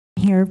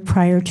here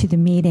prior to the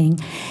meeting.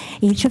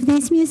 Each of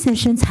these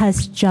musicians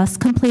has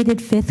just completed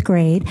 5th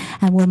grade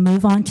and will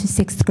move on to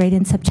 6th grade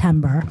in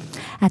September.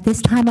 At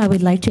this time, I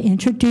would like to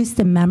introduce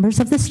the members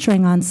of the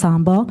string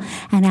ensemble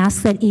and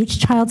ask that each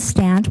child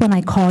stand when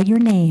I call your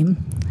name.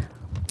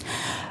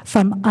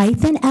 From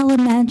Ithan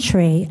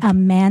Elementary,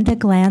 Amanda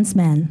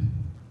Glansman,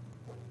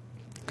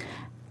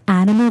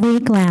 Anna Marie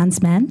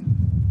Glansman,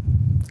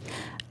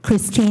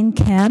 Christine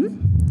Kim,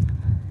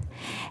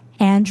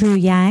 Andrew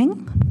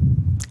Yang,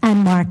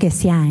 and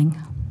Marcus Yang.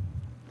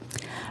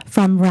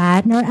 From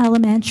Radnor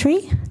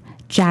Elementary,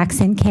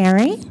 Jackson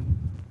Carey,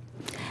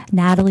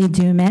 Natalie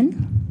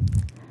Duman,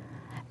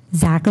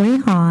 Zachary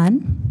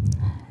Hahn,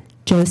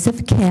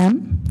 Joseph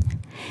Kim,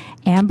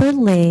 Amber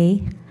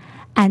Lee,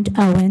 and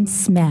Owen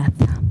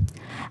Smith.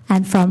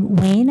 And from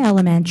Wayne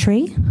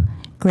Elementary,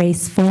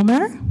 Grace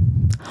Fulmer,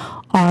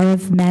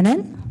 Arav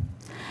Menon,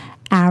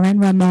 Aaron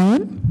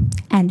Ramon,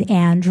 and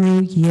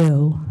Andrew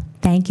Yu.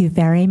 Thank you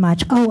very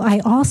much. Oh, I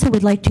also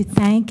would like to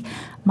thank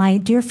my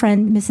dear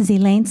friend, Mrs.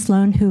 Elaine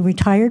Sloan, who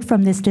retired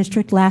from this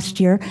district last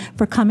year,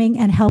 for coming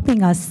and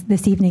helping us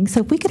this evening.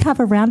 So if we could have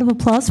a round of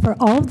applause for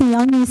all of the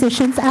young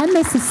musicians and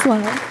Mrs.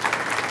 Sloan.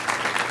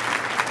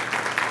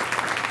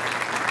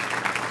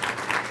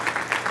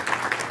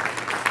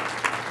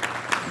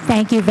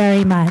 Thank you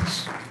very much.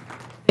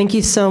 Thank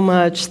you so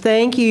much.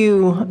 Thank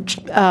you,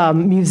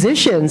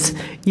 musicians.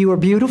 You are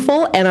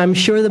beautiful, and I'm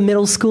sure the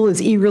middle school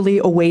is eagerly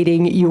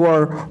awaiting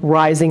your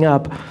rising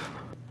up.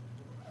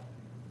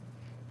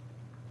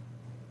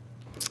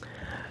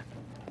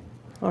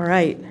 All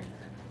right.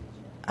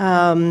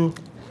 Are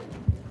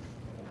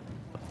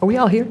we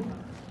all here?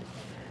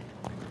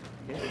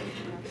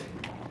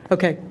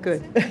 Okay,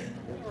 good.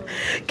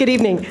 Good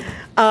evening.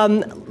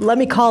 Let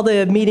me call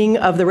the meeting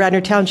of the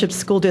Radnor Township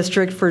School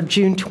District for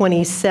June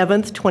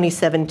 27th,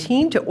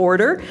 2017 to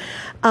order.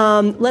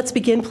 Let's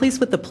begin, please,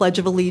 with the Pledge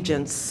of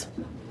Allegiance.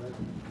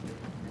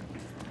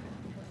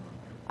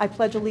 I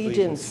pledge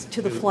allegiance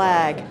to the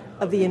flag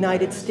of the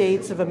United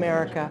States of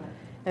America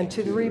and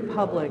to the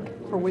republic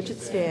for which it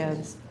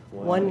stands,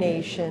 one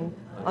nation,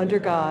 under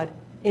God,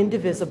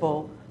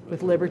 indivisible,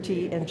 with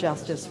liberty and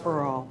justice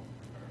for all.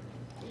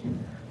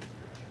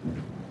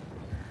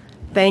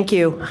 Thank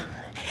you.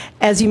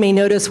 As you may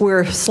notice,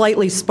 we're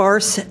slightly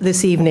sparse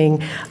this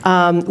evening.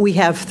 We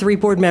have 3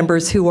 board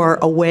members who are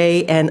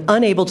away and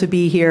unable to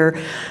be here,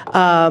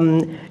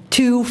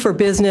 2 for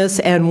business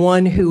and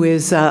 1 who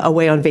is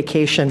away on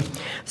vacation.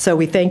 So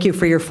we thank you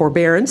for your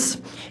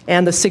forbearance,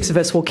 and the 6 of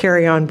us will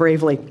carry on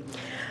bravely.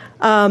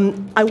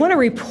 I want to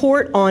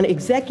report on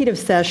executive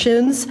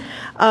sessions.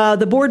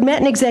 The board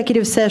met in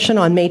executive session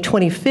on May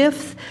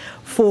 25th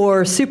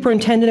for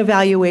superintendent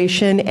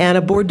evaluation and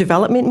a board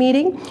development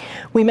meeting.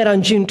 We met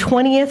on June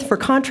 20th for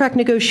contract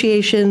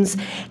negotiations,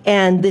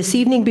 and this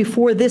evening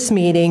before this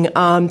meeting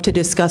to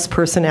discuss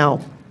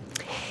personnel.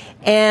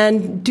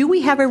 And do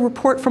we have a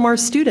report from our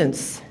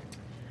students?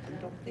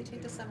 They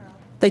took the summer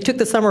off. They took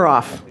the summer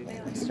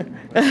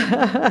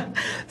off.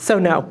 So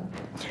no.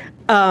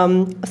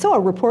 So a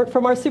report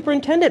from our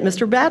superintendent,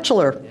 Mr.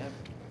 Batchelor.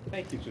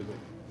 Thank you,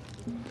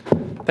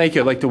 Susan. Thank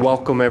you. I'd like to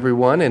welcome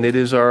everyone, and it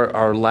is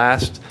our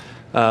last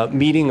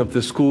meeting of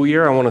the school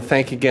year. I want to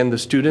thank again the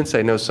students.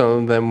 I know some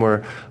of them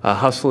were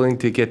hustling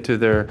to get to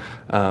their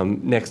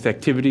next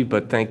activity,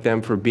 but thank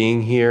them for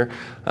being here.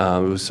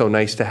 It was so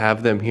nice to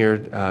have them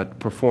here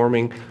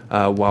performing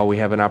while we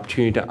have an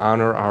opportunity to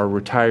honor our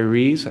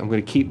retirees. I'm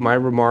going to keep my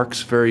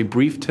remarks very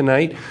brief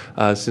tonight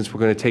since we're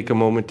going to take a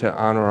moment to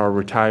honor our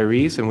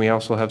retirees, and we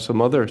also have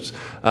some others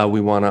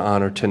we want to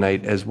honor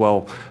tonight as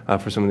well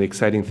for some of the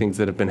exciting things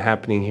that have been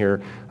happening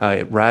here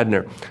at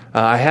Radnor.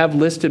 I have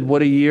listed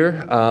what a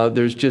year.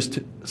 There's just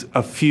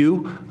a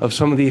few of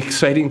some of the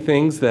exciting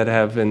things that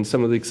have, and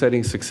some of the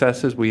exciting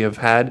successes we have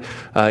had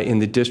in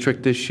the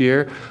district this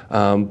year.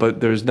 But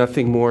there's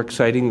nothing more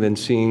exciting than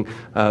seeing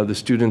the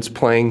students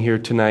playing here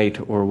tonight,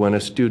 or when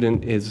a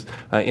student is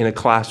in a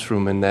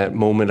classroom and that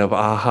moment of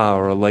aha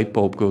or a light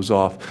bulb goes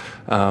off.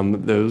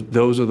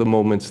 Those are the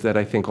moments that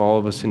I think all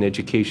of us in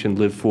education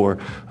live for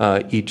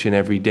each and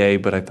every day.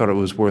 But I thought it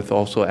was worth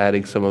also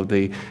adding some of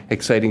the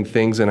exciting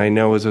things. And I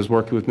know as I was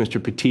working with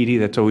Mr. Petiti,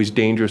 that's always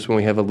dangerous when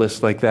we have a list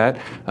like that,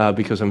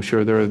 because I'm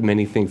sure there are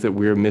many things that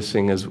we're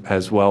missing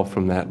as well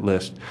from that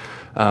list.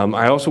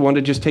 I also want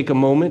to just take a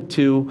moment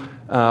to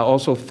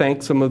also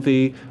thank some of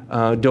the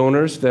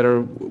donors that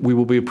we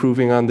will be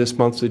approving on this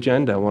month's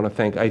agenda. I want to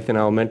thank Ithan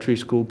Elementary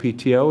School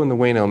PTO and the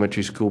Wayne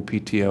Elementary School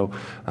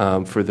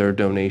PTO for their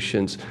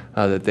donations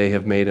that they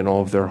have made and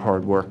all of their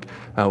hard work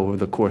over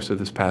the course of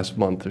this past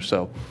month or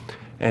so.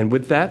 And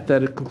with that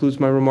concludes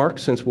my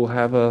remarks, since we'll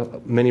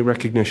have many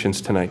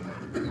recognitions tonight.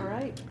 All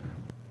right.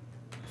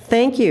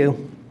 Thank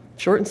you.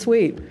 Short and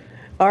sweet.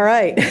 All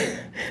right.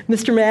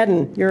 Mr.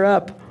 Madden, you're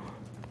up.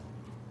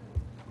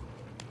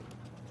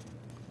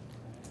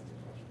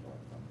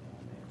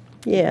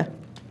 Yeah.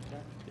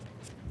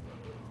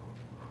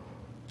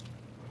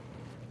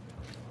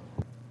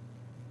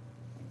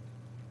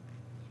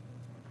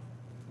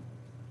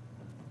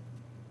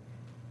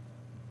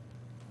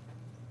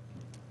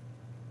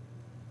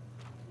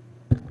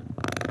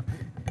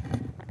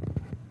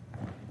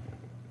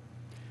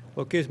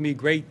 Well, it gives me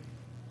great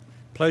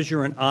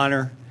pleasure and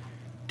honor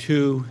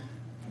to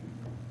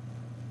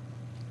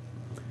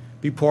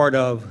be part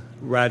of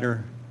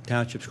Radnor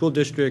Township School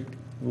District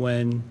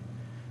when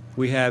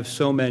we have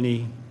so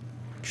many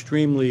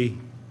extremely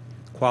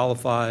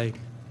qualified,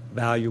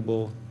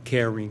 valuable,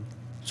 caring,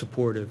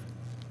 supportive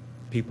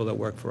people that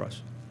work for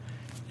us.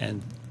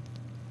 And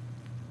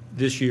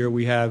this year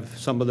we have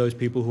some of those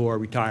people who are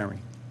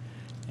retiring.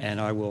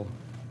 And I will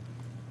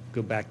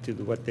go back to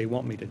what they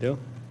want me to do.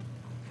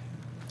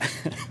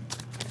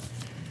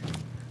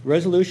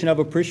 Resolution of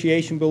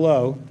appreciation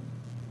below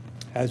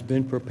has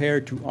been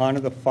prepared to honor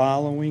the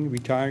following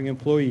retiring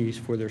employees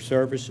for their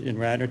service in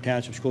Radnor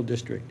Township School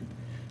District.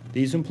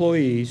 These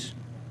employees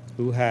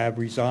who have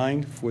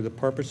resigned for the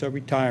purpose of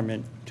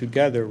retirement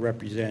together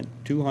represent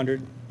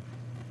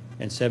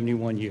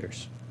 271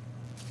 years.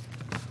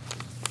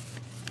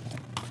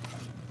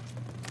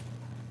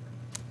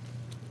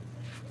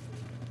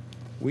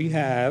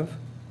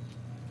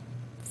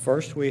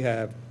 First we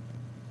have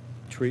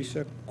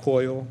Teresa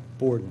Coyle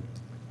Borden,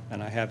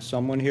 and I have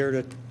someone here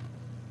to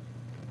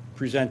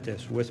present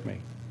this with me.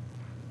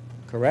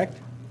 Correct?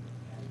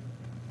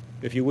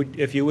 If you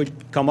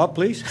would come up,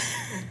 please.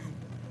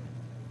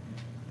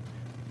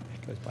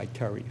 It goes by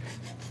Terry.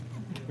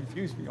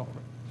 Confuse me already.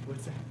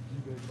 What's that? He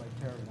goes by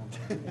Terry.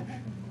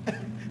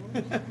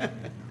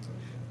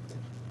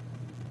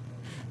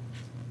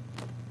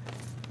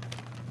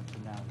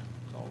 Now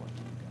it's all up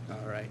to you guys.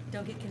 All right.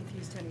 Don't get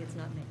confused, Tony, it's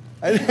not me.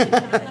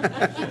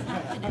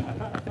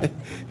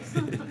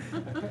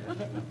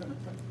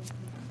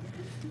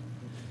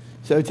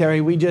 So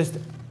Terry,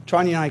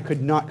 Tronny and I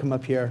could not come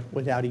up here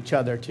without each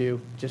other to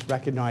just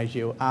recognize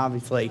you.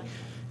 Obviously,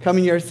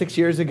 coming here 6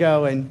 years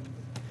ago, and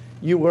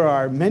you were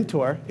our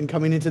mentor in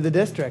coming into the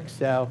district.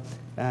 So,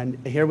 and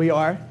here we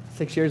are,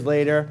 6 years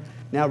later,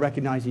 now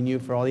recognizing you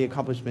for all the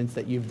accomplishments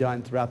that you've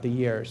done throughout the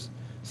years.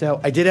 So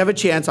I did have a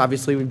chance,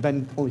 obviously we've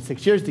been only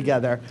 6 years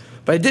together,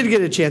 but I did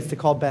get a chance to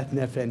call Beth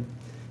Niffen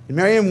and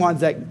Marianne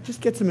Wanzek,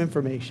 just get some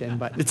information,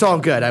 but it's all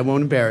good, I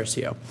won't embarrass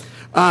you.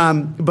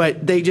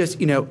 But they just,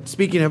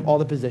 speaking of all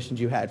the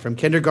positions you had, from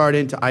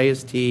kindergarten to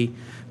IST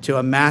to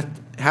a math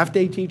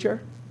half-day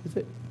teacher, is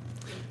it?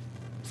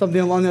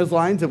 Something along those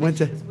lines that went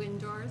to...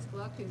 Doris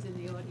Gluck, who's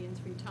in the audience,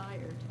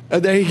 retired. Oh,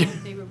 there you go.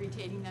 They were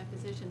retaining that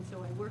position,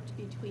 so I worked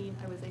I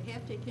was a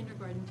half-day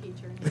kindergarten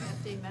teacher and a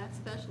half-day math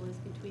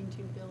specialist between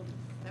two buildings.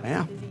 That was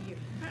Wow. a busy year.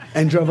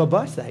 And drove a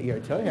bus that year,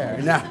 too.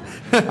 No.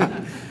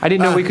 I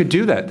didn't know we could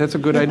do that. That's a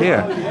good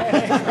idea.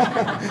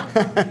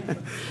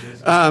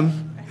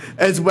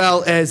 As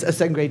well as a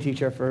second grade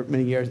teacher for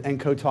many years and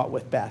co-taught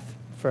with Beth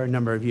for a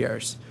number of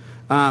years.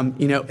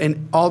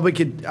 And all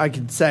I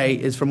could say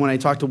is from when I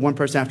talked to one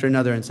person after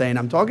another and saying,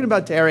 I'm talking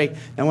about Terry,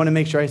 and I want to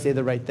make sure I say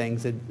the right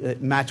things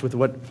that match with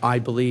what I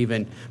believe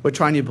and what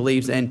Tranya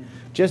believes, and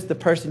just the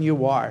person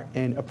you are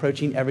in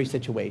approaching every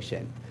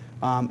situation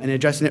and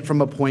addressing it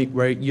from a point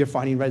where you're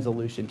finding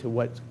resolution to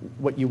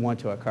what you want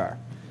to occur.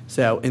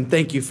 So, and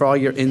thank you for all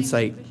your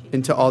insight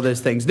into all those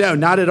things. No,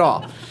 not at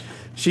all.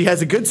 She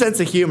has a good sense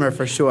of humor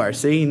for sure.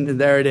 See,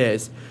 there it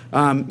is.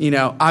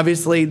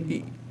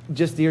 Obviously,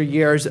 just your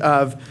years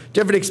of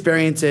different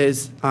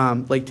experiences,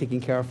 like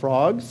taking care of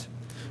frogs,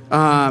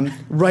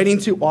 writing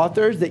to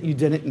authors that you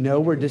didn't know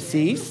were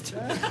deceased,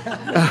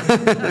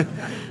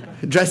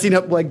 dressing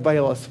up like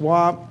Biola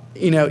Swamp.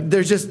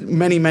 There's just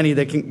many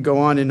that can go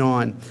on and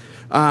on.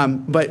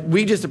 But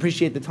we just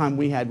appreciate the time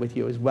we had with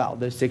you as well,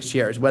 those 6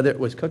 years, whether it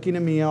was cooking a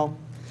meal,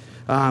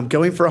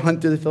 going for a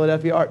hunt through the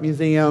Philadelphia Art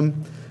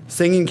Museum,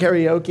 singing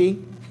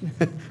karaoke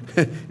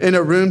in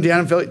a room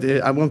down in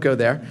Philly. I won't go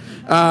there.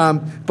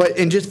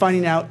 And just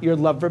finding out your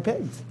love for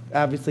pigs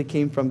obviously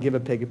came from Give a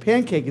Pig a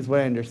Pancake is what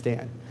I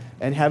understand.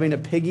 And having a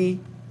piggy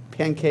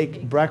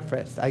pancake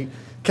breakfast. I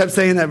kept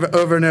saying that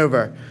over and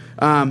over.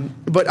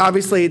 But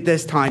obviously at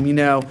this time,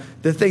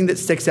 the thing that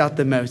sticks out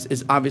the most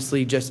is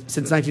obviously just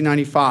since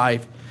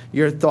 1995,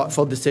 your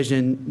thoughtful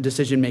decision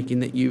making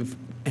that you've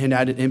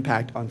had an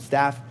impact on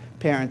staff,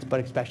 parents,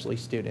 but especially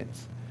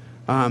students.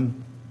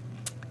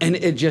 And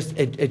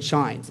it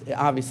shines,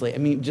 obviously. I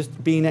mean,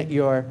 just being at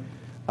your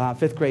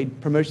fifth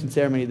grade promotion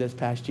ceremony this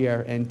past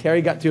year, and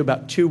Terry got to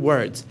about 2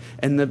 words,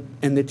 and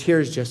the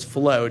tears just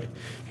flowed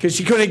because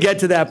she couldn't get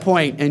to that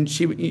point, and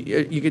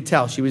you could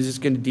tell she was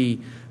just going to be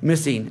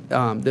missing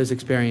those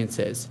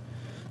experiences.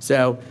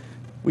 So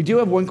we do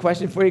have one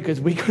question for you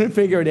because we couldn't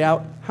figure it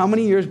out. How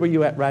many years were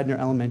you at Radnor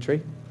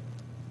Elementary?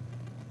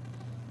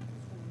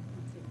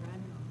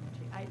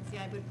 I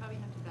would probably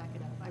have to back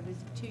it up. I was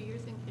 2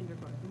 years in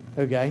kindergarten.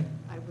 Okay.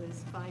 I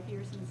was 5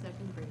 years in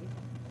 2nd grade,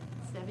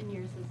 7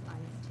 years as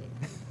IST,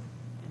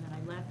 and then I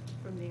left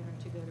from there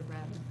to go to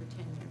Radnor for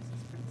 10 years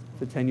as principal.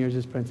 So 10 years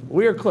as principal.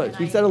 We were close. And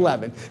We said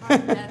 11.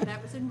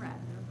 That was in Radnor.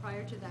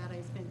 Prior to that,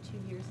 I spent 2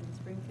 years in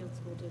Springfield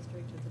School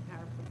District as a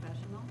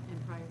paraprofessional,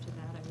 and prior to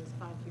that, I was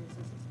 5 years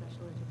as a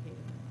special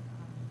educator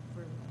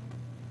for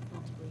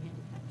multiply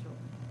handicapped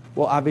children.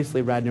 Well,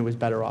 obviously, Radnor was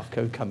better off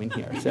coming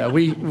here. So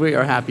we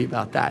are happy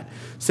about that.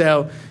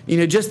 So,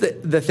 just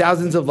the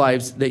thousands of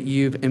lives that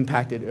you've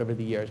impacted over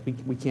the years,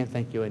 we can't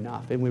thank you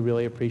enough, and we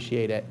really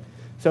appreciate it.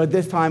 So at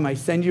this time, we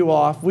send you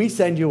off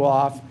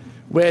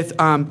with,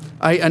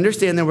 I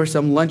understand there were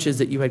some lunches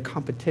that you had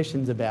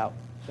competitions about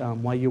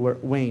while you were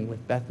at Wayne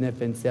with Beth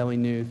Niffen, Sally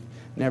Newth,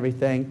 and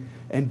everything.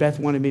 And Beth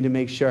wanted me to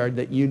make sure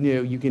that you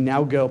knew you can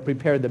now go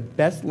prepare the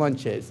best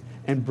lunches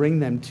and bring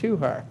them to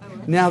her.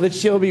 Now that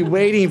she'll be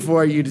waiting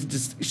for you to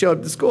just show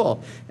up to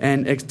school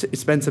and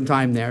spend some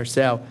time there.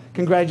 So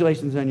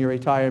congratulations on your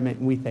retirement,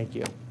 and we thank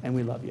you, and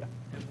we love you. You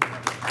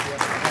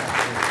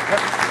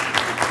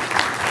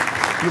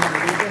want to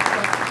read this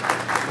stuff?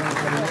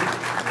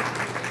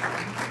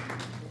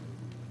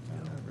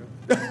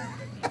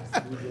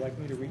 Would you like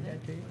me to read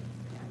that to you?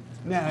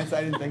 No, I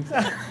didn't think so.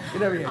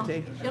 Get over here,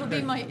 T. It'll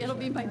be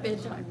my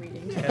bedtime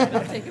reading.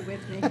 I'll take it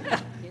with me.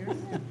 Here.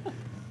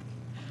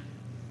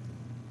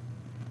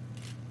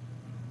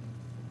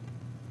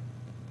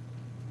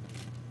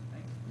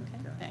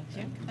 Okay, thank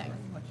you. Thanks.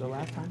 The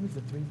last time was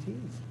the 3 T's.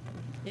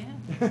 Yeah.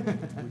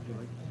 Would you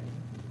like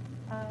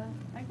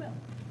I will.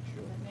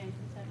 Sure. May I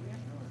just have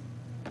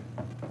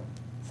your-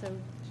 So,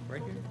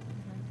 right here?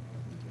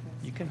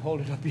 You can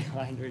hold it up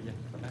behind her.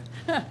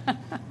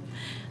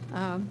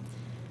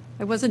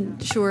 I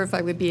wasn't sure if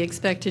I would be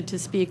expected to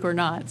speak or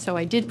not, so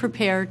I did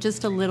prepare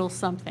just a little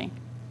something.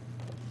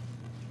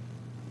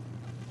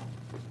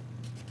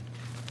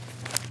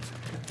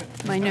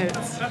 My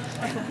notes.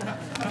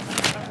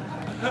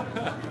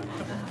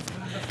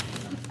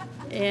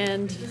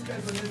 And,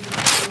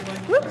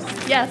 whoops,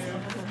 yes.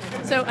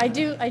 So I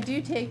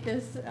do take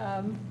this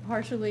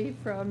partially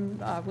from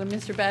when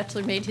Mr.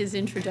 Batchelor made his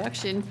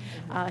introduction.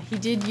 He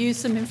did use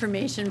some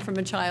information from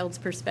a child's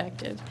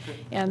perspective,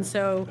 and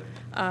so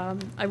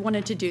I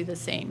wanted to do the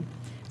same.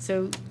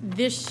 So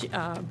this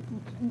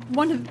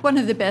one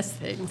of the best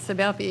things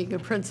about being a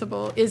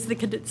principal is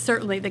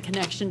certainly the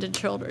connection to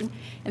children,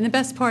 and the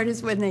best part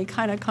is when they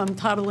kind of come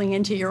toddling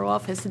into your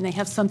office and they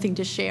have something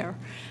to share,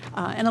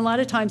 and a lot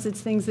of times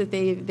it's things that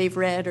they've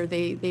read or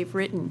they've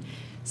written.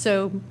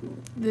 So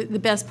the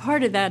best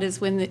part of that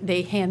is when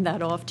they hand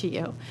that off to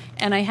you.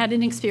 And I had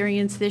an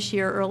experience this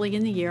year, early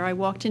in the year. I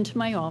walked into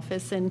my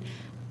office, and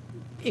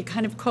it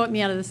kind of caught me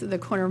out of the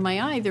corner of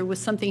my eye. There was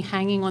something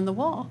hanging on the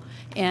wall,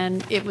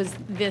 and it was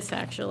this,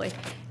 actually.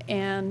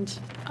 And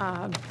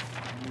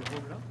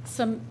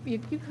you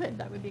could.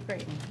 That would be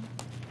great.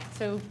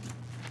 So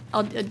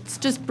it's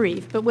just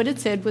brief, but what it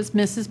said was,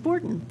 Mrs.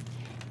 Borton.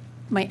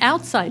 My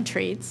outside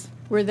traits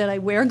were that I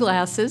wear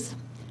glasses.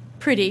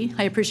 Pretty,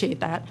 I appreciate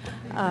that.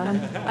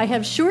 I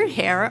have short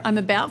hair, I'm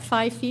about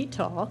 5 feet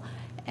tall,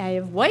 I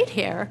have white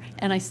hair,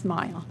 and I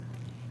smile.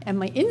 And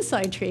my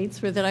inside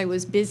traits were that I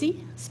was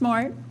busy,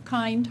 smart,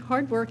 kind,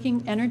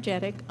 hardworking,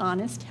 energetic,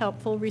 honest,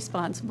 helpful,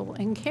 responsible,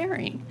 and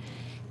caring.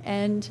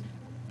 And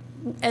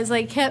as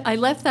I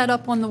left that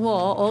up on the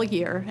wall all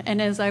year,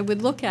 and as I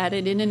would look at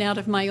it in and out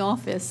of my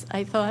office,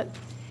 I thought,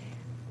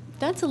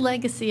 that's a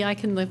legacy I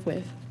can live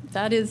with.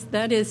 That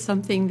is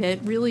something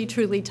that really,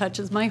 truly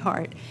touches my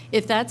heart,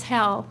 if that's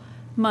how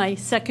my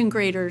second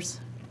graders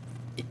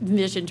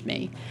envisioned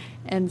me.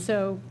 And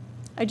so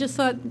I just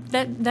thought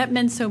that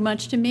meant so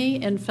much to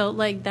me, and felt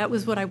like that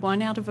was what I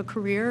want out of a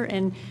career.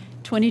 And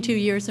 22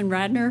 years in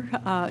Radnor,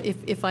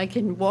 if I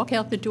can walk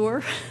out the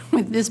door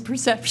with this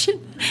perception,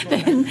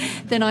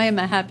 then I am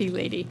a happy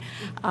lady.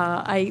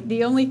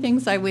 The only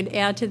things I would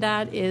add to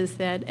that is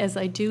that as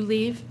I do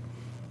leave,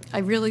 I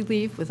really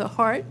leave with a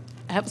heart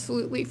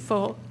absolutely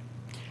full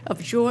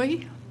of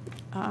joy,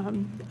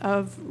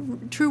 of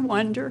true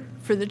wonder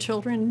for the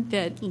children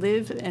that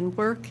live and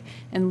work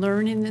and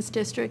learn in this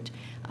district,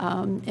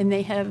 and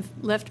they have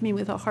left me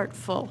with a heart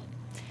full.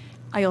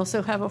 I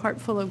also have a heart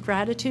full of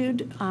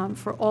gratitude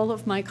for all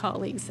of my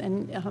colleagues,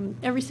 and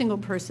every single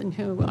person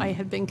who I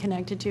have been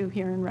connected to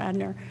here in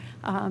Radnor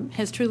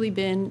has truly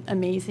been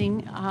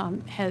amazing,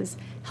 has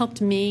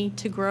helped me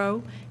to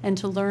grow and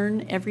to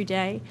learn every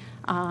day,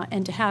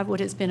 and to have what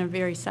has been a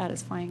very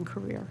satisfying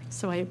career.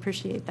 So I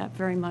appreciate that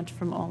very much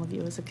from all of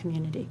you as a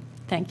community.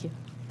 Thank you.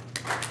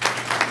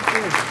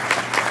 Good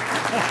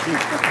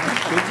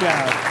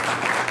job.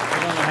 I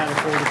don't know how to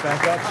fold it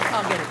back up.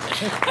 I'll get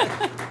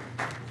it.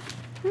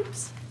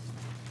 Oops.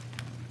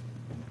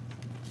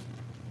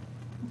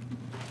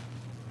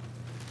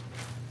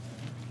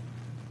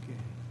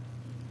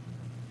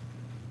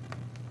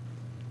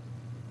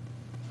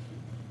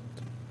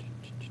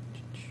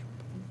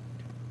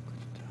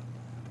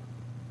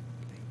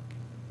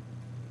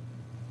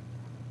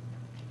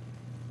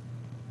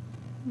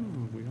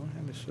 We don't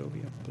have a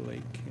Sylvia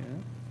Blake here.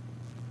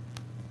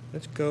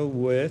 Let's go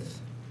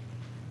with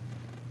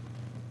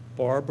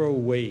Barbara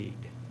Wade.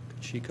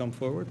 Could she come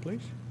forward,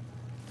 please?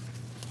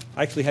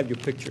 I actually have your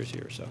pictures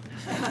here, so.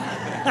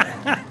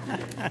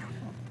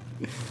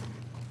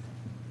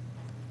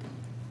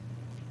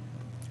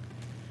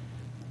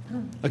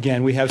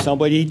 Again, we have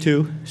somebody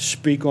to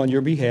speak on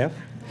your behalf.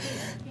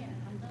 Yeah,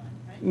 I'm done,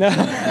 right?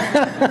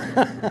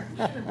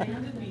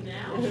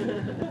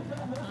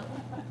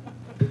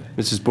 No.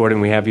 Mrs.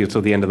 Borden, we have you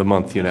till the end of the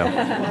month, you know.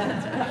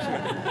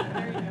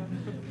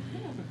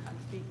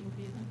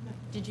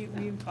 Did you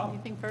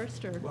anything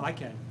first, or? Well, I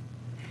can.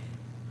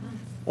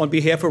 On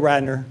behalf of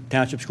Radnor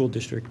Township School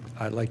District,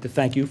 I'd like to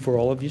thank you for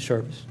all of your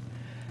service.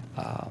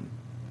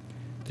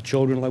 The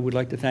children, I would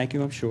like to thank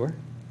you, I'm sure.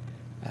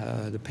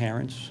 The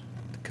parents,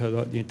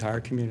 the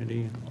entire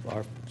community,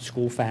 our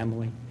school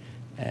family,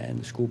 and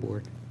the school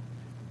board.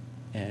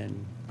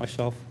 And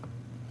myself,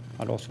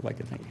 I'd also like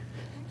to thank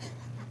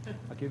you.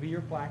 I'll give you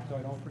your plaque so I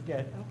don't forget.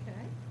 Okay.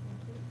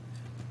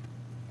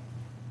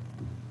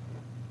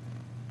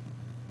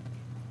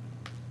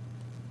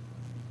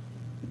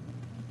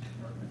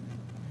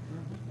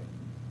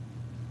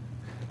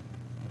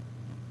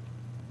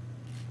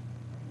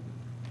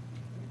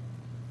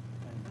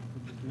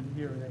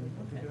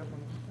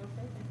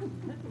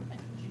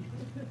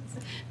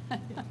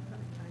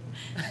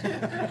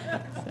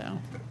 So,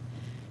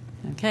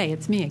 okay,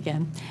 it's me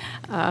again.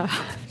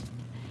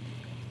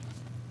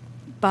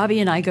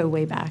 Bobby and I go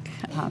way back.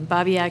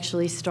 Bobby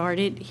actually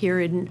started here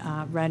in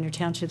Radnor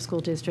Township School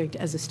District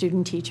as a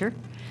student teacher.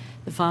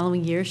 The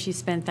following year, she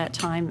spent that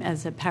time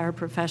as a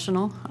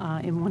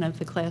paraprofessional in one of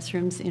the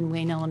classrooms in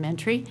Wayne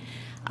Elementary.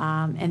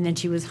 And then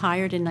she was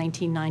hired in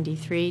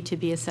 1993 to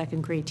be a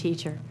second grade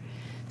teacher.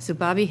 So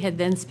Bobby had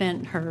then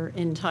spent her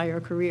entire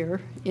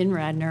career in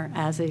Radnor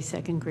as a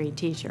second grade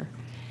teacher.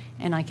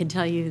 And I can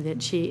tell you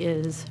that she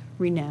is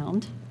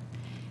renowned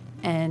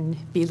and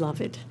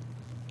beloved.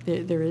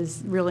 There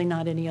is really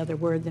not any other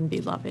word than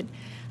beloved.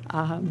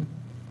 I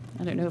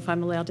don't know if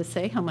I'm allowed to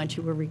say how much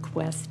you were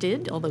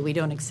requested, although we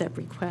don't accept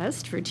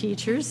requests for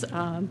teachers.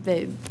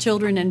 The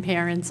children and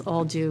parents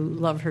all do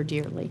love her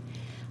dearly.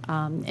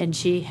 And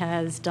she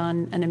has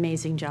done an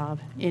amazing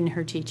job in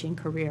her teaching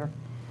career.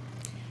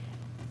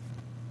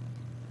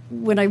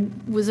 When I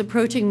was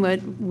approaching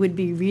what would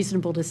be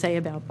reasonable to say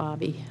about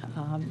Bobby,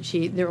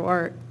 there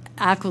are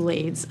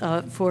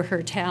accolades for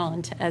her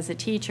talent as a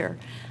teacher.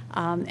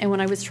 And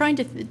when I was trying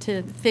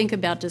to think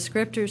about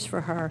descriptors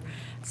for her,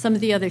 some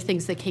of the other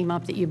things that came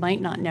up that you might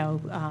not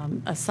know,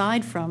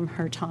 aside from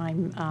her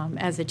time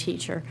as a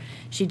teacher,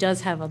 she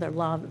does have other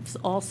loves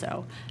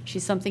also.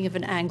 She's something of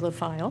an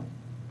Anglophile.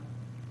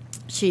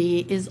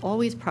 She is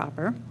always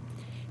proper.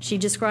 She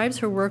describes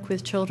her work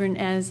with children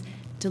as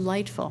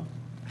delightful.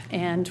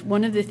 And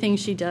one of the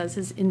things she does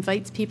is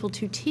invites people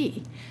to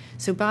tea.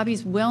 So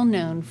Bobby's well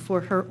known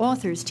for her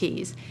author's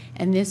teas,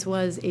 and this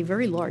was a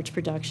very large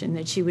production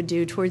that she would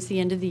do towards the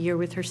end of the year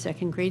with her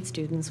second grade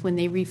students when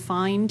they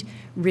refined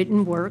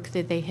written work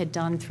that they had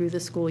done through the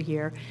school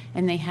year,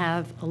 and they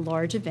have a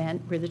large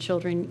event where the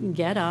children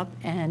get up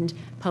and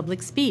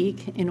public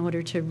speak in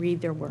order to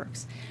read their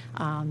works.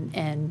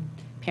 And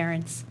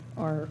parents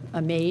are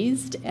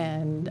amazed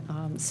and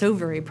so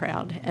very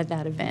proud at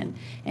that event,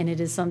 and it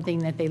is something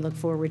that they look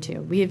forward to.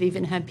 We have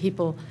even had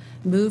people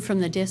move from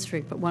the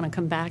district but want to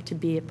come back to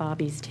be at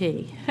Bobby's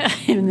Tea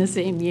in the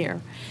same year.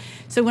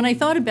 So when I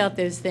thought about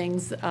those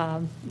things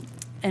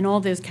and all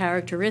those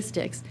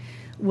characteristics,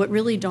 what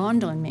really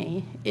dawned on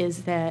me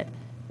is that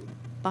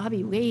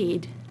Bobby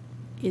Wade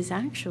is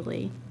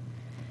actually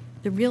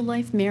the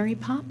real-life Mary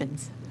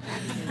Poppins.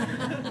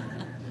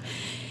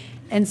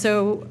 And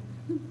so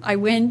I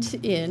went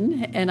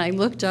in and I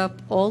looked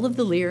up all of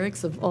the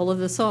lyrics of all of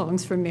the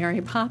songs from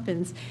Mary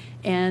Poppins,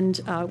 and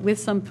with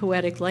some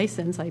poetic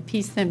license, I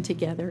pieced them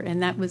together,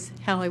 and that was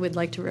how I would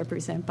like to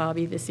represent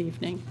Bobby this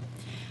evening.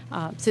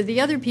 So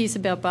the other piece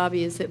about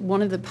Bobby is that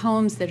one of the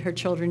poems that her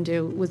children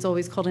do was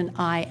always called an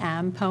I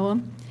am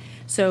poem.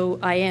 So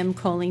I am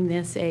calling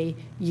this a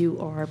you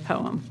are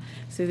poem.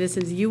 So this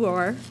is You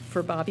Are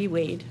for Bobby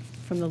Wade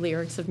from the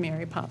lyrics of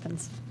Mary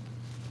Poppins.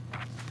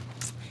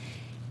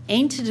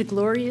 Ain't it a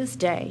glorious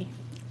day,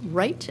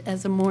 right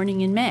as a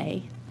morning in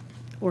May,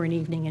 or an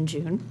evening in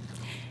June?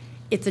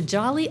 It's a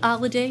jolly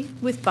holiday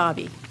with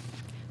Bobby.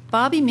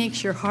 Bobby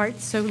makes your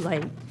heart so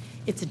light.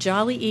 It's a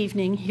jolly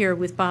evening here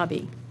with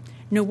Bobby.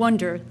 No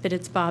wonder that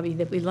it's Bobby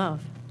that we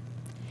love.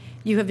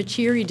 You have a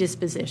cheery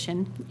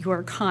disposition. You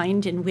are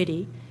kind and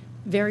witty,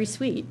 very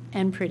sweet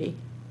and pretty.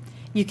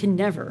 You can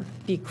never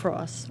be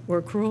cross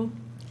or cruel.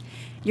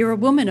 You're a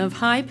woman of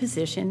high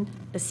position,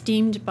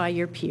 esteemed by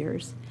your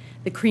peers,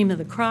 the cream of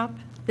the crop,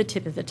 the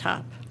tip of the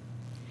top.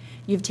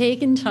 You've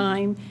taken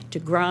time to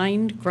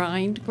grind,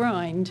 grind,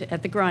 grind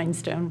at the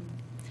grindstone.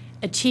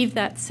 Achieve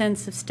that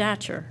sense of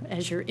stature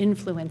as your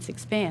influence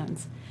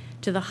expands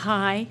to the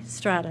high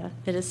strata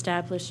that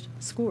established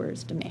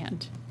scores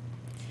demand.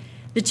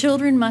 The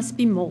children must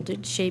be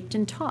molded, shaped,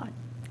 and taught.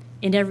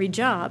 In every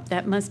job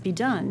that must be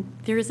done,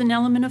 there is an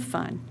element of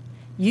fun.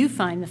 You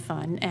find the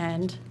fun,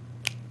 and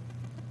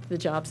the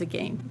job's a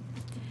game.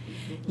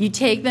 You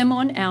take them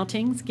on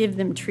outings, give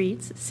them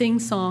treats, sing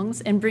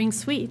songs, and bring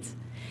sweets.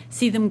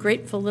 See them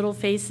grateful little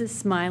faces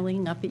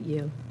smiling up at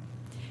you.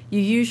 You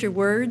use your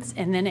words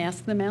and then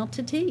ask them out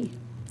to tea.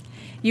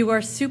 You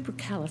are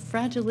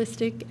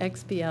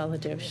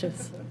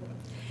supercalifragilisticexpialidocious.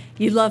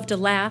 You love to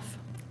laugh,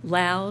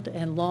 loud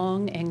and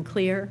long and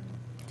clear.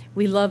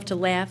 We love to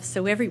laugh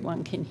so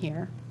everyone can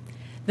hear.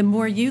 The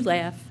more you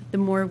laugh, the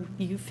more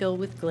you fill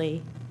with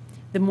glee.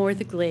 The more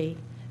the glee,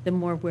 the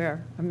more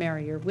we're a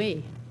merrier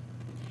we.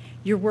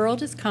 Your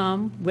world is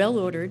calm,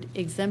 well-ordered,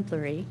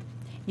 exemplary.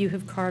 You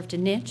have carved a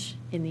niche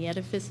in the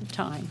edifice of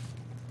time.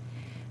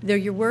 Though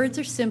your words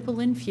are simple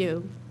and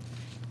few,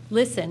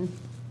 listen,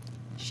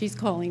 she's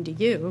calling to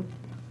you.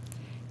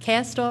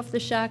 Cast off the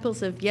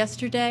shackles of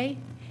yesterday.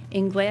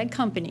 In glad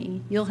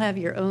company, you'll have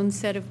your own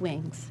set of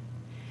wings.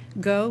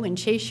 Go and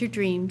chase your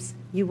dreams.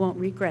 You won't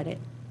regret it.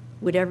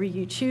 Whatever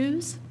you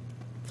choose,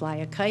 fly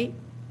a kite,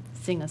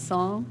 sing a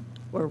song,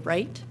 or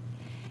write,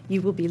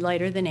 you will be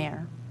lighter than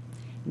air.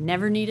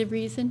 Never need a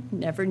reason,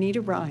 never need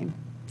a rhyme.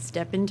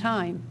 Step in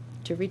time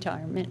to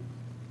retirement.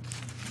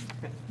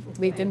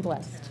 We've been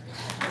blessed.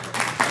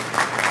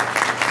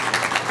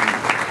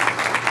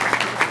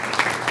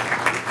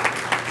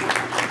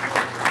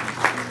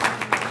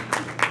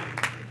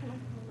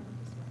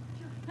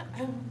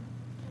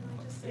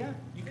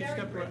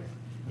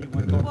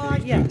 Well,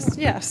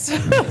 yes.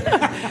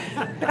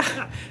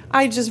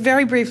 I just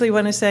very briefly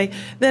want to say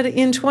that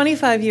in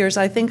 25 years,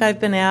 I think I've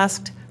been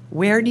asked,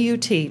 where do you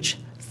teach?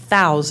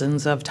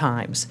 Thousands of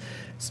times.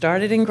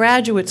 Started in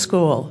graduate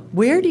school.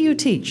 Where do you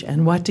teach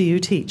and what do you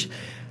teach?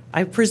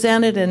 I've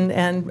presented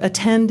and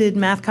attended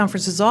math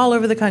conferences all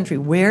over the country.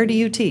 Where do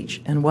you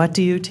teach and what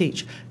do you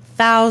teach?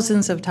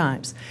 Thousands of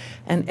times.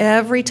 And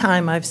every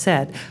time I've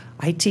said,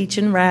 I teach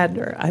in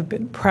Radnor, I've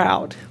been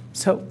proud.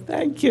 So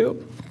thank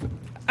you.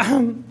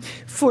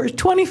 For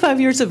 25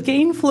 years of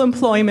gainful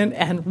employment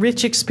and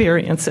rich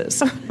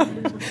experiences.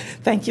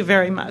 Thank you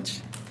very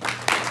much.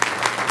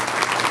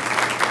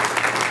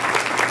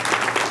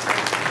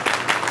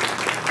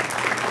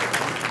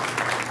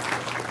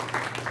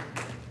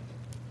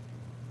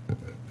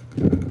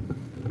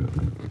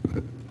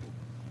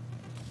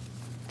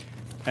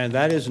 And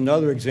that is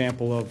another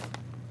example of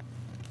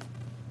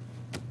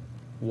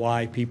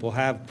why people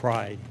have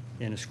pride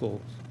in the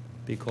schools,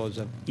 because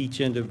of each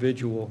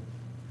individual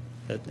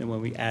that, and when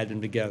we add them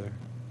together.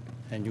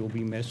 And you'll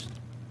be missed,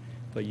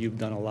 but you've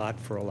done a lot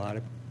for a lot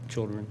of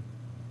children,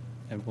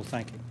 and we'll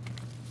thank you.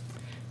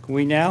 Can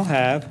we now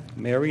have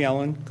Mary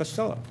Ellen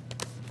Costello?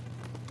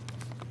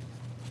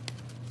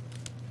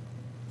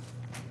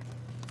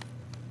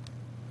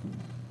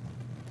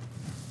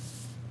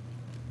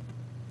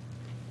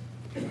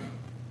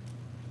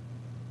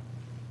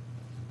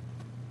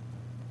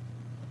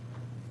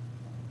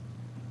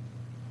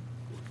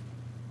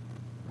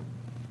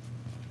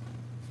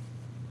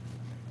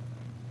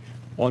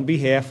 On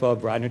behalf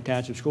of Radnor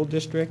Township School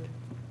District,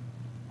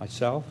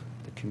 myself,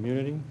 the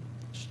community,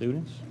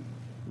 students,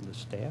 the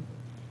staff,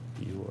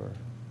 your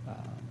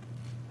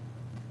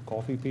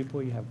coffee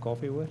people you have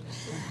coffee with,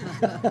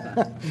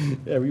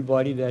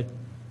 everybody that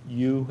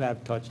you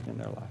have touched in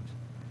their lives,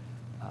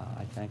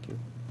 I thank you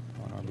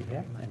on our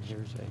behalf. And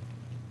here's a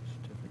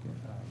certificate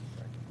of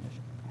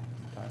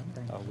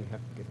recognition. We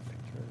have to get a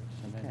picture,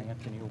 and then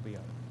Anthony will be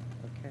up.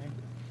 Okay.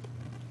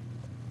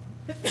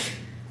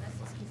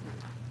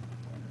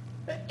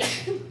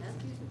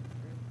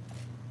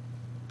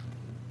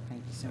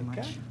 Thank you so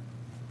much.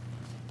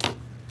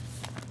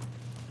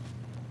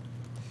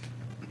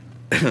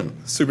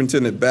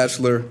 Superintendent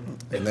Batchelor,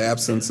 in the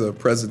absence of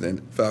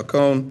President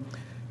Falcone,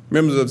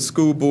 members of the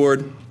school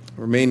board,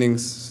 remaining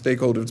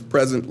stakeholders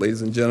present,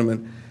 ladies and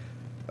gentlemen,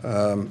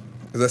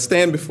 as I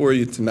stand before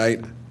you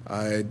tonight,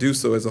 I do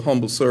so as a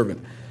humble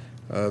servant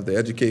of the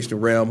educational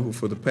realm who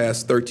for the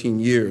past 13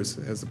 years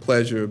has the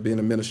pleasure of being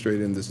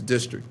administrator in this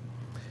district.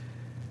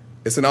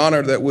 It's an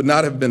honor that would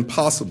not have been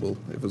possible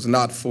if it was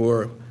not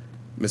for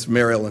Ms.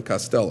 Mary Ellen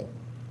Costello.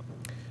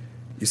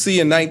 You see,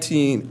 in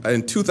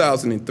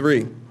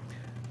 2003,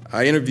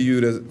 I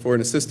interviewed for an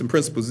assistant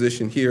principal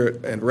position here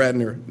at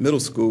Radnor Middle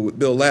School with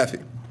Bill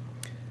Laffey.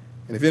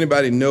 And if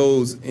anybody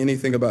knows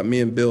anything about me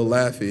and Bill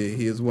Laffey,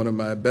 he is one of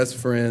my best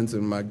friends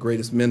and my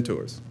greatest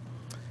mentors.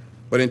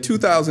 But in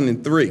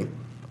 2003,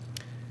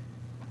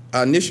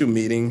 our initial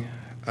meeting,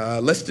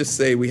 let's just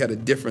say we had a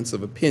difference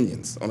of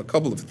opinions on a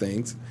couple of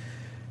things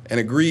and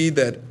agreed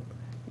that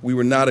we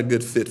were not a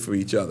good fit for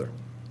each other.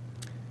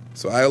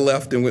 So I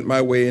left and went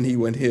my way and he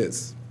went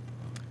his.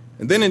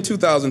 And then in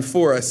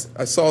 2004,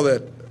 I saw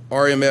that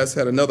RMS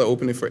had another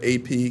opening for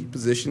AP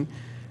position,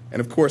 and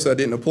of course I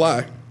didn't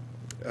apply.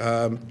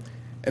 And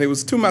it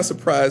was to my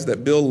surprise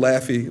that Bill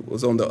Laffey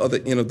was on the other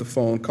end of the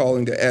phone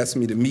calling to ask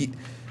me to meet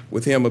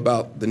with him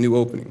about the new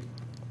opening.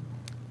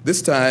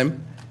 This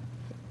time,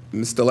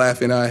 Mr.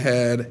 Laffey and I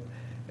had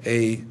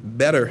a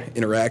better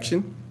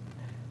interaction,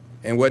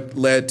 and what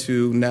led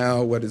to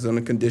now what is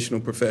unconditional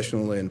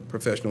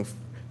professional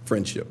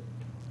friendship.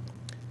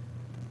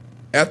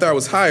 After I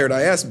was hired,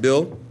 I asked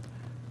Bill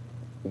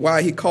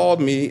why he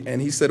called me,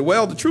 and he said,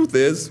 well, the truth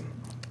is,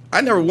 I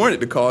never wanted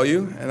to call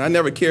you, and I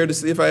never cared to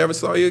see if I ever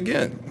saw you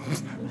again.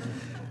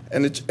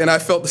 and I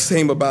felt the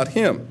same about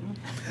him.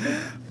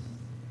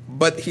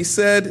 But he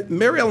said,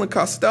 Mary Ellen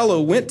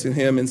Costello went to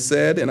him and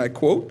said, and I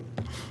quote,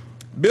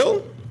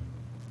 Bill,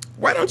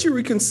 why don't you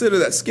reconsider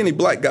that skinny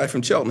black guy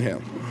from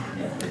Cheltenham?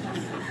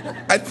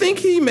 I think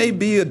he may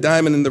be a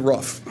diamond in the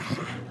rough.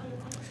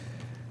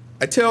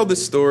 I tell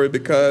this story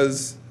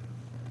because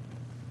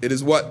it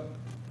is what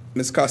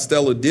Ms.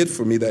 Costello did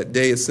for me that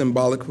day is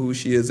symbolic of who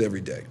she is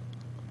every day.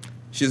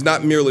 She is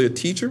not merely a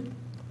teacher,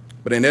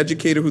 but an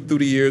educator who through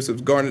the years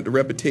has garnered the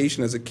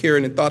reputation as a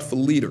caring and thoughtful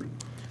leader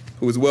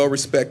who is well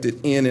respected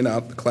in and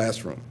out the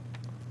classroom.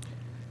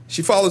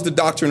 She follows the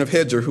doctrine of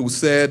Hedger, who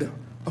said,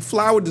 "A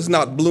flower does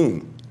not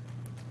bloom."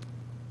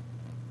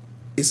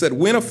 He said,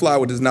 when a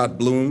flower does not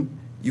bloom,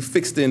 you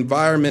fix the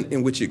environment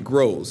in which it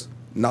grows,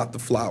 not the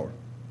flower.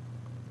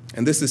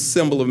 And this is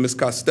symbol of Ms.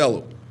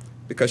 Costello,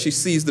 because she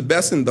sees the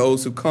best in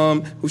those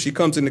who she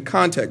comes into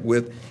contact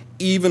with,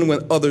 even when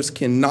others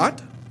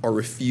cannot or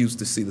refuse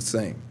to see the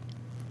same.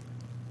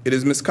 It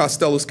is Ms.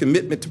 Costello's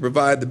commitment to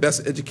provide the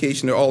best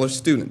education to all her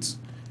students,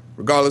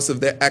 regardless of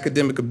their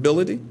academic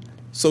ability,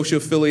 social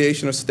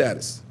affiliation, or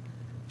status.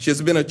 She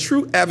has been a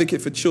true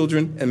advocate for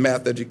children and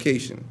math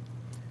education.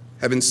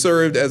 Having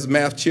served as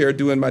math chair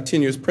during my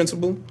tenure as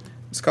principal,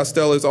 Ms.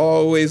 Costello is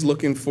always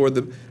looking for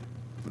the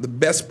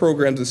best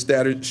programs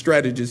and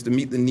strategies to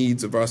meet the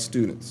needs of our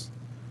students.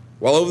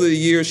 While over the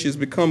years she has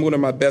become one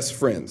of my best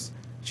friends,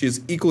 she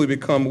has equally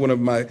become one of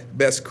my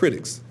best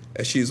critics,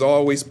 as she has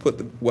always put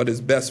what is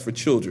best for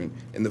children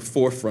in the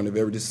forefront of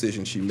every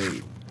decision she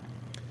made.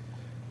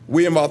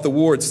 William Arthur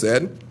Ward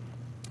said,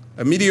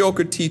 "A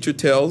mediocre teacher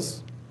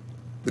tells,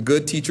 the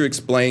good teacher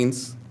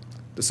explains,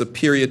 the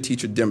superior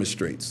teacher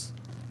demonstrates,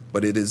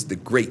 but it is the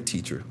great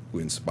teacher who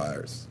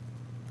inspires."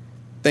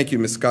 Thank you,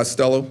 Ms.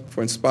 Costello,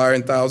 for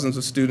inspiring thousands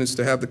of students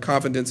to have the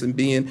confidence in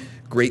being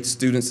great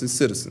students and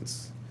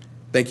citizens.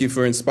 Thank you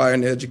for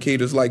inspiring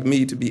educators like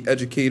me to be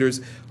educators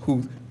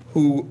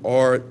who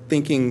are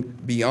thinking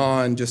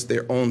beyond just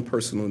their own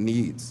personal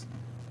needs,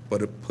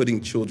 but are putting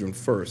children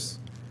first.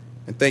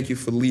 And thank you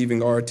for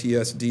leaving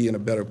RTSD in a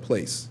better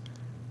place.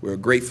 We're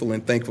grateful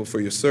and thankful for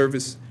your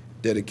service,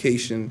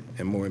 dedication,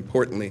 and more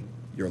importantly,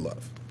 your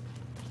love.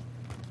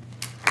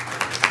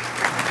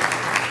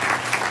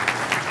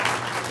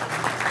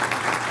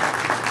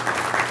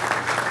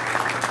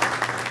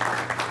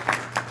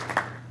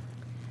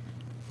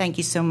 Thank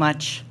you so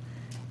much.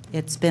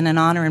 It's been an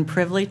honor and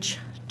privilege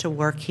to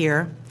work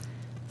here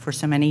for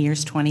so many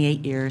years,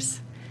 28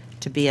 years,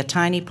 to be a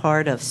tiny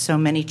part of so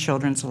many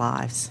children's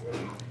lives.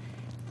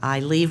 I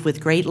leave with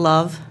great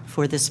love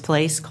for this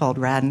place called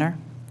Radnor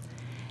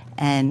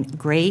and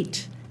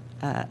great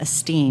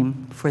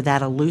esteem for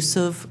that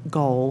elusive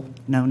goal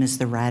known as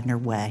the Radnor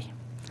Way.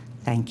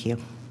 Thank you.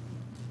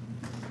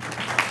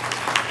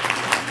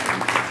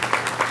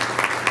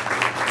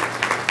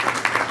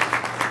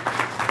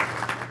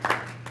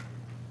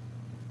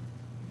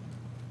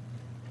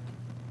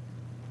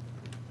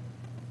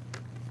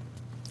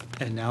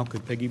 And now,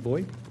 could Peggy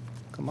Boyd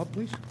come up,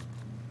 please?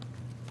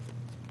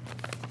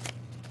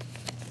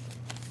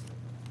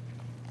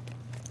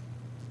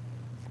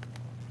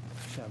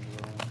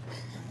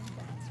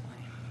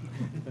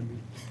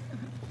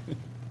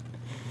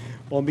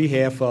 On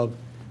behalf of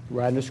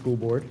Radnor School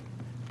Board,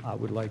 I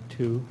would like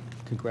to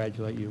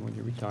congratulate you on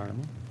your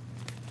retirement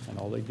and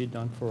all that you've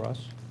done for us,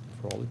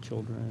 for all the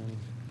children,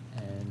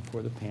 and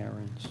for the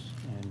parents,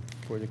 and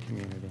for the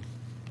community.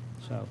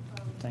 So,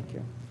 thank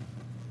you.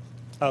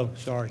 Oh,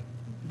 sorry.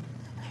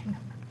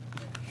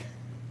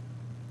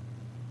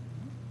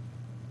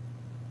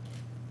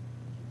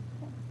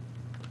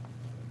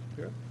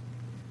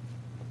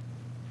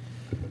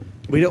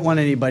 We don't want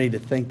anybody to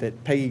think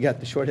that Peggy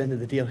got the short end of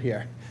the deal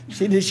here.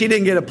 She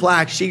didn't get a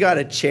plaque. She got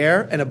a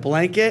chair and a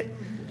blanket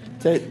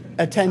to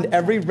attend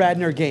every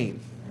Radnor game.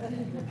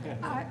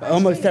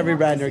 Almost every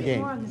Radnor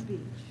game.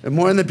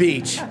 More on the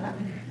beach.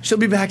 She'll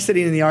be back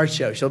sitting in the art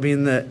show. She'll be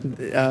in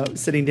the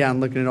sitting down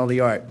looking at all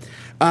the art.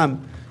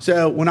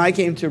 So when I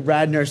came to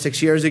Radnor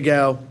 6 years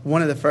ago,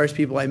 one of the first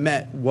people I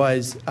met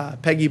was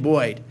Peggy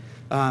Boyd.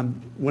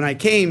 When I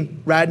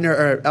came,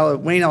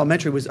 Wayne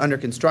Elementary was under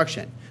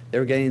construction. They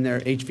were getting their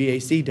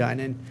HVAC done,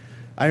 and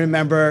I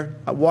remember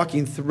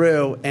walking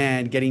through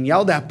and getting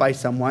yelled at by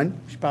someone.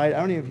 I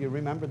don't know if you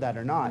remember that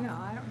or not. No,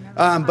 I don't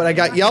remember. But I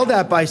got yelled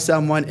at by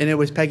someone, and it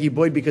was Peggy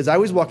Boyd because I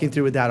was walking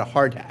through without a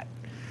hard hat.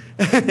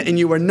 And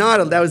you were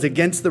not, that was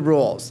against the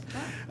rules.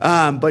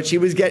 But she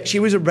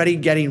was already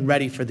getting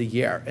ready for the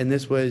year, and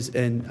this was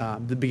in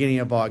the beginning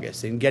of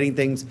August, and getting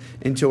things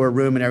into her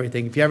room and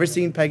everything. If you've ever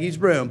seen Peggy's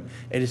room,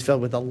 it is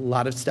filled with a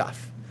lot of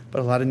stuff,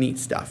 but a lot of neat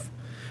stuff.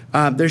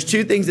 There's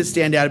two things that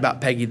stand out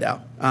about Peggy,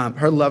 though.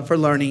 Her love for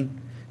learning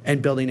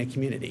and building a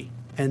community.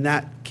 And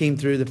that came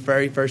through the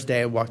very first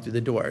day I walked through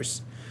the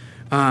doors.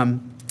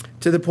 To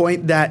the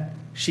point that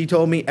she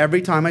told me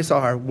every time I saw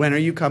her, when are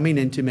you coming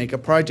in to make a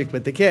project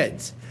with the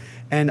kids?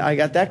 And I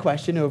got that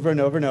question over and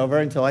over and over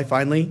until I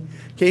finally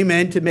came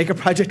in to make a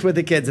project with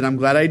the kids, and I'm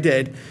glad I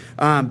did,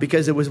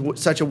 because it was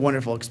such a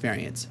wonderful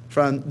experience.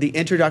 From the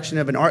introduction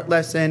of an art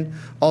lesson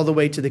all the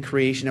way to the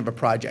creation of a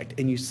project.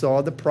 And you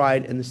saw the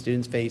pride in the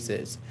students'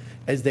 faces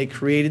as they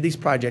created these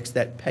projects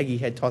that Peggy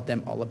had taught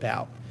them all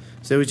about.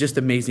 So it was just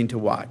amazing to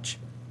watch.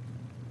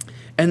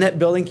 And that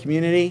building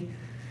community,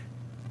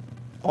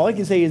 all I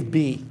can say is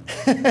B.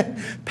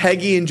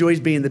 Peggy enjoys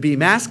being the B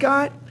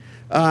mascot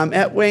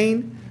at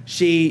Wayne.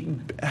 She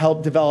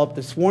helped develop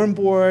the swarm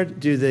board,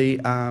 do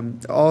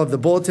all of the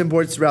bulletin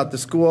boards throughout the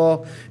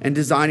school, and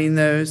designing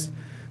those.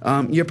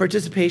 Your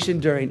participation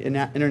during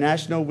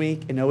International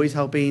Week and always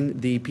helping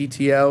the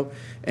PTO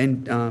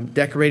and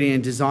decorating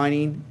and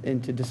designing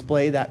and to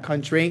display that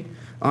country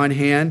on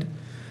hand.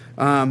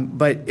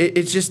 But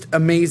it's just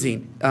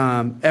amazing.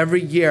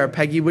 Every year,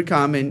 Peggy would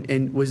come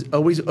and was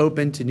always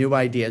open to new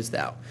ideas,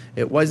 though.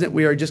 It wasn't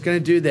we are just going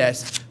to do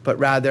this, but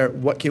rather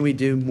what can we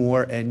do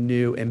more and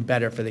new and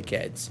better for the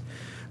kids.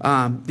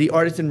 The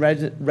artist in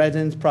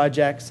residence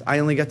projects, I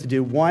only got to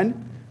do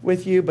one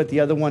with you, but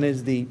the other one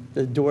is the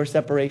door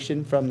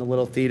separation from the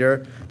little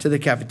theater to the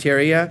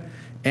cafeteria,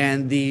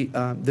 and the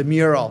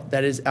mural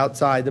that is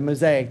outside, the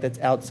mosaic that's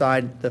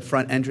outside the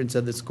front entrance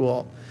of the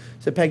school.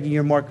 So Peggy,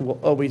 your mark will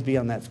always be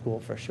on that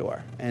school for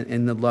sure,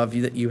 and the love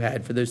that you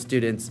had for those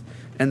students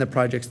and the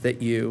projects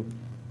that you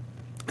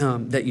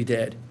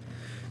did.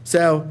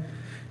 So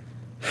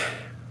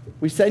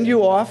we send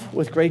you off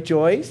with great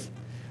joys.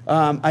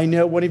 I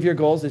know one of your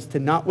goals is to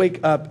not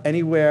wake up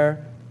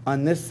anywhere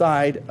on this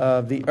side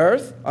of the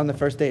earth on the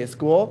first day of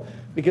school,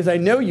 because I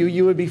know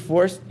you would be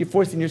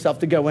forcing yourself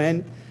to go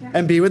in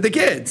and be with the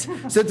kids.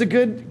 So it's a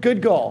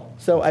good goal.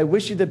 So I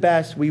wish you the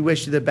best. We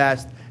wish you the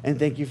best, and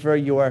thank you for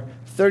your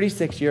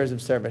 36 years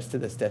of service to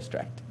this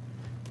district,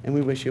 and we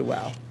wish you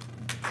well.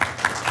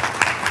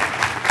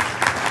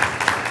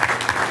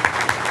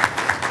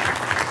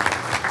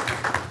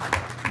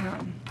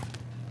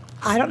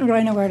 I don't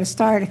really know where to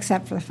start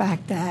except for the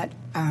fact that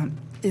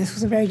this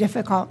was a very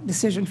difficult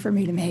decision for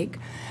me to make.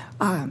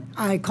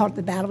 I called it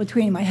the battle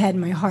between my head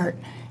and my heart,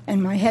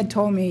 and my head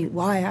told me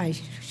why I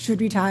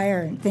should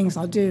retire and things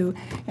I'll do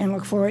and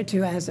look forward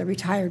to as a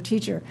retired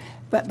teacher,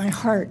 but my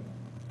heart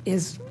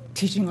is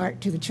teaching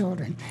art to the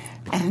children.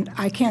 And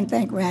I can't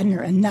thank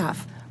Radnor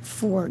enough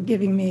for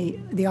giving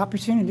me the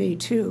opportunity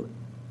to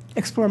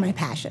explore my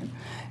passion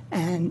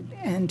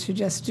and to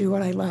just do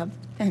what I love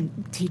and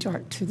teach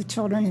art to the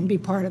children and be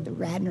part of the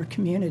Radnor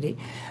community.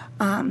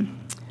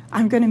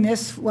 I'm going to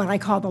miss what I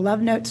call the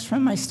love notes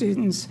from my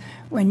students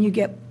when you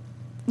get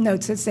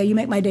notes that say, "You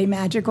make my day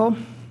magical.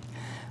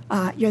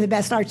 You're the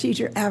best art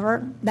teacher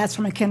ever." That's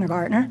from a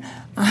kindergartner.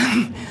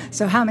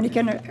 So how many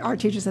art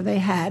teachers have they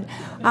had?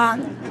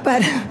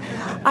 But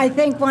I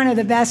think one of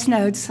the best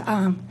notes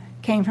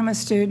came from a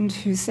student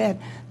who said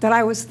that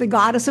I was the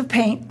goddess of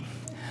paint,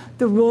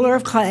 the ruler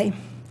of clay,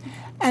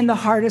 and the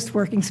hardest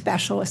working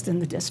specialist in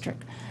the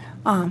district.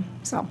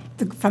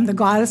 From the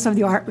goddess of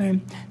the art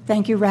room,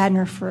 thank you,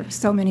 Radnor, for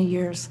so many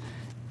years.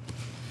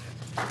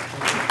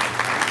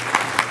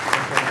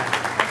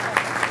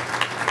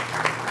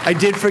 I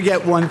did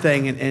forget one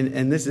thing,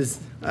 and this is,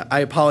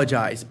 I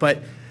apologize,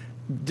 but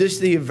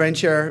just the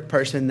adventure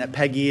person that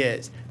Peggy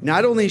is.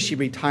 Not only is she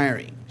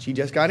retiring, she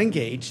just got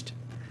engaged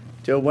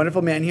to a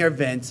wonderful man here,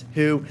 Vince,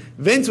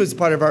 Vince was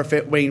part of our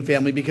Wayne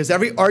family because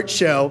every art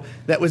show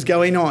that was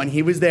going on,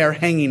 he was there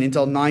hanging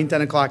until 9,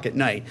 10 o'clock at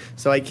night.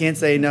 So I can't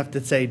say enough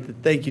to say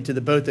thank you to the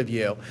both of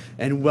you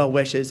and well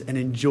wishes and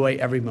enjoy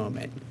every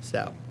moment.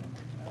 So.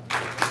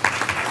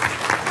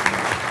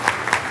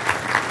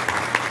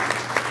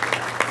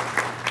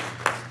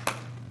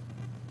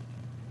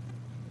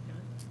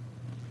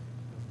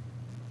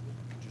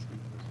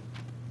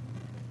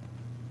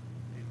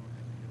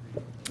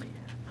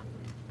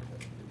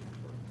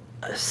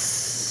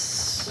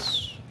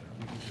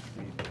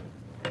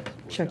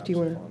 Chuck, do you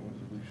want to?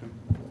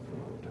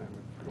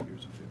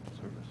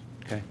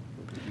 Okay.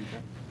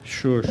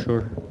 Sure.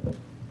 The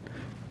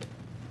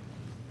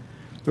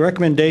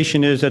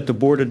recommendation is that the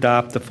board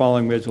adopt the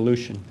following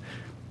resolution.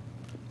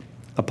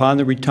 Upon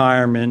the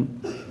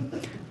retirement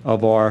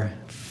of our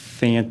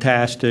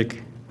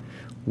fantastic,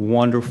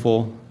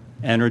 wonderful,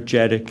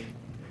 energetic,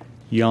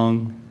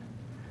 young,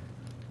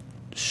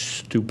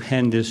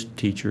 stupendous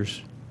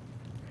teachers,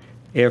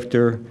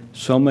 after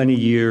so many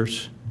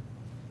years,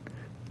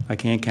 I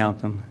can't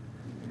count them,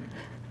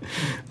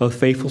 of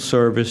faithful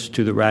service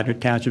to the Radnor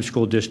Township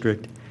School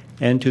District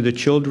and to the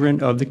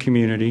children of the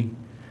community,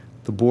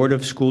 the Board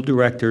of School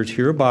Directors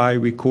hereby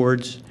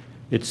records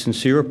its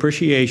sincere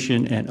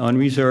appreciation and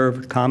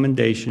unreserved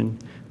commendation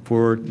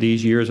for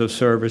these years of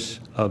service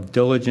of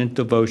diligent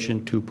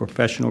devotion to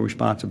professional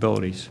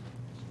responsibilities.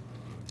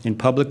 In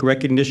public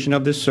recognition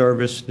of this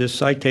service, this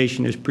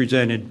citation is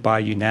presented by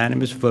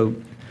unanimous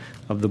vote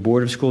of the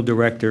Board of School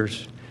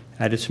Directors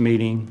at its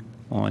meeting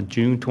on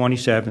June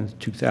 27,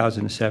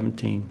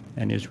 2017,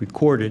 and is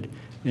recorded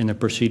in the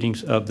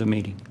proceedings of the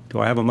meeting. Do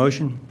I have a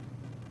motion?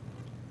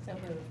 So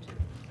moved.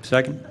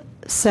 Second?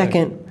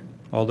 Second.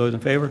 All those in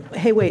favor?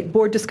 Hey, wait,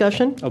 board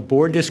discussion? A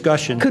board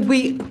discussion. Could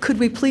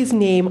we please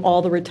name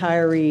all the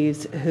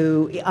retirees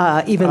who,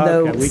 even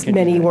though we can do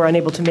many that. were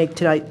unable to make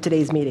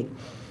today's meeting?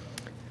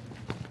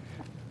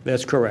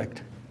 That's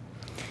correct.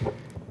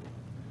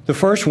 The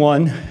first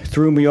one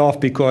threw me off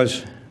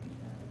because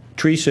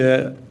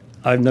Teresa,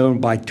 I've known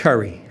by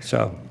Terry,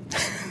 so.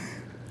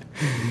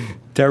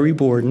 Terry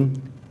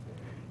Borden,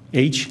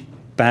 H.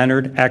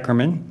 Bannard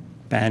Ackerman,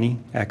 Banny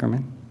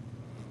Ackerman.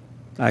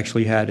 I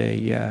actually had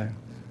a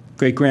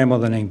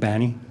great-grandmother named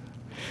Banny.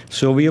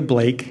 Sylvia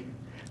Blake,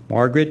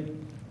 Margaret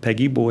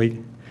Peggy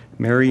Boyd,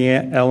 Mary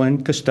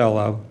Ellen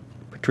Costello,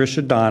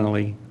 Patricia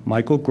Donnelly,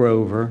 Michael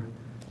Grover,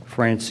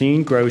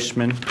 Francine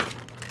Grossman,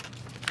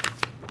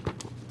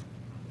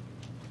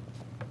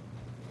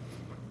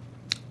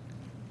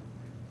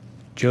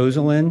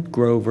 Jocelyn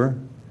Grover,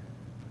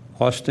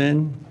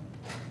 Austin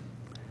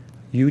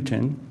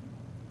Houghton,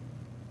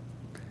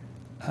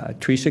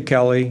 Teresa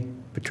Kelly,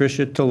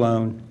 Patricia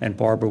Talone, and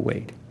Barbara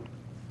Wade.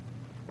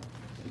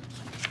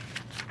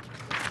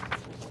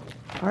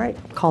 All right,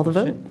 call the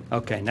vote.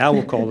 Okay, now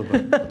we'll call the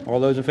vote. All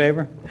those in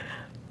favor?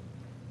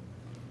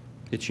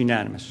 It's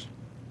unanimous.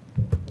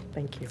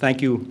 Thank you.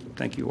 Thank you.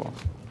 Thank you all.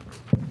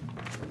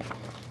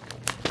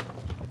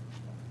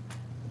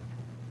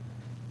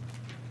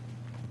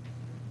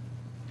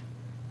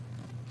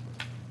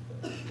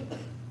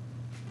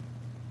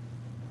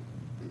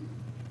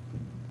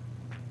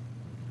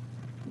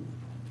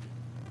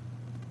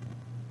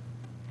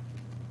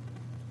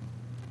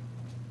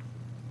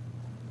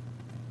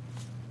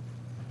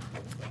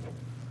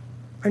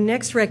 Our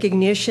next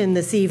recognition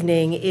this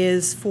evening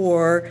is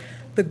for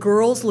the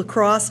girls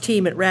lacrosse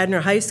team at Radnor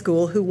High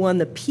School who won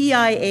the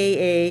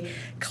PIAA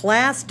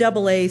Class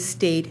AA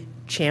State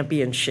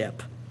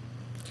Championship.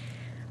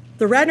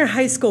 The Radnor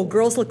High School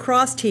girls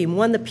lacrosse team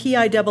won the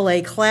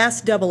PIAA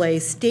Class AA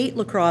State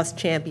Lacrosse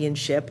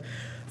Championship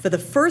for the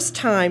first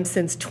time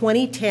since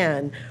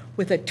 2010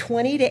 with a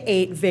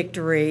 20-8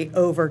 victory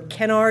over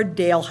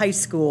Kennard-Dale High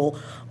School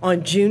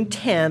on June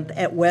 10th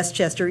at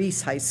Westchester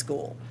East High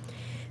School.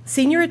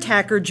 Senior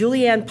attacker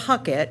Julianne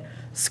Puckett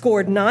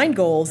scored 9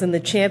 goals in the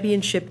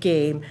championship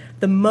game,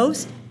 the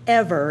most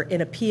ever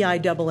in a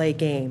PIAA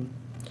game.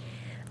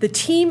 The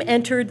team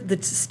entered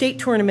the state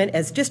tournament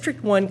as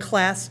District 1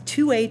 Class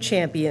 2A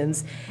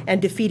champions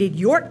and defeated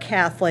York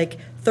Catholic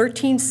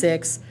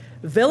 13-6,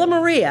 Villa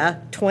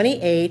Maria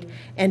 28,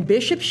 and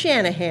Bishop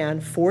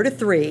Shanahan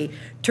 4-3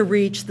 to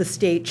reach the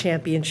state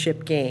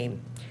championship game.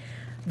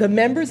 The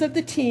members of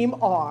the team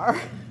are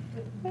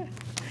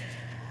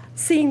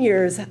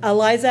seniors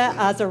Eliza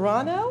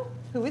Azzarano,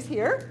 who is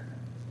here,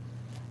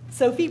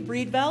 Sophie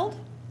Breedveld,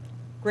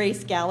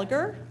 Grace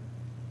Gallagher,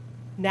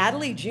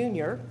 Natalie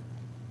Jr.,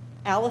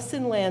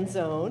 Allison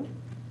Lanzone,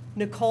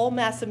 Nicole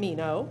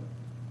Massimino,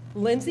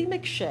 Lindsay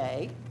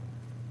McShay,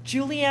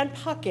 Julianne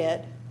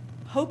Puckett,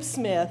 Hope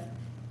Smith,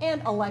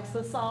 and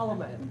Alexa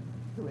Solomon,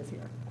 who is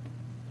here.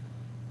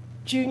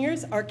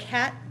 Juniors are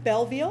Kat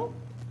Belville,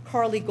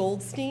 Carly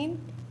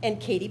Goldstein, and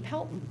Katie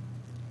Pelton.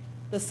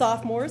 The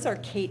sophomores are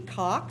Kate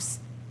Cox,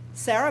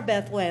 Sarah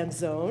Beth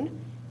Lanzone,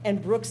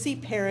 and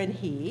Brooksy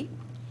Perrin-He.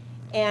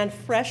 And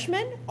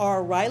freshmen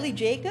are Riley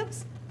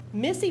Jacobs,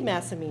 Missy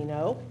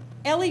Massimino,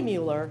 Ellie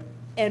Mueller,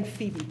 and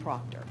Phoebe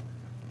Proctor.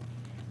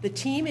 The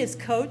team is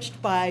coached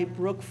by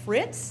Brooke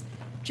Fritz,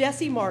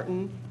 Jesse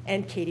Martin,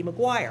 and Katie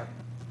McGuire.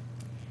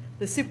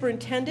 The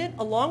superintendent,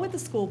 along with the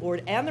school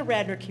board and the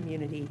Radnor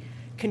community,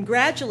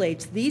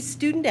 congratulates these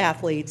student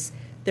athletes,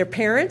 their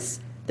parents,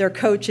 their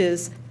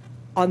coaches,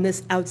 on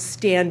this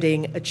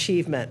outstanding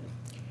achievement.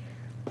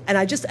 And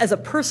I just, as a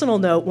personal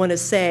note, want to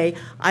say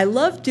I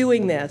love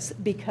doing this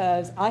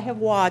because I have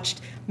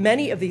watched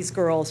many of these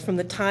girls from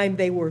the time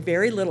they were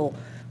very little,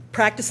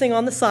 practicing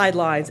on the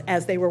sidelines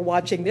as they were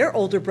watching their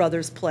older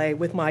brothers play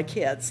with my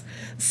kids.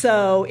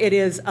 So it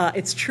is,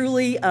 it's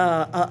truly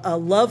a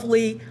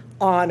lovely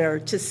honor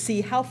to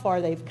see how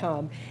far they've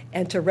come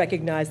and to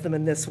recognize them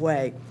in this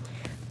way.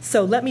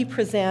 So let me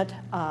present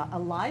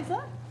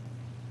Eliza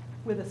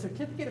with a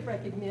certificate of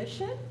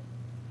recognition,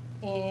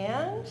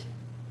 and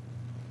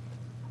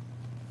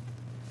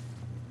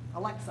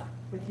Alexa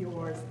with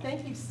yours.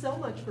 Thank you so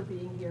much for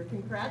being here.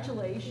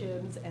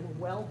 Congratulations and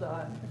well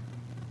done.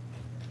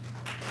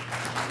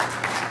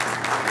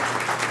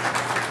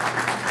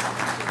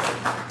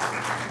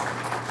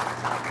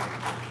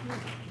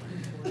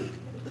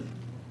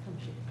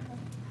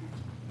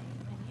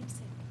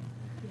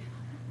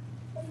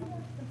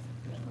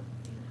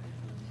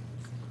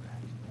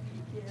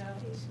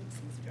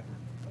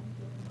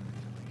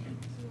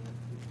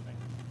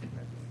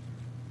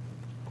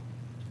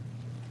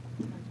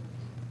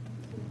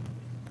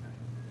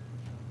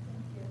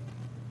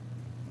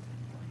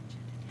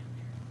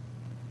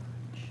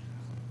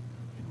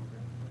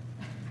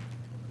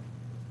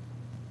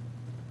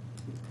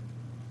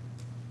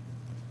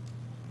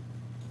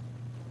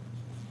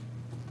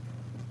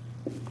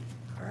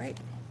 All right.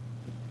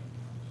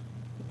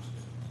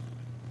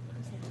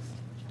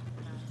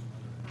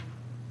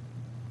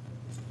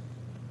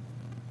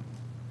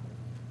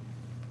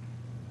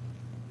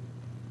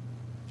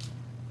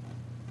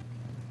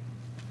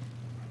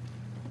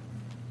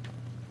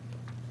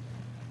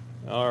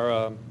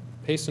 Are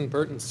Payson,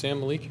 Burt, and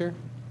Sam Malik here?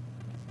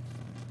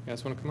 You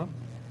guys want to come up?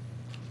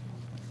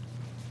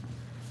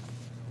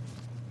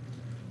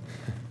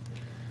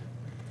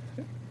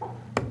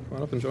 Come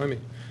on up and join me.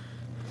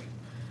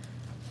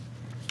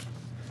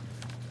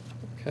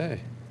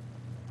 Okay.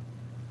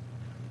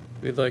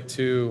 We'd like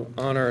to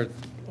honor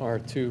our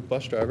 2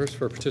 bus drivers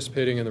for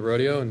participating in the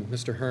rodeo, and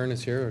Mr. Hearn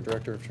is here, our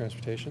Director of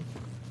Transportation.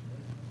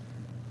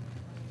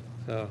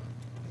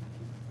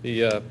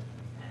 The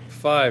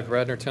 5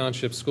 Radnor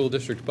Township School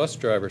District bus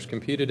drivers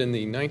competed in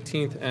the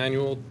 19th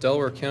Annual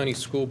Delaware County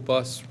School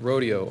Bus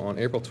Rodeo on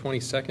April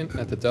 22nd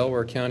at the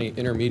Delaware County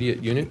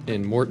Intermediate Unit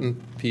in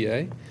Morton,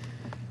 PA.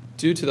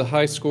 Due to their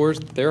high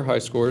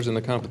scores in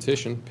the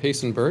competition,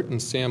 Payson Burt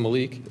and Sam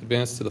Malik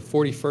advanced to the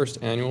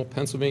 41st Annual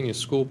Pennsylvania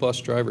School Bus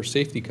Driver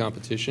Safety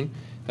Competition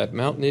at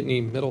Mount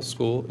Nittany Middle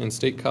School in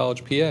State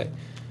College, PA,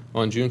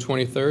 on June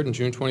 23rd and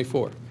June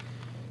 24th.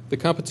 The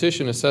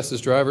competition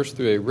assesses drivers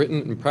through a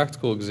written and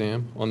practical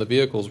exam on the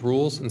vehicle's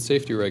rules and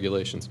safety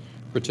regulations.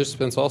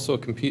 Participants also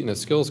compete in a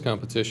skills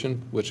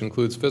competition, which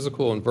includes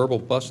physical and verbal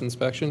bus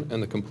inspection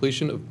and the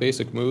completion of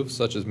basic moves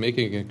such as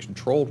making a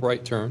controlled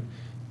right turn,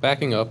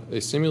 backing up,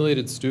 a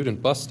simulated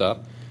student bus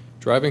stop,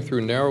 driving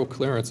through narrow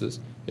clearances,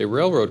 a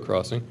railroad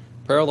crossing,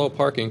 parallel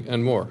parking,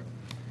 and more.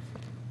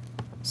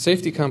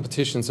 Safety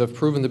competitions have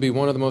proven to be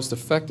one of the most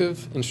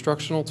effective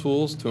instructional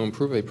tools to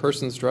improve a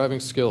person's driving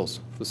skills.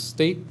 The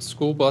State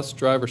School Bus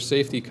Driver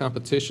Safety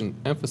Competition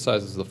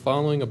emphasizes the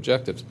following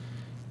objectives.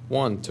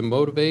 1, to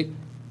motivate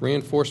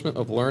reinforcement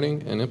of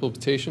learning and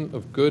implementation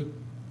of good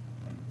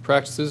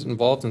practices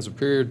involved in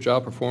superior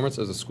job performance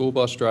as a school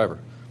bus driver.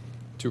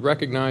 To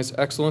recognize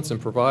excellence and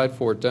provide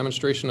for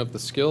demonstration of the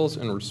skills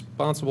and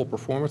responsible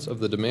performance of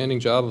the demanding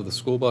job of the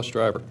school bus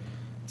driver.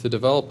 To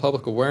develop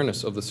public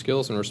awareness of the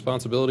skills and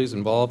responsibilities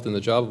involved in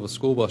the job of a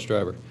school bus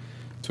driver.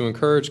 To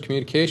encourage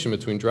communication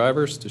between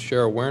drivers to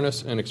share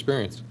awareness and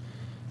experience.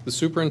 The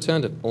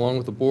superintendent, along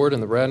with the board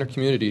and the Radnor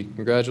community,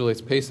 congratulates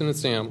Payson and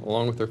Sam,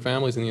 along with their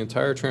families and the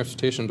entire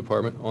transportation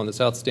department, on this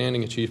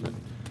outstanding achievement.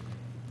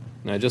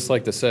 And I'd just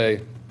like to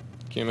say,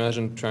 can you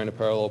imagine trying to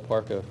parallel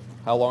park a,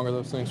 how long are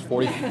those things?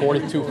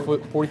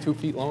 42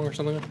 feet long or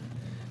something?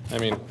 I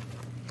mean,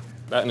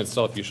 that in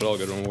itself, you should all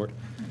get an award.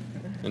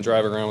 And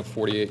driving around with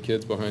 48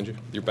 kids behind you,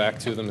 your back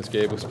to them, as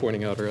Gabe was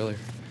pointing out earlier.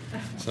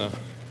 So.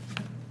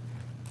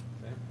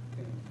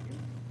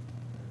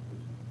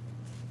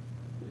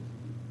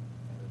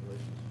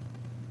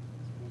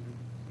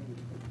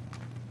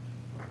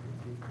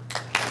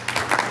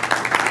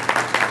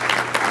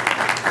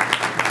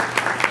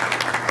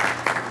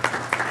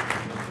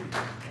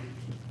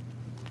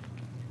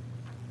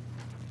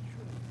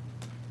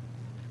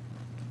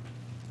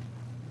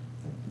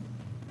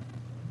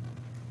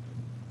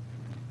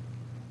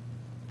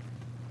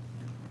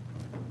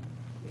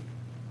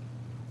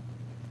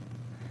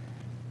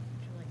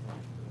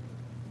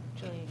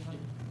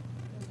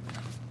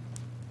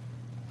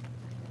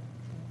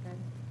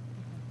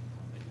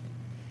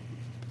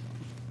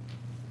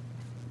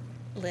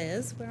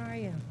 Liz, where are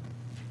you?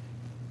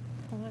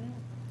 Come on out.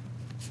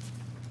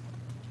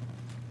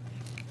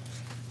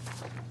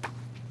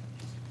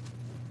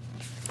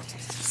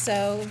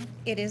 So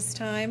it is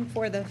time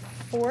for the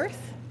 4th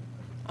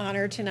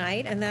honor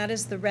tonight, and that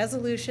is the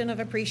Resolution of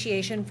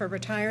Appreciation for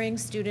Retiring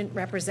Student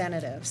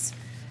Representatives.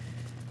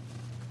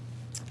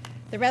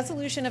 The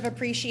Resolution of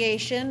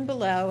Appreciation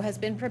below has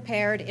been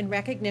prepared in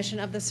recognition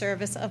of the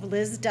service of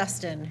Liz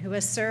Dustin, who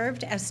has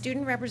served as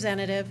student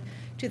representative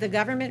to the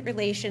Government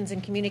Relations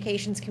and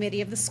Communications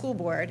Committee of the School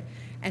Board,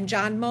 and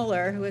John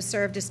Moeller, who has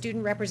served as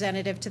student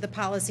representative to the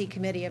Policy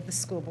Committee of the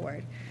School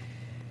Board.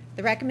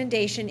 The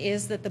recommendation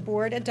is that the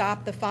board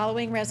adopt the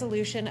following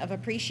resolution of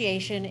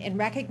appreciation in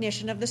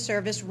recognition of the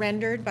service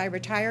rendered by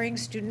retiring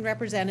student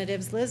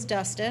representatives Liz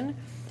Dustin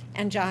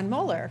and John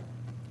Moeller.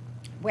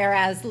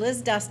 Whereas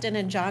Liz Dustin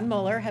and John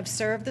Moeller have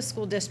served the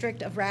school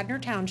district of Radnor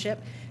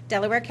Township,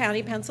 Delaware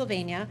County,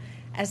 Pennsylvania,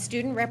 as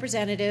student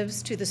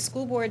representatives to the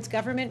school board's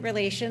Government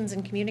Relations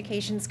and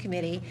Communications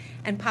Committee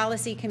and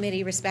Policy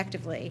Committee,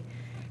 respectively.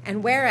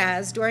 And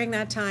whereas during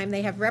that time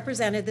they have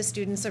represented the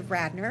students of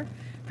Radnor,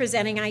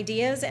 presenting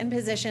ideas and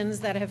positions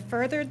that have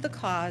furthered the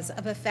cause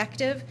of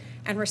effective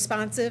and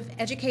responsive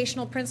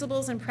educational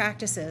principles and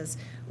practices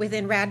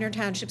within Radnor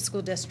Township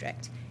School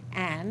District.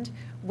 And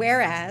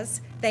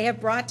whereas they have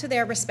brought to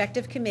their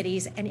respective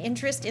committees an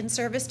interest in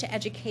service to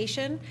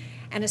education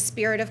and a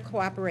spirit of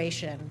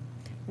cooperation.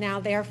 Now,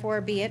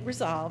 therefore, be it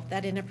resolved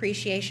that in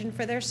appreciation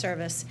for their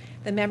service,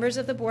 the members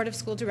of the Board of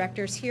School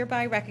Directors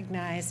hereby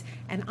recognize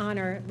and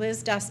honor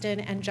Liz Dustin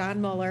and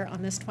John Moeller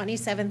on this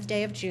 27th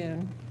day of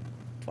June,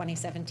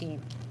 2017.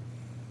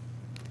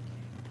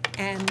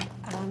 And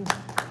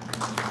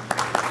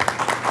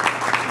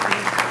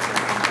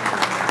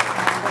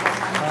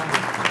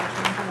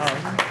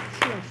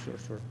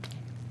Sure.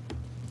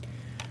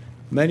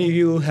 Many of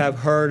you have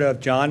heard of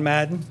John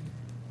Madden.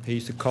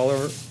 He's the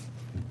color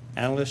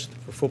analyst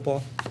for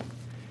football.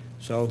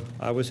 So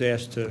I was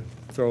asked to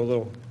throw a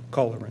little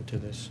color into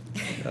this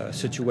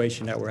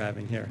situation that we're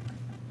having here.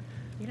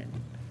 You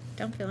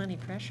don't feel any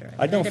pressure.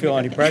 I don't feel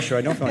any pressure.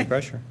 I don't feel any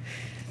pressure.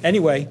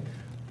 Anyway,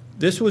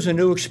 this was a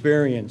new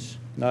experience,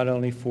 not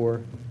only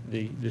for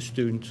the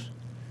students,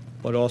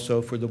 but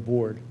also for the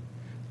board,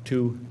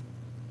 to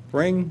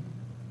bring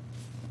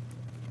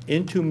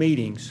into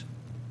meetings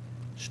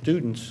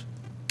students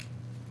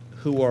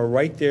who are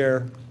right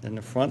there in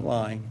the front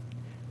line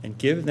and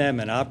give them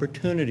an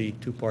opportunity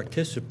to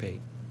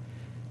participate.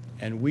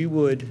 And we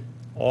would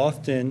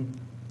often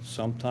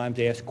sometimes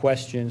ask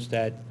questions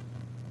that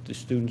the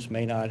students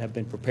may not have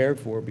been prepared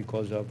for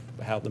because of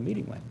how the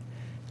meeting went.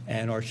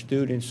 And our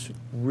students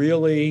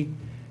really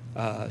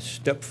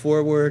stepped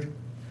forward,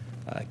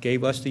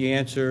 gave us the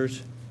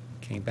answers,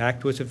 came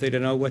back to us if they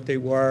didn't know what they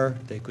were.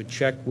 They could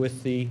check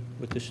with the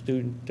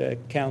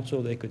student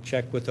council. They could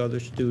check with other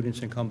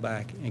students and come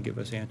back and give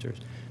us answers.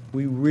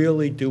 We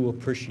really do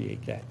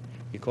appreciate that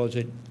because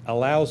it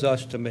allows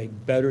us to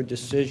make better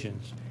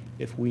decisions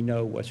if we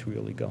know what's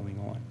really going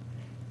on.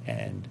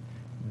 And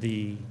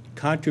the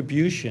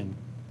contribution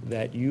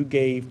that you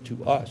gave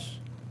to us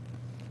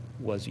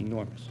was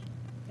enormous.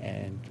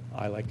 And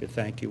I like to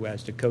thank you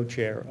as the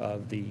co-chair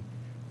of the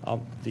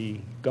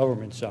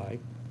government side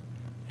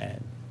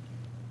and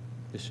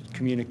this is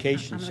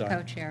communication I'm side. the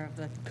co-chair of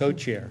the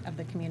Co-chair. of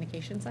the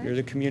communication side. You're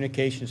the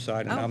communication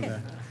side, and I'm Okay.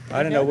 the.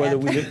 I don't know whether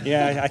we.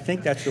 Yeah, I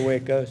think that's the way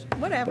it goes.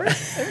 Whatever,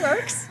 it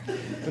works.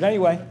 But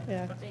anyway,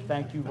 Yeah.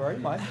 thank you very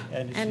much.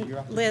 And, this is And your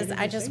opportunity Liz,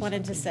 I to just say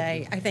wanted to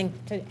say, I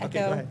think to Okay,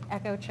 go ahead.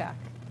 echo Chuck,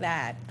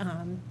 that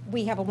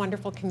we have a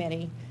wonderful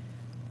committee,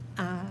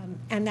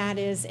 and that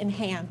is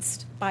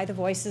enhanced by the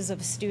voices of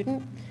a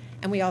student,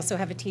 and we also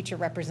have a teacher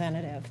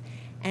representative.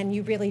 And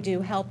you really do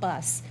help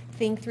us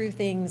think through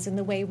things in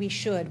the way we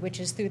should, which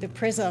is through the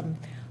prism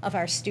of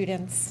our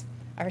students,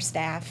 our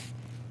staff,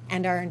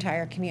 and our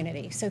entire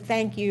community. So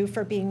thank you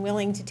for being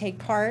willing to take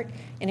part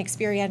in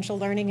experiential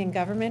learning in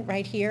government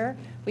right here.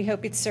 We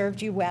hope it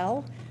served you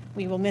well.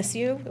 We will miss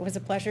you. It was a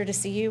pleasure to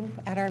see you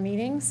at our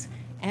meetings,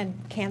 and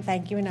can't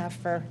thank you enough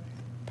for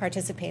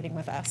participating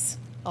with us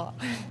all.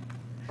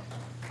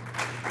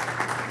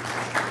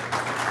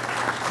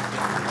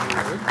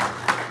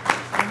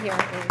 And here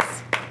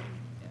is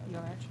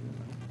your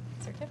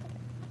certificate.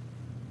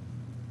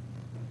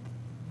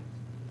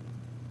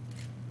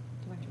 Do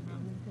you want your mom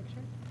in the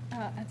picture?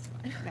 That's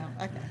fine. No,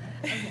 okay.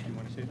 You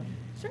want to say that?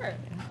 Sure.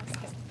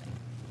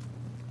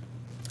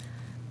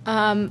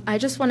 I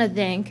just want to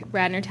thank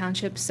Radnor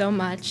Township so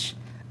much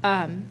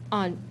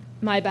on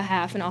my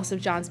behalf and also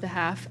John's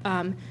behalf.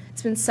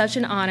 It's been such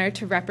an honor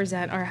to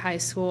represent our high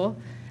school,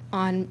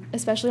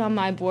 especially on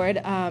my board.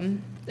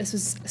 This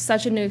was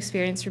such a new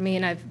experience for me,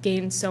 and I've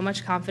gained so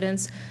much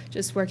confidence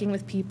just working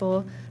with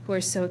people who are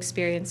so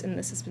experienced, and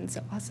this has been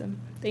so awesome.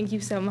 Thank you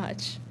so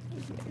much.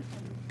 Thank you.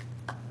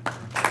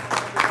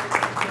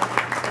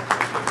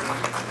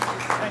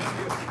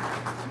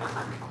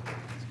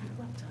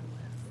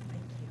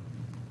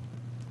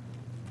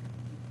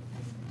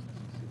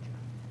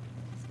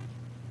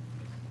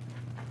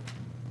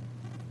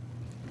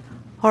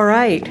 All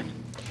right.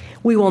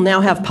 We will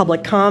now have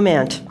public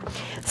comment.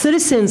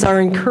 Citizens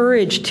are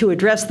encouraged to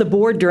address the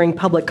board during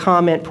public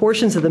comment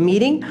portions of the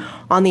meeting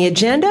on the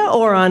agenda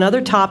or on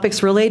other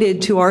topics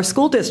related to our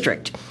school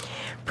district.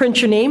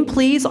 Print your name,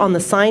 please, on the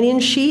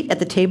sign-in sheet at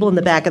the table in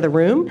the back of the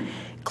room.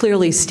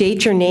 Clearly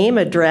state your name,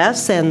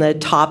 address, and the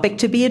topic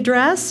to be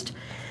addressed.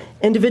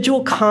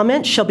 Individual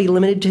comments shall be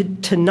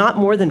limited to not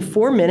more than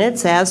 4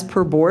 minutes as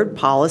per board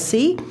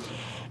policy.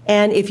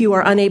 And if you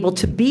are unable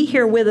to be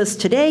here with us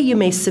today, you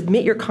may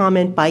submit your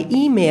comment by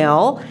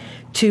email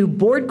to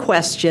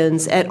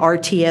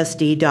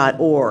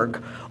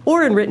boardquestions@rtsd.org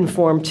or in written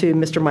form to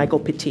Mr. Michael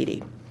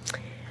Petiti.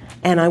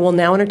 And I will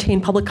now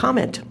entertain public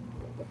comment.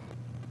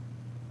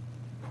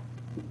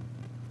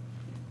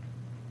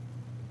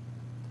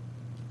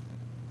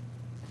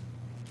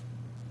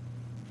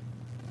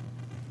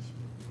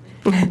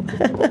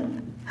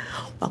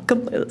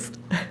 Welcome, Liz.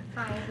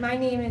 Hi, my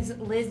name is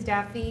Liz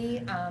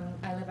Duffy.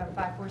 I live on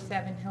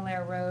 547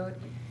 Hilaire Road.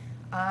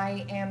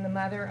 I am the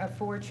mother of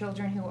 4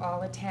 children who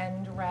all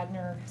attend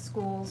Radnor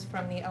schools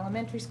from the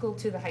elementary school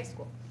to the high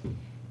school.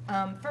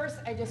 First,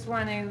 I just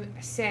want to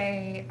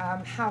say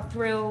how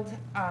thrilled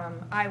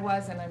I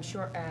was, and I'm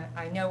sure,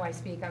 I know I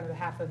speak on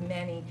behalf of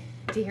many,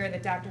 to hear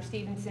that Dr.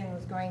 Stevenson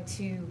was going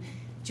to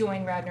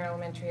join Radnor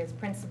Elementary as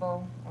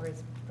principal, or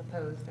as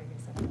proposed, I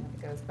guess I don't know how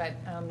it goes. But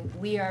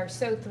we are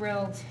so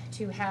thrilled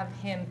to have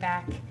him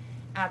back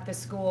at the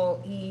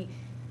school.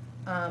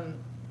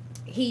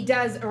 He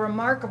does a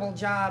remarkable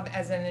job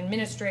as an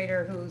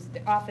administrator whose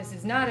office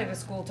is not at a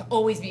school to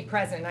always be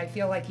present. I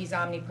feel like he's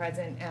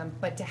omnipresent,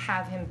 but to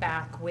have him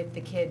back with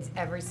the kids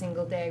every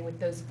single day with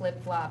those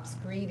flip-flops,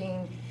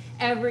 greeting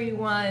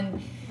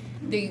everyone,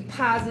 the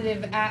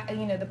positive,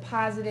 the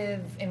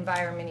positive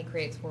environment he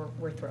creates,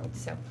 we're thrilled.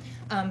 So,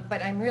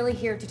 but I'm really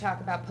here to talk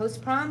about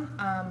post-prom.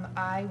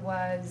 I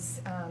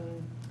was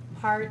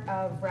part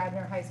of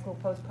Radnor High School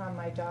post-prom.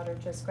 My daughter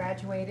just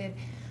graduated.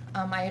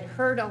 I had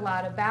heard a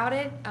lot about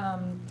it.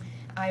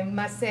 I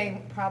must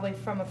say, probably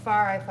from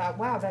afar, I thought,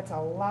 wow, that's a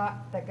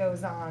lot that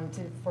goes on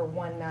for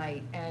one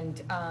night.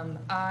 And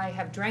I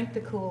have drank the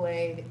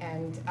Kool-Aid,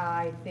 and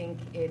I think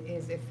it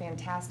is a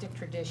fantastic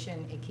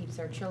tradition. It keeps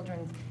our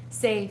children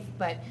safe,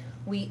 but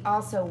we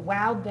also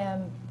wowed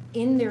them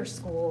in their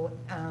school,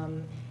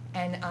 and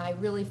I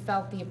really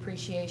felt the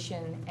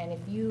appreciation. And if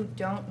you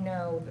don't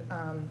know,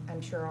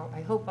 I'm sure,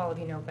 I hope all of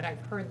you know, but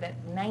I've heard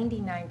that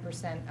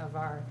 99% of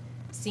our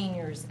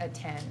seniors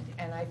attend,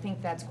 and I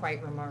think that's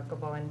quite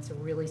remarkable, and it's a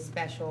really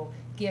special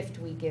gift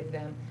we give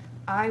them.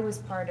 I was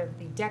part of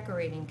the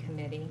decorating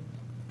committee,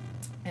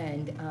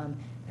 and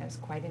that was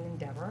quite an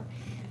endeavor.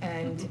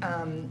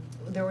 And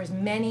there was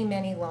many,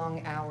 many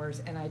long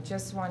hours, and I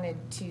just wanted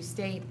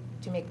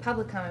to make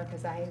public comment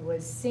because I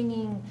was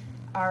singing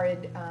our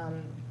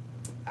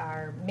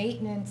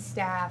maintenance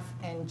staff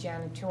and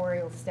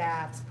janitorial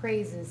staff's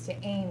praises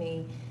to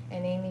Amy,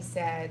 and Amy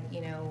said,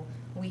 you know,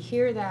 we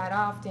hear that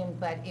often,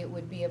 but it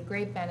would be of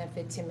great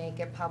benefit to make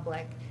it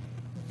public.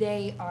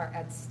 They are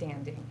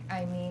outstanding.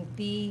 I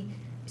mean,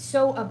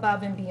 so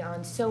above and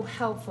beyond, so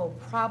helpful,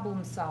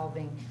 problem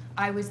solving.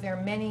 I was there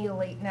many a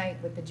late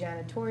night with the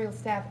janitorial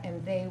staff,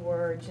 and they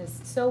were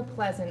just so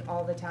pleasant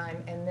all the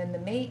time. And then the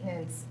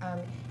maintenance,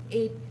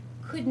 it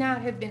could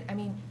not have been, I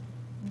mean,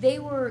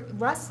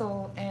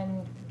 Russell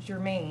and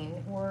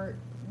Jermaine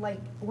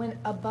went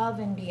above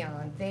and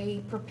beyond.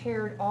 They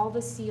prepared all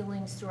the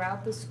ceilings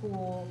throughout the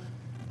school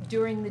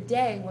during the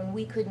day when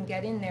we couldn't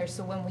get in there,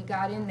 so when we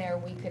got in there,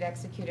 we could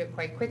execute it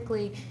quite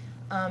quickly.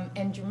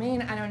 And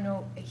Jermaine, I don't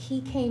know,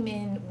 he came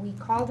in, we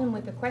called him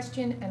with a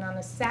question, and on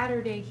a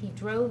Saturday, he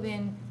drove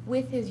in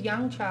with his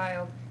young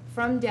child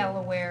from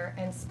Delaware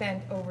and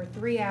spent over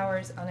 3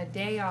 hours on a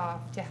day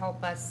off to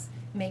help us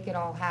make it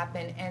all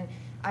happen. And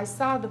I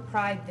saw the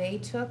pride they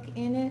took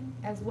in it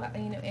as well,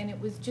 you know, and it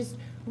was just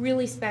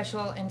really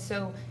special. And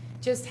so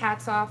just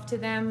hats off to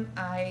them.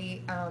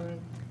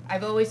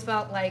 I've always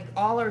felt like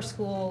all our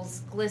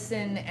schools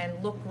glisten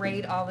and look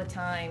great all the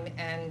time,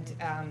 and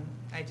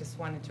I just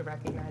wanted to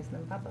recognize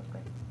them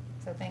publicly.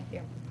 So thank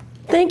you.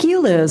 Thank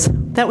you, Liz.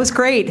 That was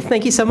great.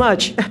 Thank you so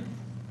much.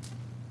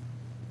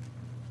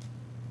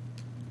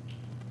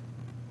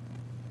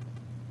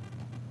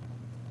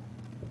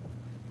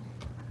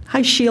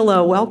 Hi,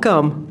 Sheila.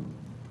 Welcome.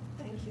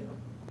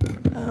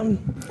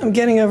 I'm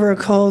getting over a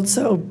cold,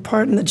 so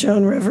pardon the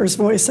Joan Rivers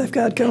voice I've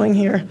got going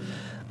here.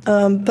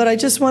 But I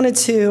just wanted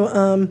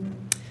to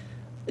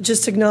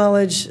just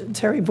acknowledge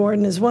Terry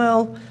Borden as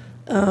well.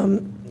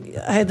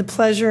 I had the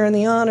pleasure and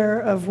the honor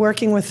of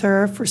working with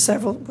her for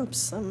several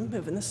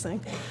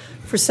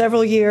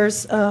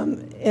years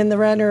in the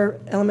Radnor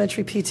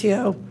Elementary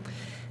PTO.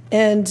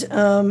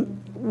 And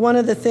one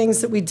of the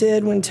things that we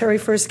did when Terry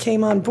first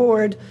came on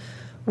board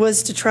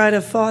was to try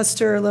to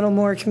foster a little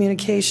more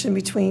communication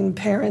between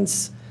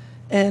parents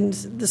and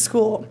the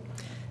school.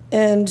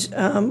 And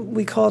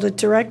we called it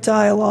direct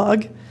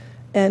dialogue.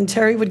 And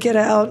Terry would get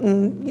out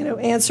and, you know,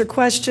 answer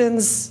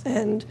questions.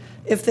 And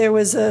if there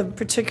was a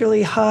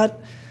particularly hot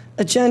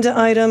agenda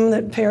item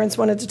that parents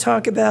wanted to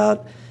talk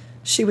about,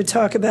 she would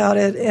talk about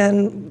it.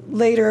 And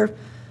later,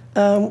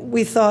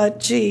 we thought,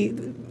 gee,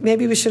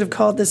 maybe we should have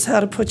called this How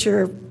to Put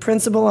Your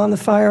Principal on the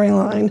Firing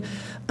Line.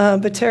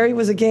 But Terry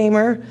was a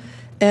gamer,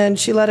 and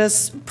she let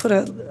us put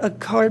a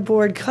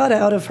cardboard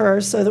cutout of her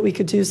so that we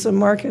could do some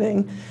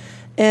marketing.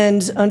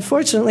 And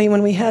unfortunately,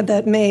 when we had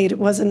that made, it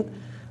wasn't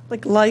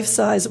like life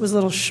size, it was a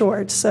little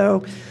short.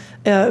 So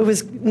it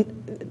was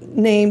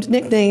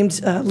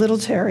nicknamed Little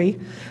Terry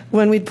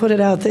when we'd put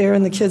it out there,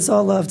 and the kids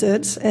all loved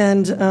it.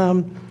 And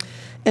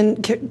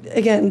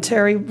again,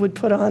 Terry would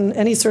put on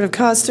any sort of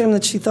costume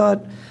that she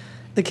thought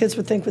the kids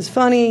would think was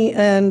funny,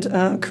 and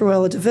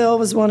Cruella de Vil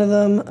was one of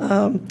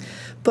them.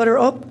 But her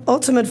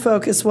ultimate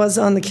focus was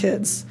on the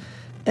kids.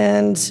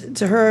 And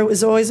to her, it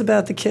was always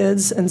about the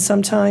kids, and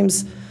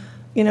sometimes,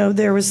 you know,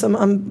 there was some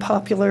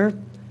unpopular,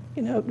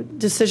 you know,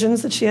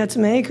 decisions that she had to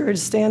make or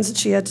stands that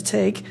she had to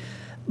take,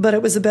 but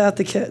it was about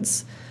the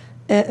kids.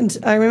 And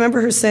I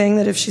remember her saying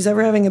that if she's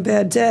ever having a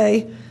bad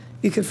day,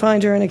 you could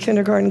find her in a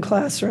kindergarten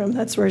classroom.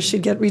 That's where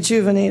she'd get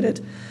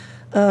rejuvenated.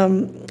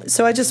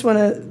 So I just want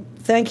to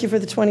thank you for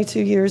the 22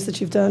 years that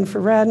you've done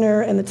for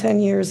Radnor and the 10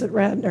 years at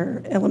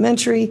Radnor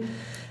Elementary,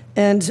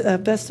 and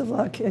best of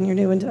luck in your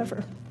new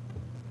endeavor.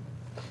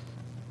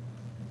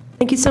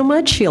 Thank you so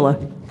much, Sheila.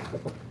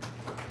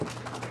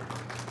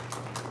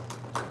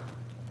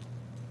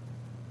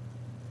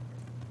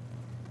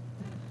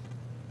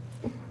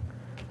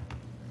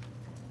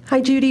 Hi,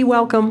 Judy.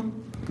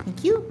 Welcome.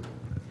 Thank you.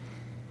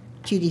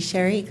 Judy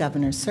Sherry,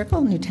 Governor's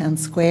Circle, Newtown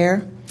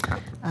Square.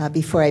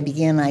 Before I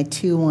begin, I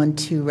too want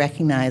to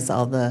recognize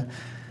all the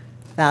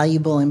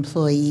valuable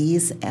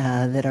employees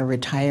that are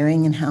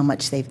retiring and how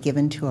much they've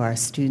given to our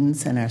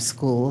students and our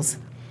schools.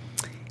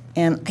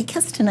 And I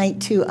guess tonight,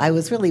 too, I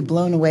was really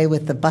blown away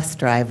with the bus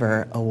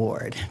driver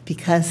award,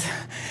 because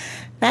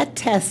that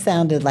test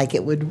sounded like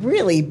it would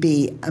really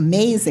be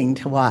amazing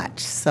to watch.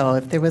 So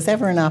if there was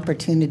ever an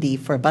opportunity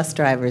for bus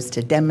drivers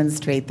to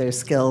demonstrate their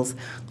skills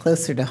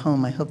closer to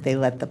home, I hope they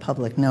let the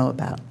public know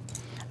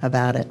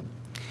about it.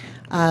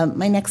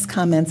 My next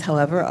comments,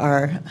 however,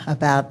 are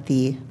about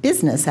the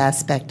business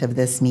aspect of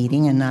this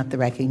meeting and not the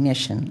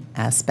recognition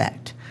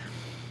aspect.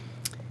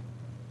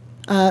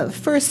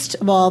 First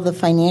of all, the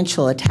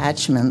financial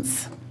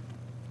attachments.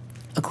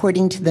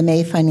 According to the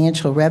May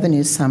financial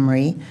revenue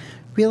summary,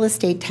 real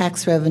estate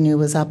tax revenue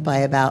was up by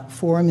about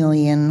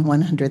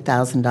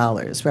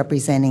 $4,100,000,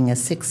 representing a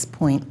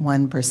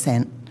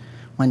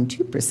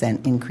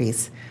 6.12%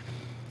 increase.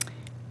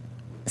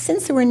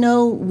 Since there were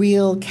no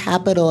real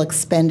capital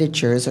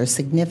expenditures or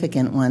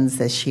significant ones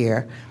this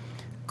year,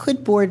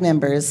 Could board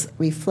members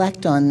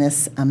reflect on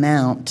this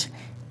amount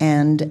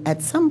and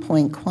at some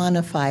point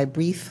quantify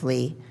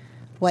briefly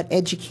what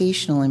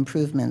educational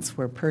improvements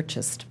were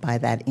purchased by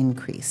that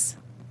increase?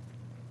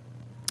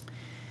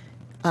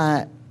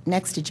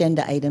 Next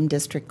agenda item,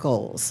 district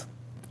goals.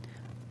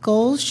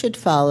 Goals should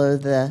follow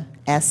the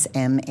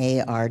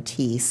SMART,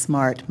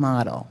 SMART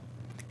model: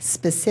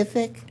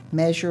 specific,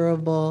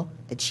 measurable,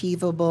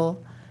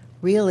 achievable,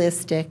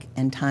 realistic,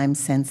 and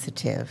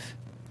time-sensitive.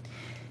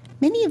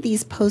 Many of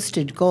these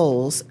posted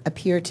goals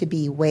appear to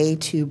be way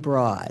too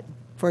broad.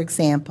 For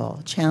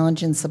example,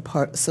 challenge and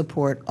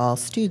support all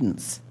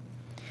students.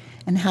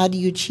 And how do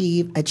you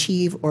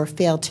achieve or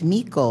fail to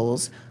meet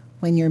goals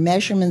when your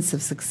measurements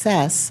of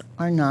success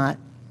are not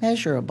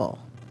measurable?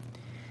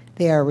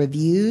 They are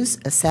reviews,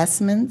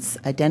 assessments,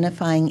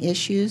 identifying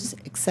issues,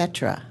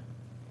 etc.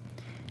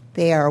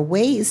 They are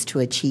ways to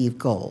achieve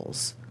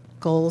goals.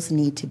 Goals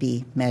need to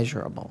be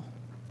measurable.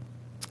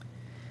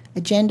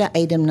 Agenda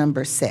item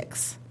number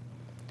 6.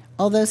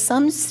 Although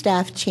some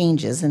staff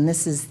changes, and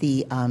this is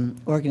the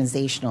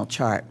organizational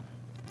chart,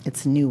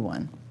 it's a new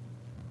one.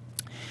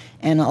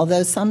 And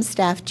although some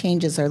staff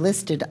changes are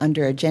listed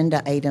under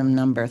agenda item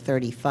number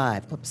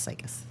 35, oops, I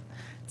guess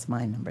it's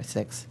mine, number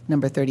 6,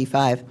 number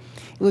 35, it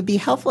would be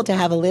helpful to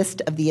have a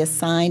list of the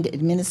assigned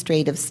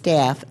administrative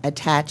staff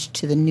attached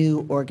to the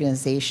new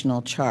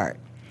organizational chart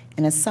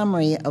and a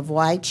summary of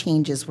why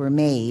changes were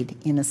made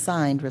in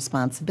assigned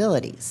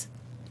responsibilities.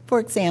 For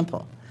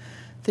example,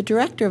 the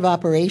Director of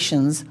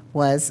Operations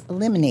was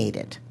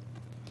eliminated.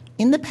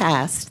 In the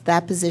past,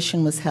 that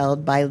position was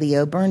held by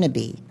Leo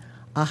Burnaby,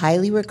 a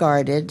highly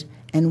regarded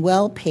and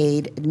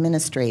well-paid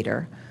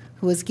administrator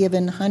who was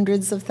given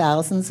hundreds of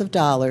thousands of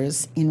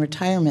dollars in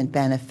retirement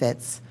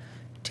benefits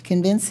to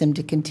convince him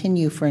to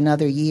continue for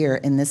another year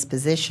in this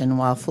position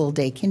while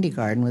full-day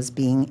kindergarten was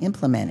being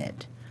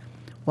implemented.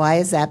 Why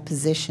is that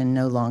position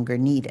no longer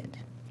needed?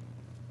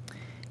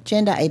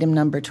 Agenda item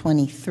number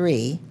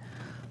 23.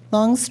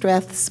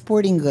 Longstreth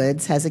Sporting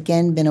Goods has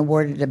again been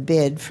awarded a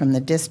bid from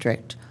the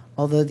district,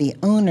 although the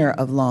owner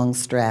of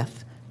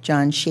Longstreth,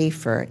 John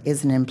Schaefer,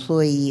 is an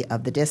employee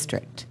of the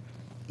district.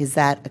 Is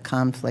that a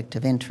conflict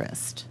of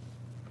interest?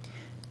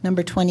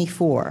 Number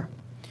 24.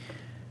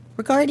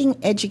 Regarding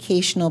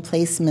educational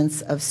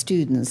placements of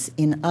students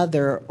in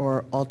other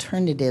or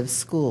alternative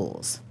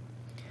schools,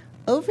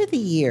 over the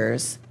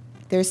years,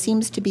 there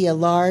seems to be a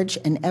large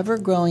and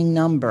ever-growing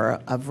number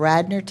of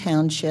Radnor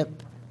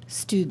Township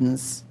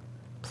students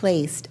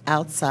placed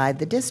outside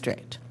the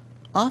district,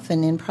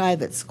 often in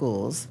private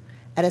schools,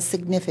 at a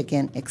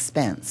significant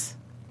expense.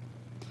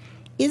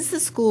 Is the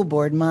school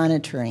board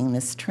monitoring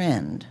this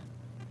trend?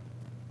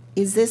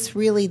 Is this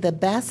really the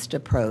best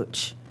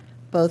approach,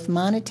 both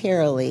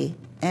monetarily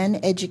and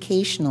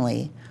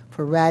educationally,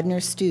 for Radnor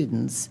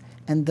students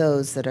and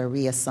those that are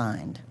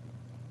reassigned?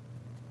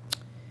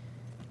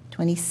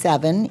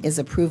 27 is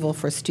approval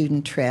for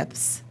student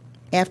trips.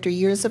 After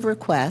years of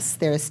requests,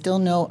 there is still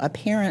no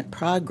apparent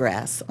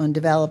progress on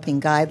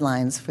developing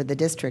guidelines for the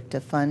district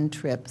to fund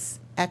trips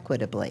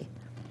equitably.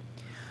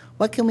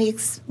 When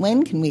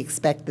can we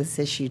expect this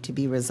issue to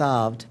be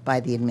resolved by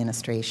the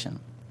administration?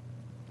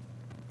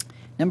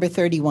 Number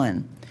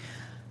 31,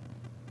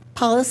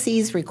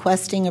 policies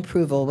requesting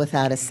approval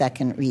without a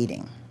second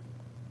reading.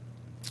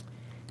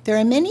 There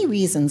are many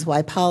reasons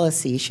why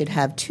policy should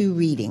have 2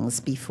 readings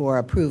before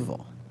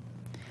approval.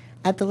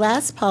 At the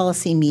last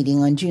policy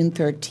meeting on June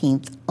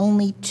 13th,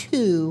 only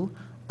 2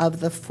 of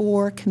the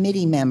 4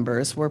 committee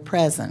members were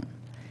present,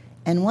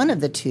 and one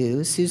of the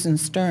 2, Susan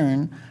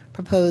Stern,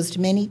 proposed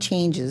many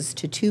changes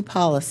to 2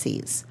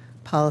 policies,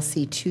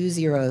 Policy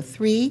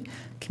 203,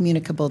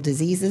 Communicable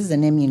Diseases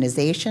and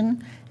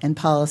Immunization, and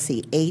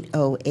Policy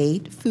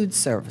 808, Food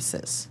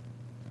Services.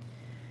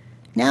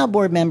 Now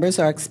board members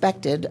are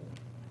expected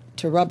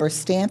to rubber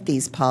stamp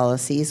these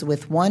policies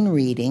with 1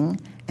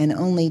 reading and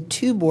only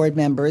 2 board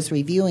members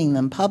reviewing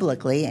them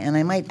publicly, and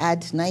I might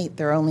add tonight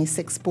there are only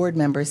 6 board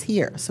members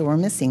here, so we're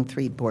missing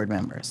 3 board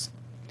members.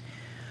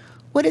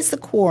 What is the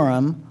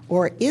quorum,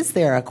 or is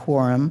there a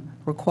quorum,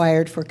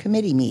 required for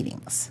committee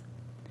meetings?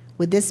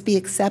 Would this be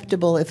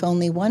acceptable if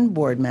only 1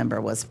 board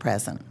member was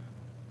present?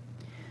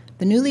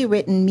 The newly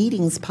written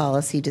meetings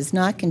policy does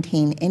not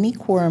contain any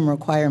quorum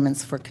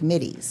requirements for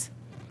committees,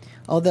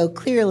 although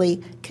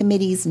clearly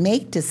committees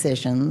make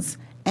decisions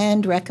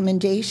and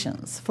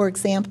recommendations. For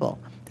example,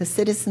 the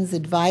Citizens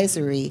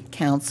Advisory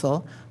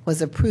Council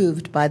was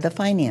approved by the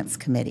Finance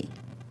Committee.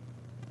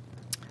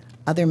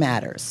 Other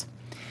matters.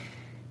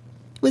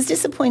 It was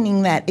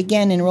disappointing that,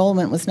 again,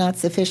 enrollment was not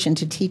sufficient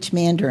to teach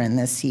Mandarin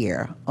this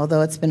year,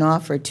 although it's been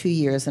offered 2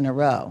 years in a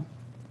row.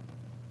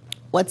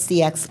 What's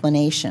the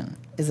explanation?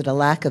 Is it a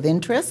lack of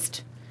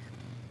interest?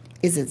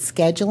 Is it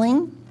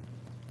scheduling?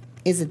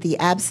 Is it the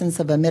absence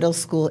of a middle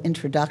school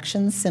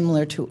introduction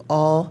similar to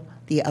all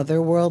the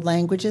other world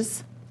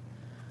languages?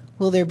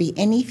 Will there be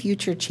any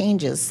future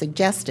changes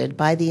suggested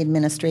by the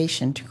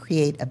administration to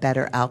create a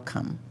better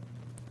outcome?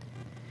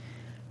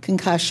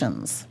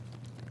 Concussions.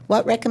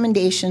 What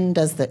recommendation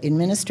does the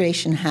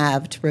administration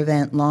have to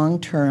prevent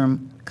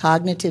long-term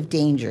cognitive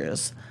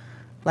dangers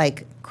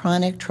like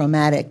chronic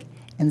traumatic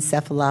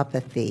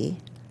encephalopathy,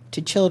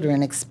 to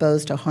children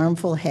exposed to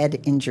harmful head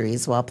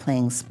injuries while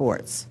playing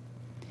sports?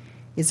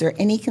 Is there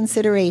any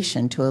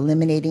consideration to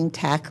eliminating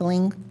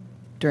tackling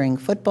during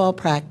football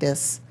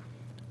practice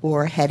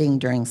or heading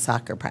during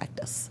soccer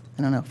practice?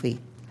 I don't know if we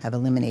have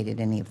eliminated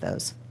any of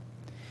those.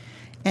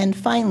 And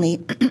finally,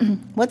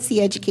 what's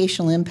the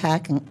educational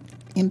impact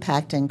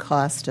and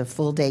cost of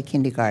full-day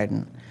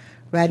kindergarten?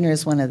 Radnor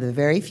is one of the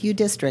very few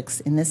districts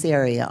in this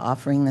area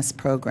offering this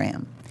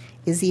program.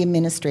 Is the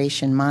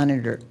administration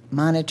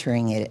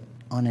monitoring it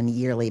on a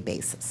yearly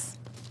basis?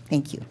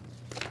 Thank you.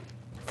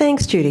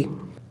 Thanks, Judy.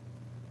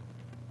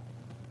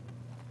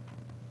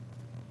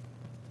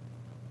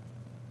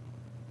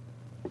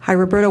 Hi,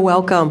 Roberta,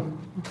 welcome.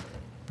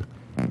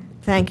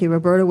 Thank you.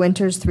 Roberta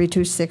Winters,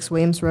 326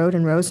 Williams Road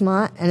in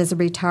Rosemont. And as a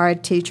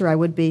retired teacher, I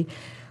would be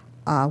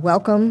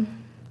welcome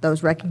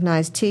those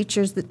recognized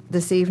teachers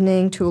this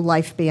evening to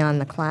Life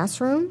Beyond the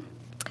Classroom.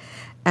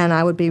 And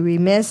I would be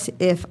remiss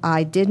if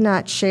I did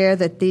not share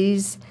that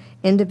these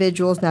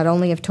individuals not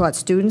only have taught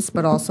students,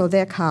 but also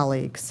their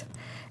colleagues.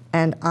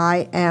 And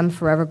I am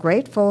forever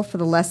grateful for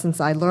the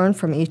lessons I learned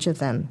from each of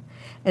them.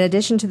 In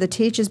addition to the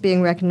teachers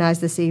being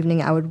recognized this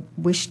evening, I would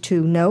wish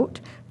to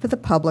note for the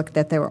public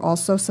that there were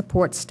also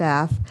support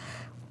staff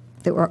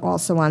that were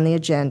also on the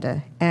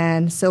agenda.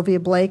 And Sylvia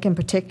Blake, in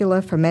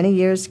particular, for many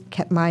years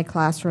kept my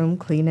classroom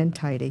clean and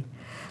tidy.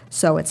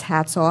 So it's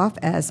hats off,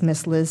 as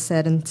Miss Liz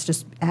said, and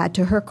just add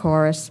to her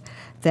chorus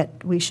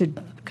that we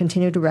should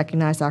continue to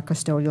recognize our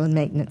custodial and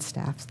maintenance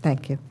staff.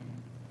 Thank you.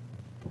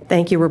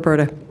 Thank you,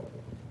 Roberta.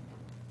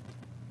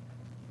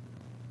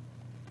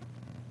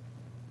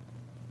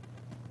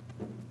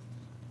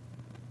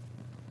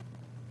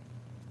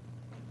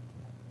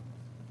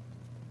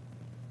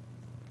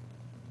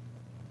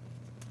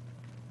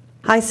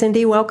 Hi,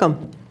 Cindy.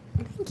 Welcome.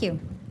 Thank you.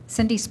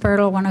 Cindy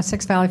Spurtle,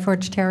 106 Valley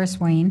Forge Terrace,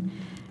 Wayne.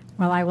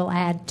 Well, I will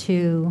add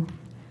to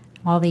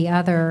all the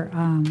other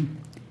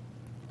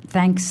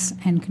thanks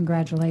and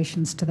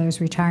congratulations to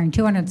those retiring.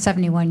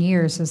 271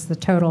 years is the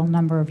total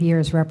number of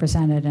years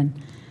represented, and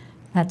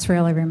that's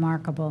really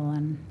remarkable,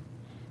 and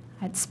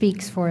it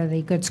speaks for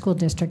the good school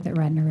district that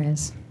Radnor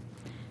is.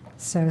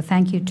 So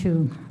thank you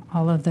to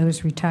all of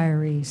those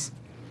retirees.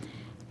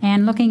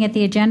 And looking at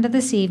the agenda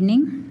this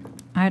evening,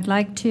 I'd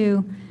like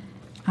to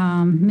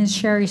Ms.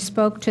 Sherry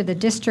spoke to the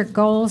district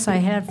goals. I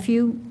had a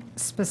few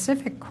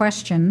specific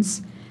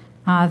questions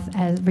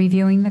as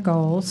reviewing the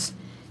goals.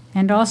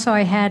 And also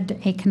I had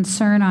a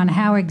concern on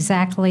how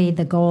exactly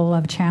the goal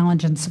of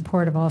challenge and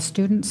support of all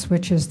students,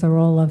 which is the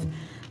role of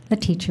the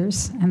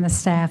teachers and the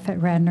staff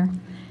at Radnor,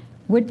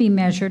 would be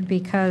measured,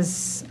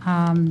 because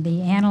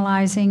the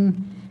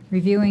analyzing,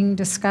 reviewing,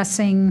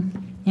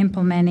 discussing,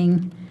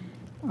 implementing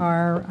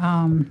are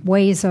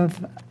ways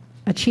of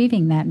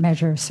achieving that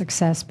measure of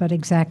success, but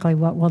exactly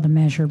what will the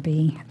measures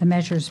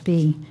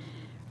be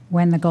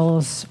when the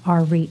goals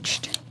are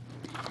reached.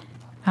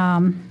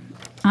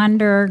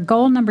 Under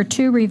goal number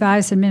 2,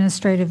 revised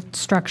administrative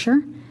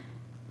structure,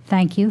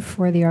 thank you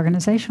for the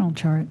organizational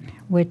chart,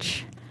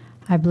 which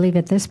I believe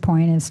at this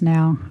point is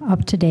now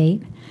up to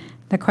date.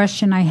 The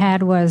question I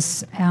had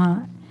was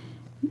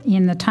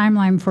in the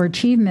timeline for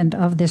achievement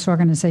of this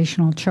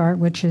organizational chart,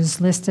 which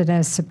is listed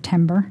as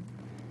September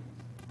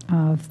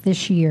of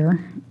this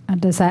year.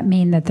 Does that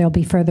mean that there'll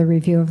be further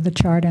review of the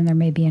chart and there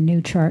may be a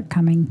new chart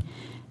coming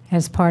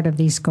as part of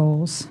these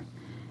goals?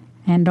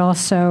 And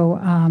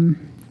also,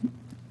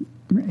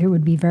 it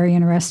would be very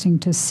interesting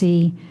to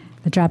see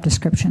the job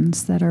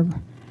descriptions that are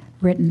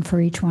written for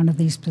each one of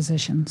these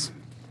positions.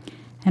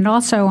 And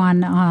also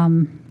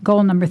on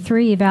goal number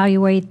 3,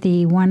 evaluate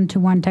the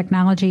one-to-one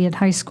technology at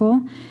high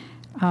school.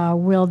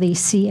 Will the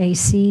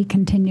CAC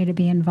continue to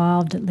be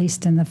involved, at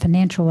least in the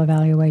financial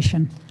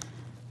evaluation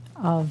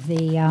of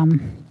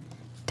the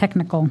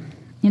technical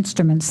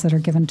instruments that are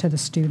given to the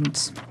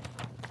students?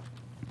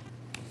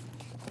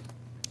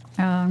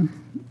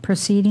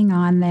 Proceeding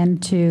on then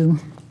to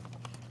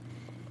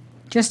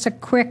just a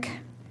quick,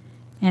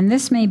 and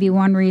this may be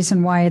one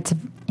reason why it's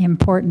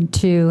important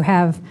to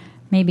have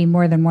maybe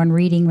more than one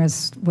reading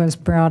was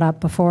brought up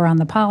before on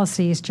the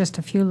policies, just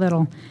a few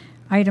little.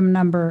 Item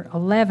number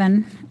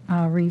 11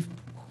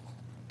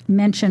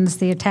 mentions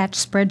the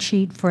attached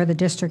spreadsheet for the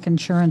district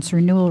insurance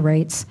renewal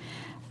rates.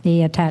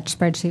 The attached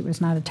spreadsheet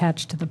was not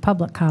attached to the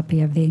public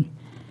copy of the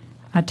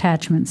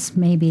attachments.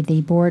 Maybe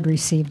the board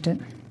received it.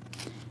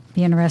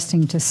 Be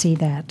interesting to see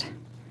that.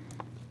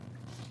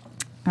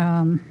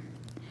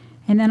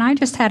 And then I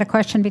just had a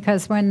question,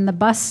 because when the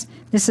bus,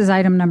 this is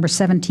item number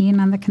 17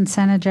 on the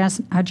consent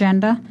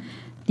agenda,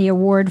 the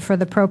award for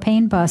the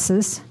propane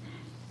buses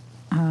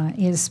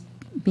is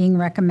being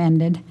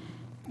recommended.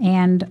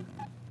 And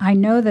I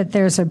know that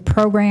there's a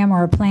program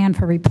or a plan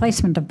for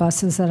replacement of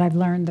buses that I've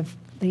learned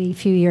the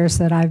few years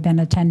that I've been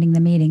attending the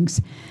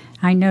meetings.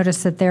 I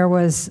noticed that there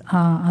was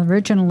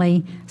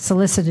originally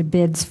solicited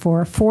bids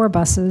for 4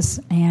 buses,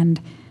 and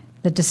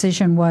the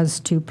decision was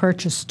to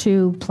purchase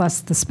 2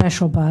 plus the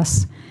special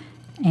bus.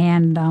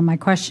 And my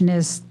question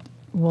is,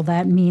 will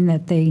that mean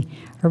that the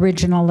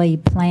originally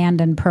planned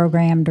and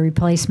programmed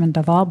replacement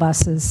of all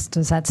buses,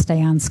 does that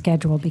stay on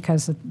schedule?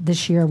 Because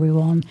this year we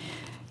will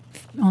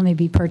only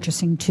be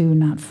purchasing 2,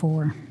 not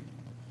 4.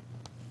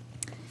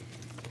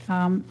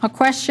 A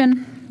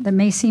question that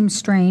may seem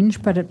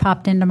strange, but it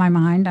popped into my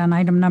mind on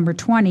item number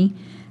 20,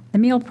 the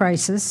meal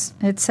prices.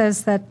 It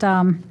says that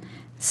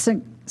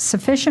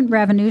sufficient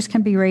revenues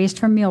can be raised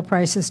from meal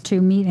prices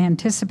to meet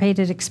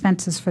anticipated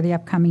expenses for the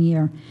upcoming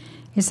year.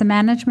 Is the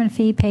management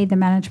fee paid the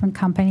management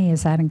company?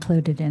 Is that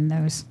included in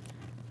those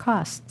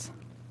costs?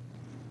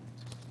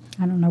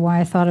 I don't know why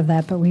I thought of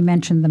that, but we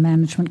mentioned the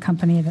management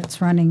company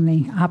that's running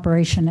the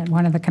operation at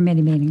one of the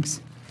committee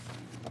meetings.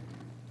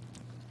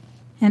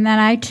 And then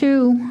I,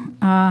 too,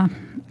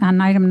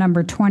 on item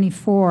number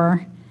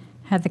 24,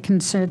 had the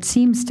concern. It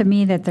seems to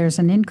me that there's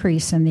an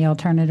increase in the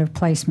alternative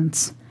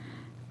placements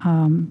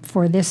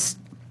for this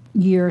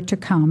year to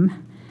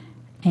come.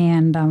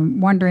 And I'm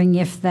wondering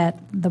if the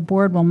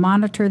board will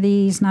monitor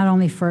these, not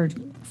only for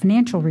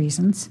financial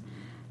reasons,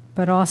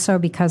 but also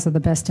because of the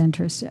best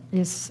interest.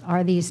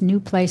 Are these new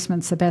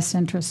placements the best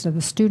interest of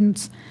the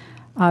students?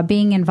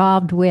 Being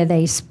involved with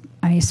a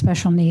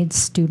special needs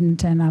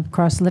student and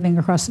living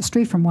across the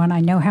street from one, I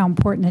know how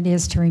important it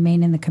is to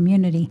remain in the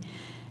community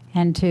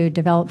and to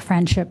develop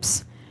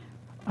friendships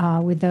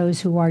with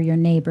those who are your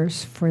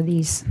neighbors for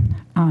these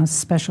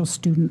special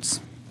students.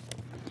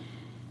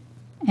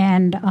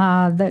 And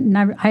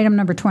item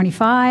number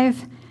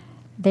 25,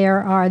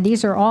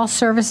 these are all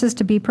services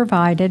to be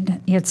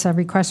provided. It's a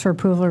request for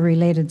approval of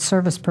related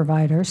service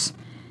providers.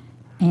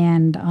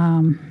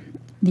 And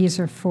these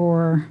are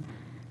for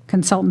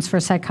consultants for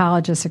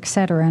psychologists, et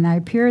cetera. And it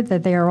appeared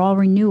that they are all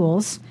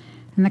renewals.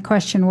 And the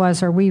question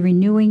was, are we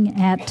renewing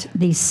at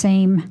the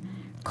same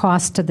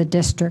cost to the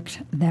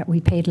district that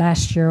we paid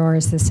last year, or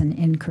is this an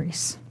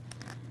increase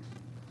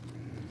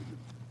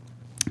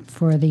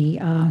for the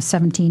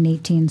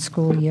 17-18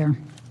 school year?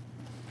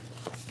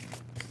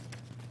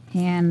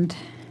 And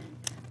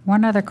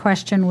one other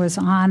question was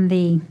on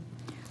the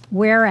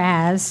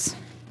whereas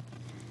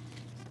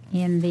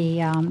in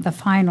the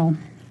final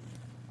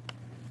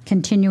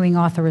continuing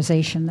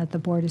authorization that the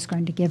board is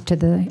going to give to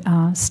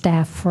the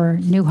staff for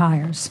new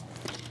hires.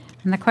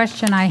 And the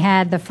question I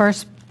had, the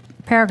first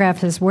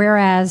paragraph is,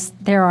 whereas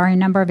there are a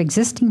number of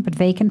existing but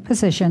vacant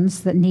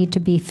positions that need to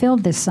be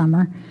filled this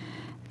summer,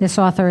 this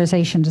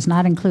authorization does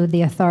not include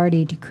the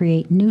authority to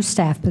create new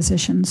staff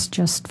positions,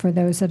 just for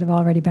those that have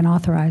already been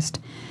authorized.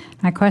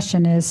 My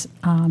question is,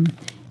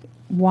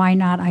 why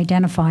not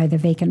identify the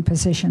vacant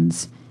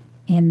positions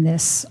in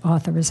this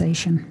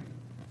authorization?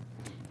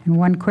 And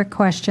one quick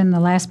question, the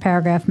last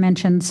paragraph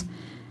mentions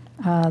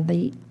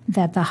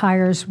that the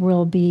hires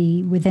will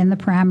be within the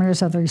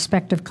parameters of the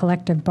respective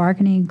collective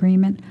bargaining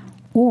agreement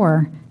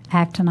or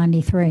Act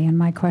 93. And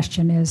my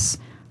question is,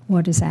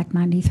 what is Act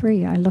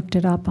 93? I looked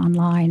it up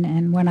online,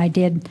 and when I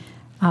did,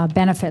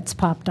 benefits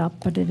popped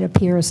up, but it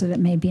appears that it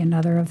may be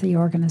another of the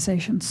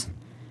organization's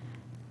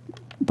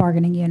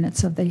bargaining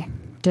units of the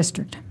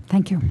district.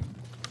 Thank you.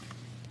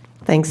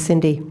 Thanks,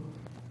 Cindy.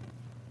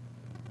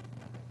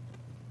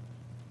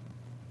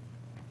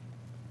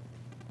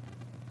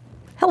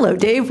 Hello,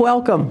 Dave.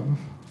 Welcome.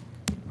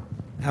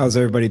 How's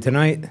everybody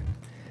tonight?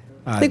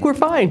 I think we're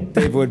fine.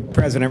 Dave Wood,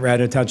 President,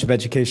 Radnor Township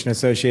Education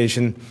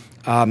Association.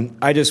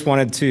 I just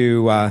wanted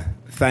to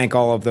thank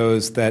all of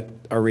those that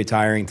are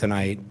retiring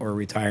tonight or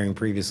retiring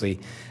previously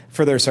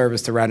for their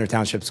service to Radnor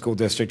Township School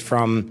District,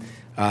 from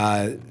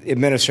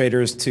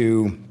administrators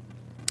to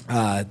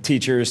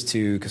teachers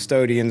to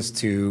custodians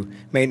to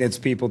maintenance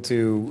people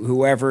to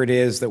whoever it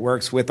is that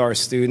works with our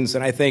students.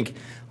 And I think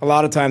a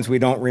lot of times we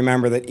don't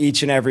remember that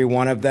each and every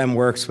one of them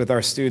works with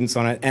our students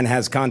on it and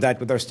has contact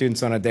with our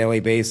students on a daily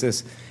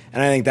basis.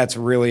 And I think that's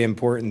really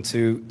important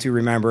to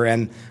remember.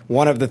 And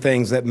one of the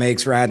things that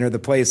makes Radnor the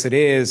place it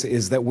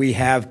is that we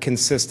have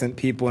consistent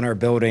people in our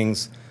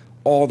buildings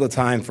all the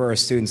time for our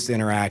students to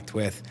interact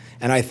with.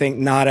 And I think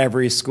not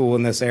every school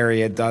in this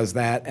area does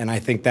that, and I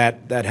think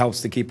that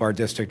helps to keep our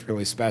district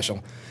really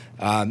special.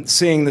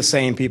 Seeing the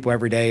same people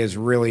every day is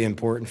really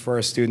important for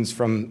our students,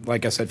 from,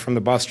 like I said, from the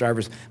bus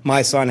drivers.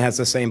 My son has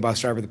the same bus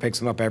driver that picks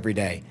him up every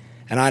day,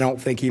 and I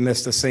don't think he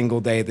missed a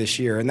single day this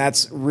year. And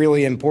that's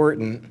really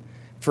important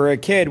for a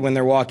kid when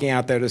they're walking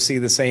out there to see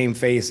the same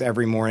face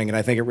every morning, and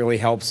I think it really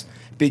helps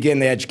begin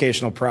the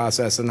educational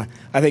process. And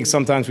I think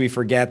sometimes we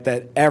forget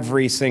that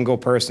every single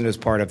person is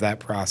part of that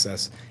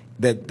process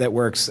that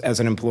works as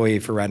an employee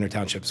for Radnor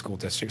Township School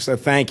District. So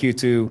thank you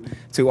to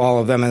all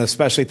of them, and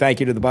especially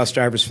thank you to the bus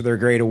drivers for their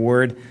great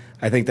award.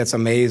 I think that's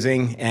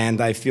amazing, and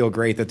I feel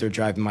great that they're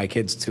driving my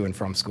kids to and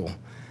from school.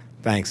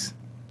 Thanks.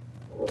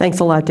 Thanks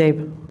a lot,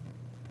 Dave.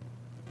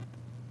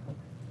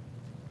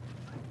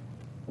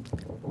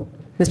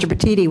 Mr.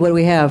 Petiti, what do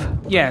we have?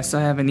 Yes, I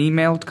have an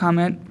emailed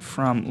comment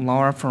from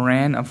Laura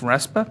Ferran of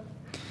RESPA.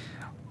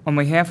 On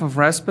behalf of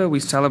RESPA, we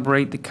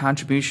celebrate the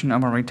contribution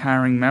of our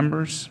retiring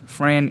members.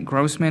 Fran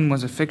Grossman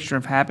was a fixture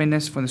of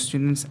happiness for the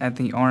students at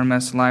the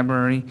RMS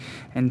Library,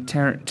 and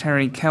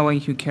Terry Kelly,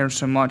 who cared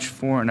so much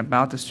for and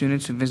about the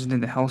students who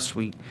visited the Health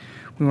Suite.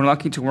 We were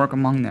lucky to work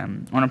among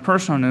them. On a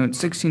personal note,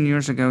 16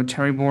 years ago,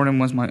 Terry Borden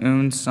was my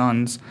own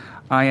son's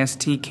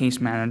IST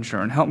case manager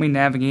and helped me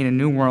navigate a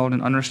new world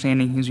and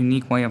understanding his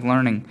unique way of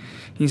learning.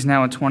 He's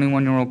now a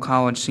 21-year-old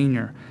college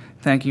senior.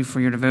 Thank you for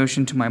your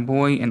devotion to my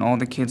boy and all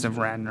the kids of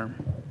Radnor.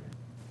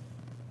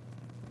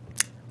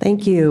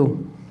 Thank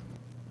you.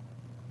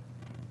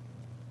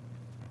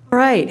 All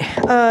right,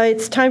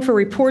 it's time for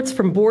reports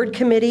from board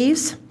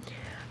committees.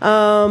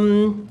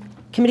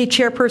 Committee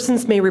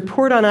chairpersons may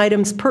report on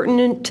items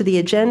pertinent to the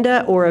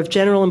agenda or of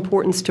general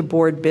importance to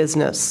board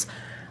business.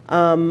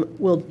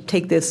 We'll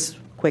take this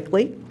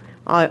quickly.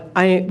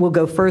 I will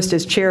go first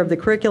as chair of the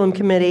curriculum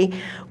committee.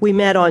 We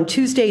met on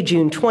Tuesday,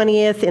 June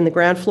 20th in the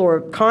ground floor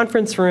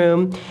conference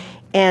room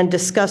and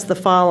discussed the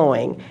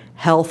following: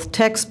 health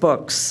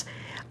textbooks.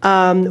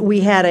 We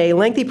had a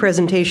lengthy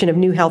presentation of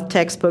new health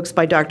textbooks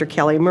by Dr.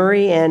 Kelly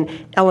Murray and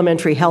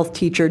elementary health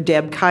teacher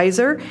Deb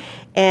Kaiser,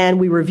 and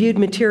we reviewed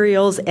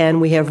materials,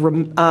 and we have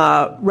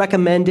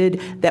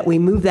recommended that we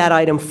move that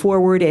item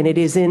forward, and it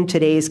is in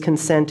today's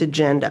consent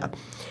agenda.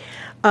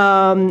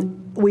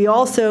 We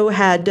also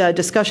had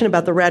discussion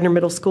about the Radnor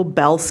Middle School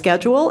bell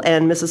schedule,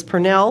 and Mrs.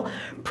 Purnell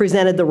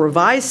presented the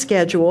revised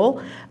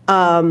schedule.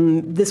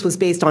 This was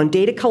based on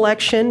data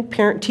collection,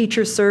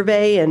 parent-teacher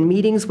survey, and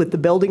meetings with the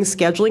building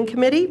scheduling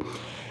committee.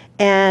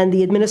 And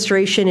the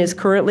administration is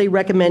currently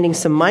recommending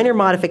some minor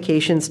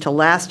modifications to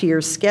last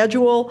year's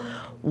schedule.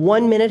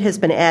 1 minute has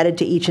been added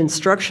to each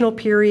instructional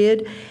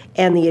period,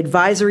 and the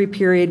advisory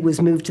period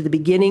was moved to the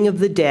beginning of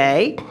the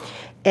day,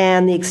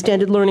 and the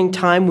extended learning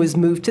time was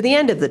moved to the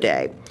end of the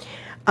day.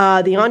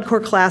 The encore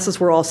classes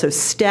were also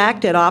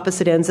stacked at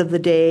opposite ends of the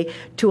day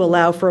to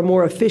allow for a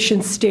more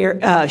efficient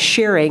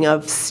sharing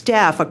of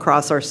staff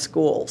across our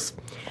schools.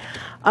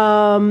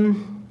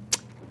 And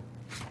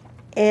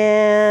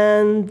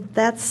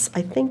that's,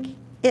 I think,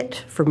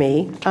 it for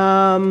me.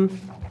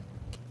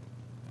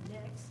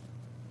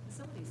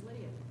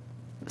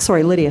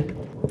 Sorry, Lydia.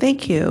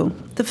 Thank you.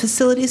 The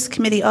Facilities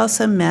Committee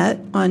also met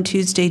on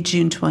Tuesday,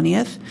 June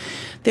 20th.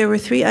 There were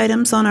 3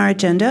 items on our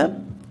agenda,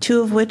 2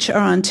 of which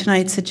are on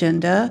tonight's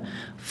agenda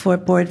for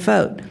board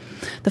vote.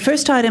 The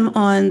first item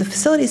on the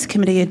Facilities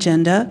Committee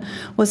agenda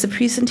was a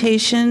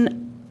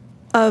presentation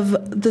of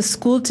the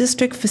school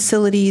district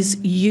facilities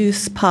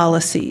use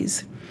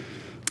policies.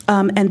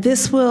 And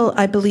this will,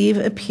 I believe,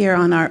 appear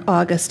on our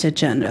August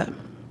agenda,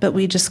 but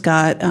we just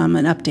got an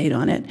update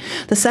on it.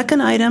 The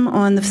second item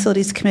on the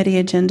Facilities Committee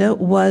agenda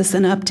was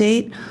an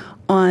update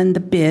on the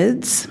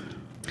bids,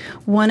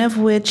 one of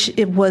which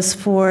it was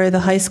for the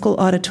high school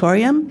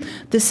auditorium.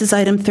 This is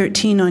item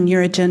 13 on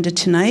your agenda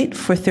tonight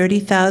for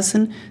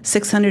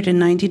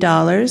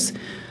 $30,690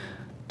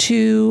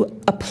 to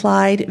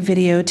Applied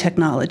Video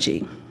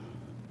Technology.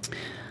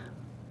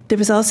 There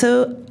was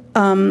also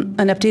an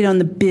update on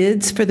the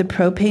bids for the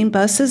propane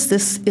buses.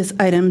 This is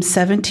item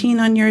 17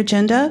 on your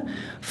agenda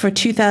for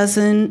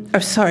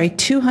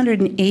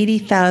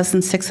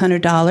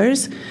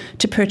 $280,600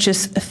 to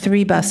purchase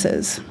 3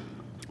 buses.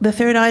 The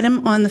third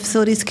item on the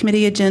Facilities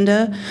Committee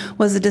agenda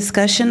was a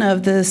discussion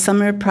of the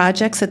summer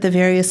projects at the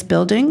various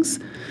buildings,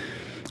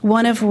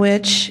 one of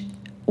which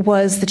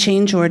was the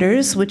change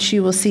orders, which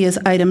you will see as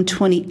item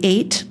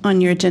 28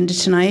 on your agenda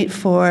tonight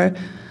for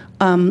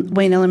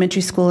Wayne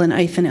Elementary School and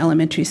Ithan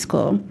Elementary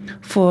School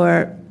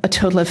for a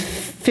total of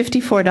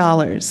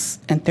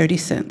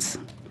 $54.30.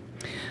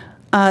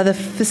 The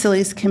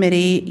Facilities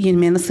Committee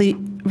unanimously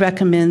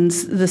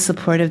recommends the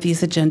support of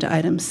these agenda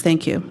items.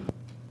 Thank you.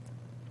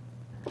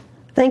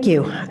 Thank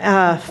you.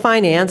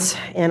 Finance,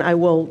 and I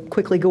will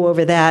quickly go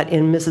over that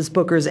in Mrs.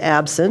 Booker's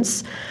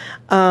absence.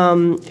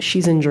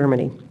 She's in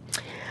Germany.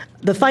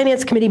 The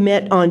Finance Committee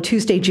met on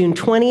Tuesday, June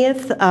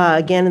 20th,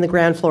 again in the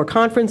ground floor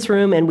conference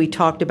room, and we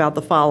talked about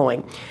the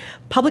following.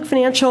 Public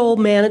Financial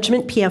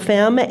Management,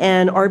 PFM,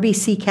 and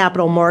RBC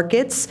Capital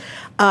Markets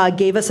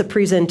gave us a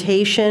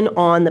presentation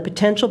on the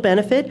potential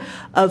benefit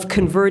of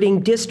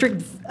converting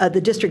the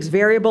district's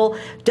variable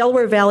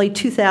Delaware Valley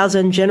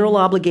 2000 general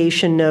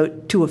obligation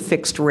note to a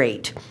fixed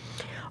rate.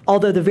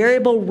 Although the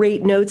variable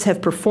rate notes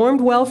have performed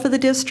well for the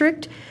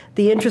district,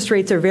 the interest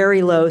rates are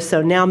very low,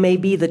 so now may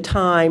be the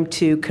time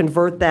to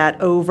convert that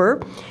over.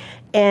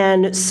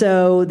 And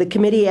so the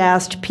committee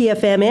asked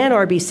PFM and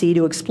RBC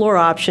to explore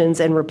options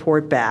and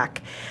report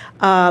back.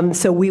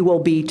 So we will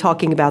be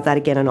talking about that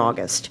again in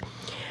August.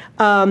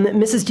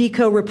 Mrs.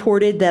 Deco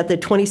reported that the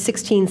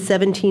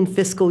 2016-17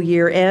 fiscal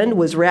year end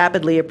was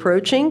rapidly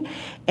approaching,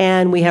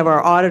 and we have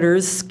our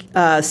auditors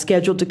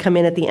scheduled to come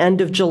in at the end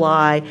of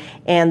July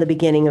and the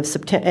beginning of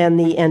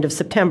the end of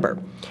September.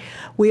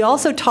 We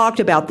also talked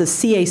about the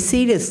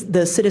CAC,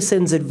 the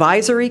Citizens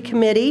Advisory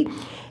Committee,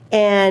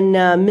 and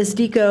Ms.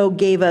 Deco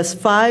gave us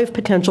 5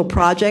 potential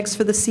projects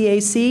for the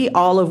CAC,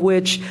 all of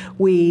which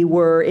we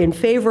were in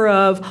favor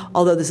of,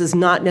 although this is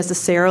not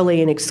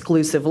necessarily an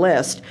exclusive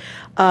list.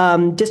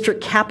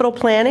 District capital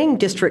planning,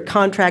 district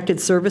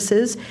contracted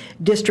services,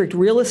 district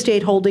real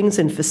estate holdings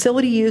and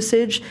facility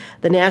usage,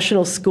 the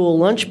National School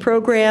Lunch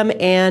Program,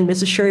 and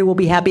Mrs. Sherry will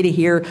be happy to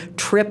hear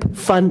TRIP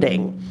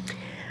funding.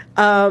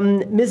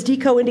 Ms.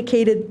 Deco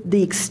indicated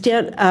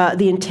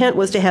the intent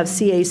was to have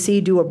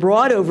CAC do a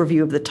broad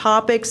overview of the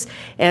topics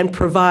and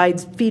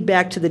provide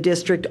feedback to the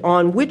district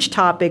on which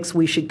topics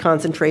we should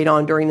concentrate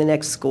on during the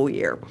next school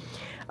year,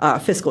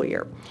 fiscal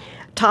year.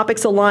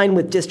 Topics align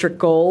with district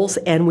goals,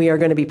 and we are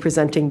going to be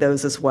presenting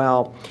those as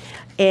well.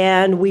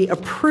 And we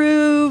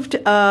approved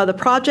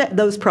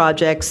those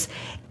projects,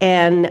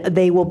 and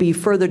they will be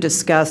further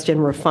discussed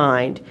and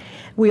refined.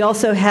 We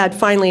also had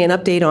finally an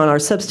update on our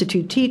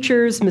substitute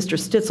teachers. Mr.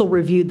 Stitzel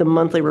reviewed the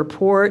monthly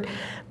report.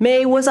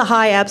 May was a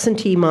high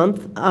absentee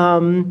month.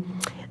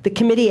 The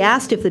committee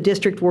asked if the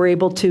district were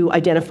able to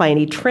identify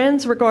any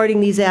trends regarding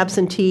these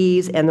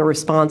absentees, and the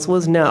response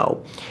was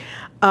no.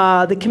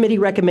 The committee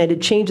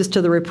recommended changes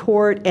to the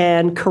report,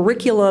 and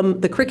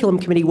the curriculum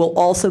committee will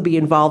also be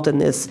involved in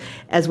this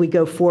as we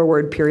go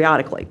forward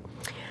periodically.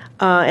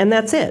 And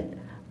that's it.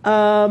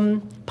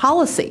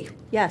 Policy.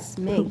 Yes,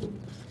 me.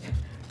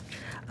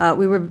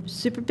 We were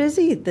super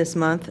busy this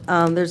month.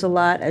 There's a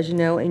lot, as you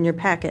know, in your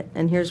packet,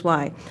 and here's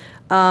why.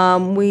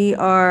 We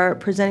are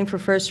presenting for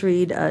first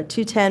read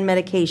 210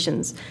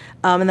 medications,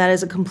 and that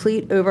is a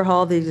complete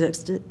overhaul of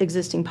the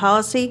existing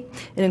policy.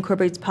 It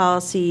incorporates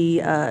policy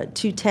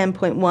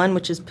 210.1,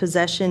 which is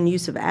possession,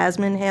 use of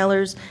asthma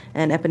inhalers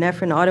and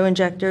epinephrine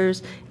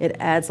autoinjectors. It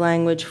adds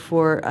language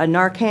for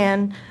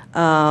Narcan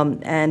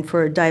and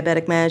for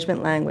diabetic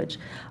management language.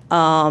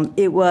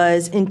 It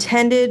was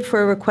intended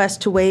for a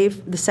request to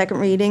waive the second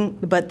reading,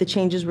 but the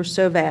changes were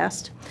so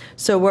vast.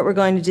 So what we're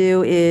going to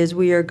do is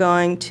we are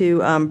going to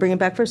bring it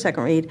back for a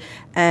second read,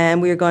 and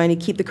we are going to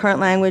keep the current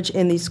language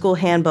in the school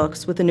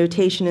handbooks with a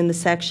notation in the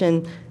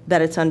section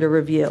that it's under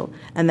review.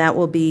 And that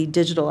will be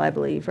digital, I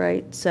believe,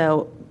 right?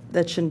 So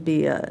that shouldn't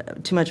be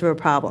too much of a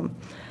problem.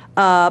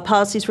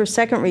 Policies for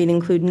second read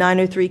include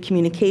 903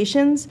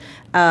 communications.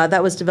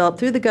 That was developed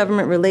through the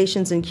Government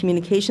Relations and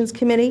Communications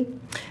Committee.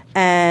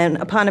 And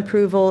upon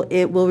approval,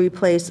 it will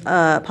replace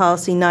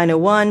Policy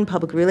 901,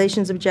 Public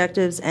Relations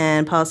Objectives,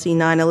 and Policy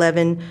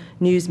 911,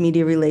 News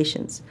Media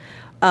Relations.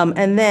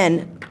 And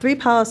then 3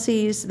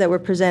 policies that we're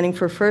presenting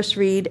for first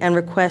read and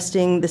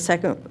requesting the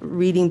second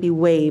reading be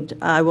waived.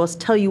 I will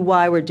tell you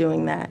why we're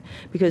doing that,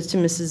 because to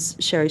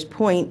Mrs. Sherry's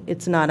point,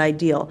 it's not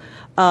ideal.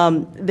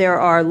 There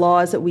are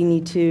laws that we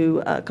need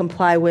to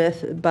comply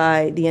with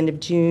by the end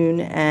of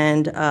June,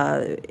 and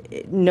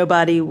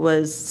nobody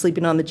was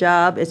sleeping on the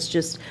job. It's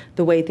just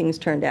the way things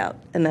turned out,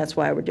 and that's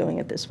why we're doing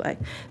it this way.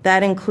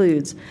 That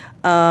includes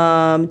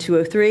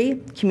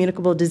 203,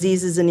 communicable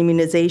diseases and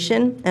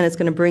immunization, and it's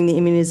going to bring the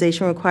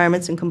immunization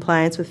requirements in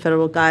compliance with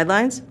federal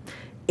guidelines.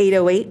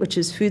 808, which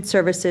is food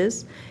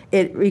services.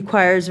 It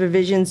requires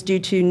revisions due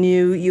to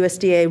new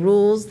USDA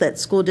rules that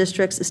school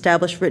districts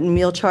establish written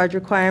meal charge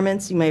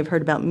requirements. You may have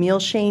heard about meal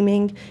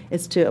shaming.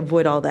 It's to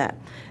avoid all that.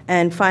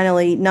 And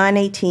finally,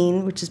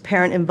 918, which is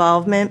parent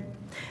involvement.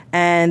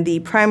 And the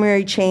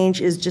primary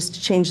change is just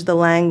to change the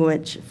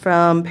language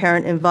from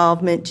parent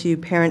involvement to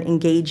parent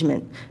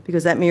engagement,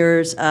 because that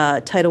mirrors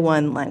Title I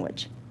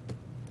language.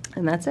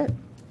 And that's it.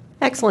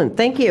 Excellent.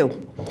 Thank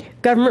you.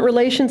 Government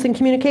Relations and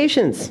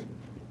Communications.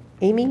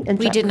 Amy and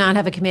We did not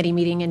have a committee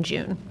meeting in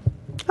June.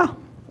 Oh,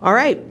 all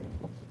right.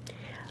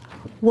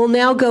 We'll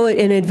now go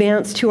in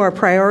advance to our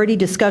priority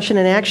discussion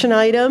and action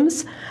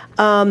items.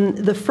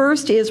 The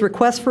first is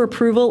request for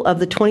approval of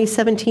the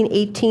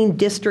 2017-18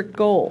 district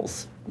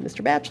goals.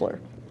 Mr.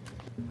 Batchelor.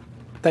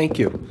 Thank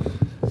you.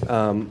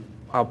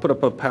 I'll put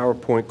up a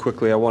PowerPoint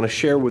quickly. I want to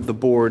share with the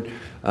board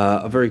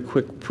a very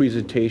quick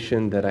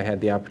presentation that I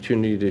had the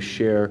opportunity to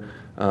share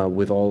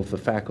with all of the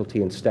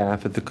faculty and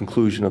staff at the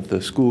conclusion of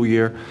the school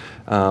year.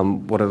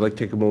 What I'd like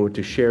to take a moment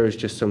to share is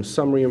just some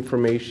summary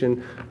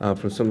information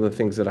from some of the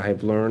things that I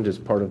have learned as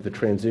part of the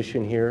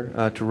transition here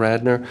to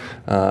Radnor.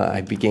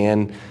 I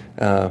began,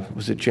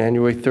 was it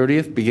January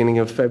 30th, beginning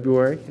of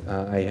February?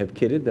 I have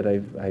kidded that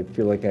I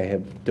feel like I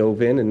have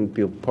dove in and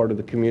feel part of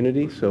the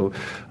community. So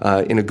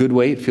in a good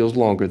way, it feels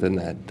longer than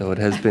that, though it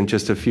has been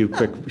just a few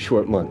quick,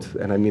 short months,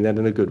 and I mean that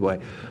in a good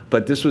way.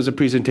 But this was a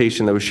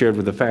presentation that was shared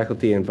with the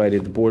faculty. I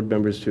invited the board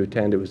members to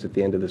attend. It was at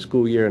the end of the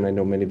school year, and I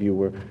know many of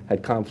you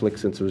had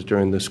conflicts since it was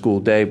during the school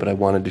day, but I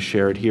wanted to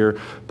share it here,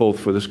 both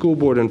for the school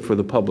board and for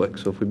the public.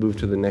 So if we move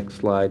to the next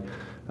slide.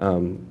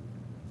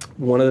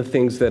 One of the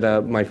things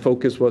that my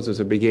focus was as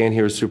I began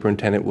here as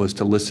superintendent was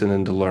to listen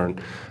and to learn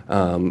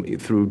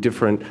through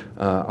different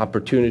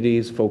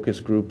opportunities, focus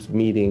groups,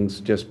 meetings,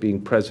 just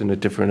being present at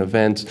different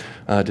events,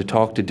 to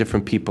talk to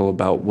different people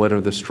about what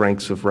are the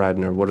strengths of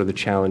Radnor, what are the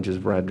challenges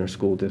of Radnor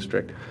School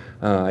District.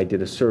 I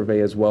did a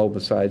survey as well,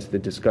 besides the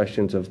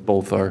discussions of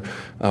both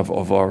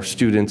our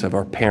students, of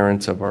our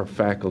parents, of our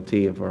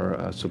faculty, of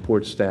our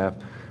support staff.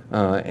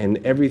 And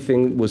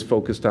everything was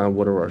focused on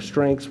what are our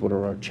strengths, what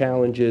are our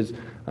challenges,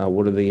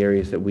 what are the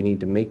areas that we need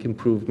to make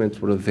improvements,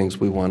 what are the things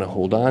we want to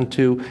hold on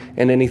to,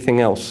 and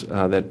anything else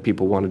that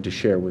people wanted to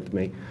share with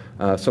me.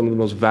 Some of the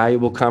most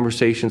valuable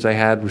conversations I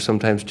had were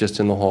sometimes just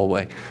in the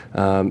hallway.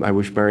 I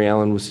wish Mary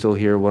Ellen was still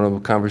here. One of the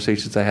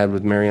conversations I had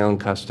with Mary Ellen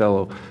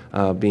Costello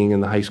being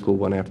in the high school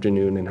one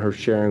afternoon and her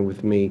sharing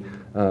with me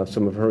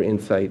some of her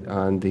insight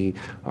on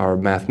our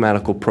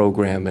mathematical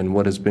program and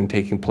what has been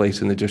taking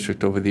place in the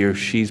district over the years.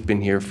 She's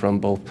been here from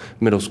both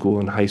middle school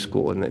and high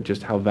school, and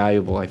just how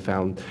valuable I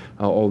found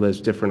all those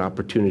different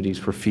opportunities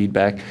for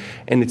feedback.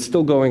 And it's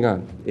still going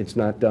on. It's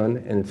not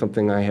done, and it's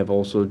something I have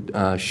also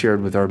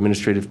shared with our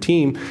administrative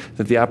team,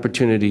 that the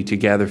opportunity to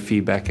gather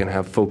feedback and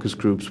have focus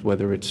groups,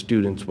 whether it's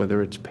students,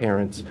 whether it's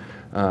parents,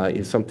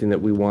 is something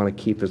that we want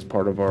to keep as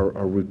part of our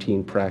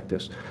routine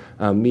practice.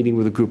 Meeting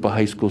with a group of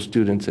high school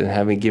students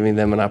and giving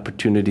them an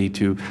opportunity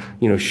to,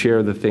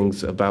 share the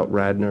things about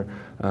Radnor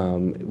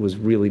was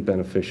really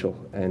beneficial.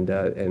 And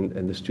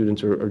the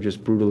students are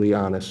just brutally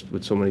honest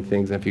with so many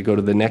things. And if you go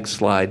to the next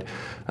slide,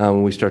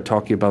 when we start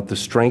talking about the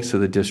strengths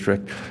of the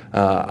district,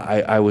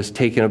 I was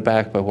taken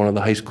aback by one of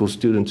the high school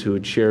students who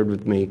had shared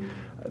with me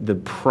the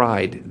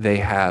pride they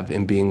have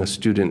in being a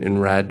student in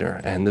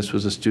Radnor. And this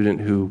was a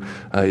student who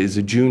is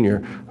a junior,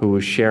 who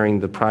was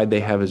sharing the pride they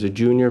have as a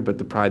junior, but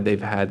the pride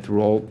they've had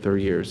through all their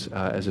years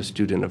as a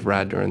student of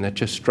Radnor. And that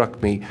just struck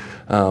me,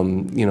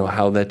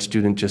 how that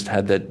student just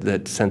had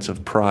that sense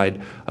of pride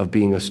of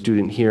being a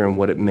student here and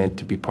what it meant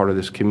to be part of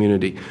this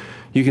community.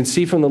 You can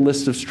see from the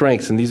list of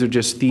strengths, and these are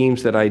just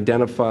themes that I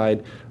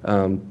identified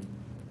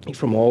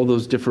from all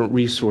those different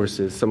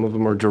resources. Some of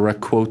them are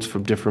direct quotes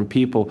from different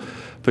people,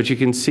 but you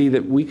can see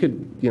that we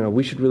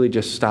should really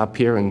just stop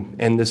here and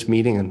end this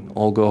meeting and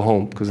all go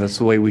home, because that's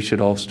the way we should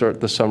all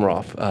start the summer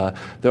off.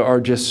 There are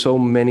just so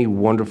many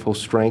wonderful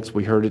strengths.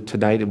 We heard it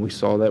tonight, and we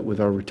saw that with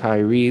our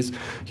retirees.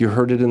 You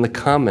heard it in the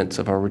comments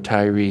of our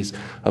retirees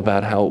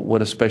about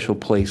what a special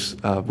place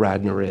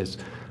Radnor is.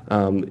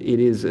 It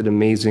is an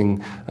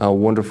amazing,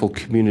 wonderful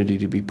community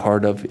to be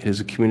part of. It is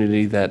a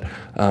community that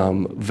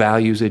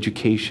values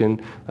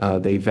education.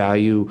 They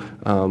value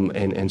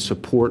and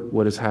support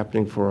what is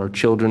happening for our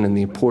children and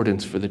the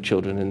importance for the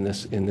children in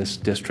this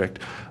district.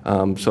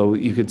 So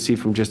you could see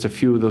from just a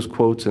few of those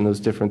quotes and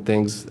those different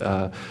things,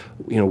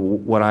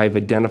 what I've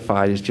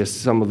identified is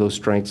just some of those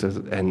strengths,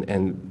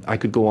 and I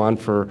could go on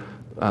for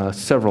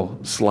several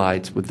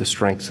slides with the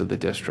strengths of the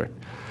district.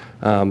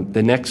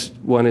 The next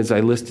one is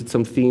I listed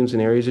some themes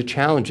and areas of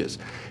challenges.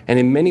 And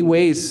in many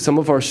ways, some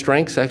of our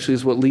strengths actually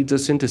is what leads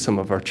us into some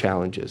of our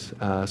challenges.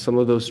 Some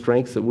of those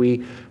strengths that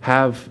we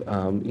have,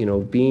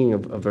 being a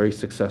very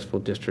successful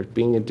district,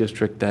 being a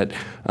district that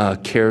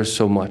cares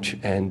so much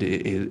and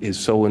is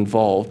so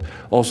involved,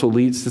 also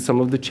leads to some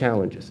of the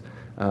challenges.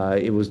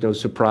 It was no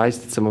surprise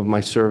that some of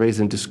my surveys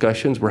and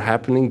discussions were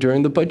happening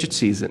during the budget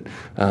season.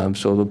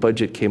 So the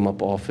budget came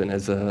up often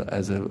as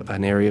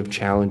an area of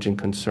challenge and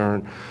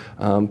concern.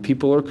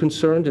 People are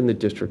concerned in the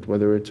district,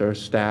 whether it's our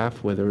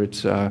staff, whether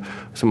it's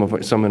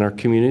some in our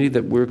community,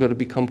 that we're going to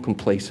become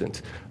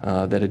complacent.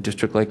 That a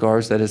district like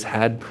ours that has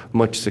had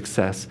much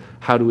success,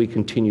 how do we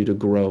continue to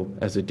grow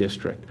as a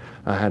district?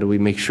 How do we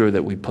make sure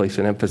that we place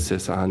an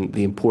emphasis on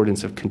the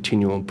importance of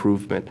continual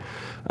improvement?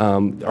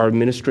 Our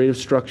administrative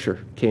structure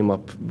came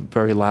up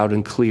very loud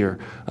and clear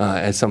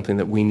as something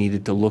that we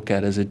needed to look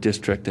at as a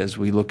district as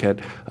we look at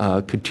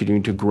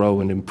continuing to grow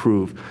and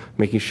improve,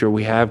 making sure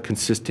we have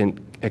consistent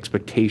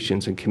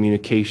expectations and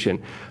communication,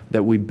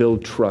 that we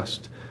build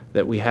trust,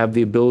 that we have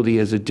the ability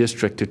as a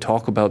district to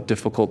talk about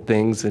difficult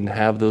things and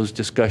have those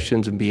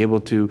discussions and be able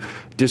to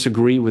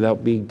disagree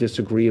without being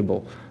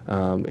disagreeable.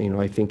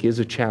 I think is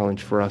a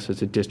challenge for us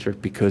as a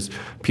district, because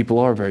people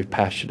are very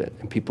passionate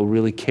and people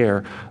really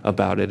care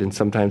about it. And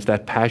sometimes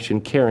that passion,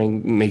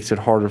 caring, makes it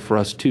harder for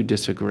us to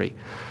disagree.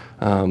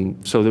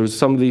 So there was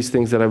some of these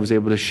things that I was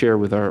able to share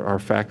with our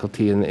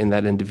faculty in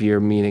that end of year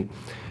meeting.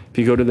 If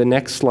you go to the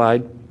next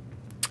slide,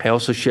 I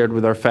also shared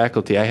with our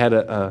faculty. I had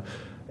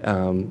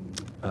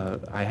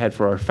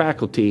for our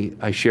faculty,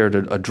 I shared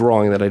a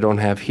drawing that I don't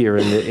have here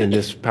in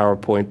this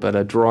PowerPoint, but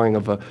a drawing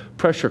of a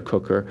pressure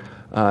cooker.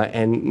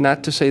 And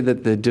not to say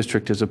that the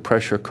district is a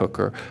pressure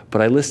cooker, but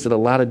I listed a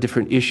lot of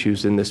different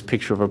issues in this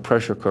picture of a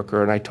pressure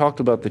cooker. And I talked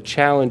about the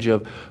challenge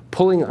of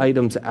pulling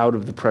items out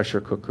of the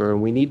pressure cooker.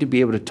 And we need to be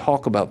able to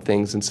talk about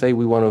things and say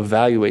we want to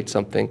evaluate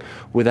something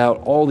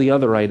without all the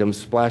other items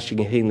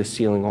splashing and hitting the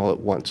ceiling all at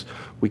once.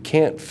 We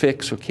can't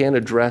fix or can't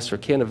address or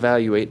can't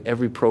evaluate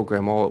every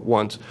program all at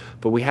once,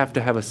 but we have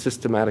to have a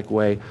systematic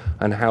way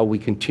on how we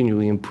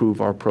continually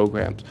improve our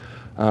programs.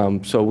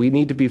 So we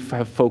need to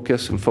have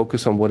focus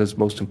on what is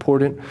most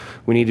important.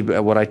 We need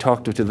to what I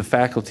talked to the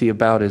faculty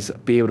about is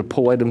be able to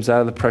pull items out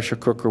of the pressure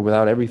cooker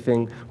without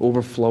everything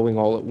overflowing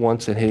all at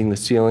once and hitting the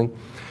ceiling.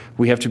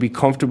 We have to be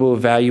comfortable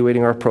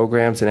evaluating our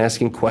programs and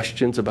asking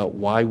questions about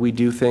why we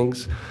do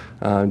things.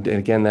 And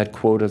again, that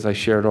quote, as I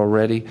shared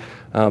already,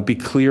 be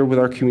clear with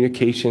our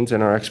communications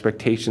and our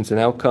expectations and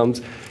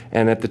outcomes.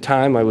 And at the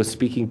time, I was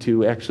speaking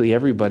to actually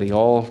everybody.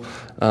 All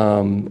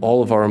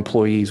of our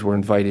employees were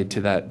invited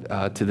to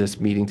this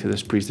meeting, to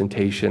this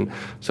presentation.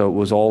 So it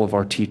was all of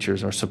our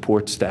teachers, our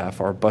support staff,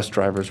 our bus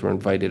drivers were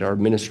invited, our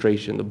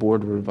administration, the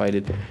board were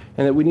invited,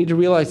 and that we need to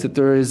realize that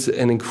there is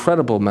an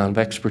incredible amount of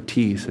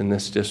expertise in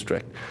this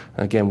district.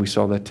 Again, we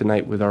saw that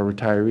tonight with our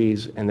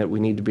retirees, and that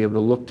we need to be able to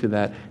look to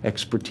that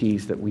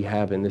expertise that we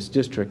have in this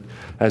district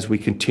as we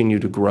continue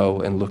to grow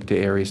and look to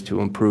areas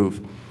to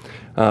improve.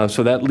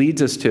 So that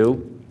leads us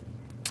to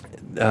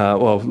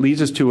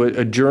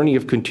a journey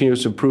of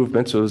continuous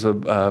improvement. So there's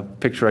a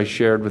picture I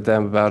shared with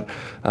them about,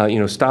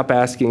 stop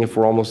asking if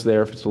we're almost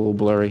there, if it's a little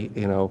blurry,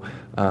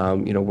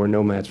 we're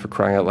nomads, for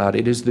crying out loud.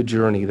 It is the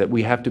journey that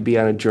we have to be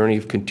on, a journey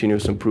of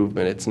continuous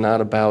improvement. It's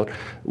not about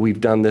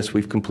we've done this,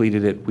 we've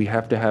completed it. We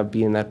have to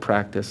be in that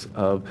practice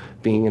of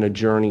being in a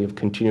journey of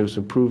continuous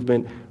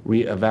improvement,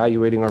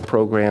 reevaluating our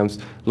programs,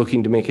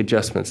 looking to make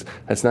adjustments.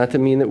 That's not to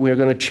mean that we're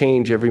going to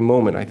change every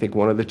moment. I think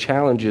one of the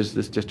challenges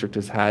this district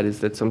has had is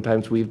that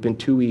sometimes we've been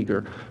too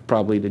eager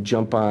probably to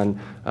jump on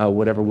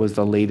whatever was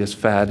the latest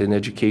fad in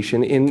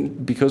education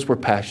because we're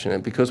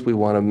passionate, because we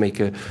want to make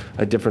a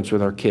difference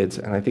with our kids.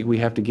 And I think we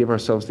have to give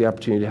ourselves the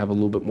opportunity to have a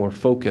little bit more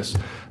focus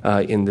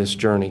in this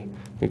journey.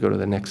 Let me go to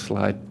the next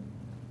slide.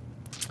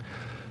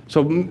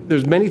 So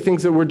there's many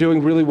things that we're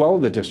doing really well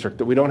in the district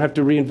that we don't have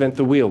to reinvent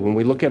the wheel. When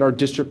we look at our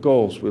district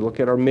goals, we look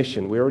at our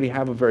mission. We already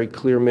have a very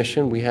clear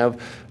mission. We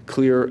have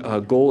clear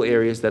goal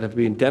areas that have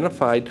been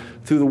identified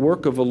through the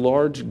work of a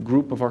large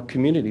group of our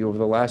community over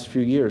the last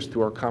few years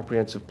through our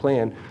comprehensive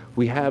plan.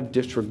 We have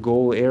district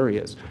goal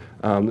areas.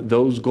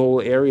 Those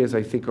goal areas,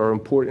 I think, are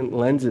important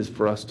lenses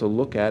for us to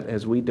look at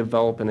as we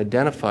develop and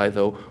identify,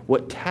 though,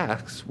 what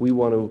tasks we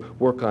want to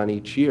work on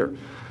each year.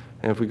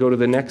 And if we go to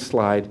the next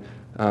slide,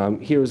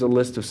 here's a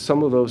list of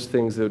some of those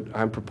things that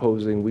I'm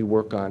proposing we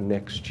work on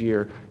next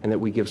year and that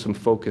we give some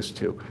focus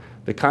to.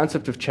 The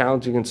concept of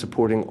challenging and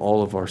supporting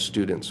all of our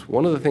students.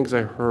 One of the things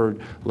I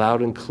heard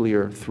loud and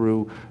clear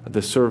through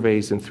the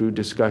surveys and through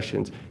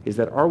discussions is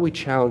that are we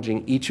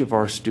challenging each of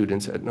our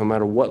students, at no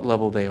matter what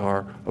level they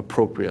are,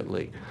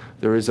 appropriately?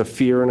 There is a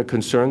fear and a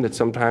concern that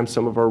sometimes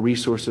some of our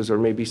resources are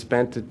maybe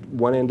spent at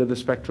one end of the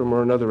spectrum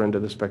or another end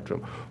of the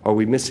spectrum. Are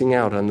we missing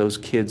out on those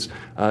kids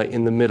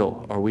in the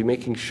middle? Are we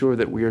making sure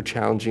that we are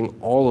challenging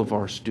all of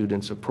our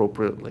students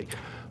appropriately?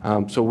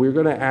 So we're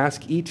going to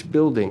ask each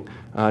building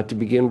to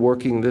begin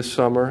working this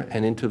summer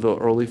and into the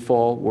early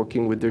fall,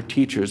 working with their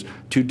teachers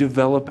to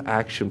develop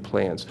action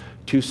plans,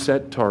 to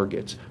set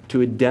targets,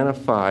 to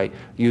identify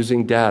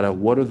using data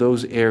what are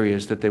those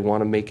areas that they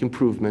want to make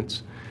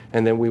improvements.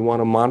 And then we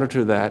want to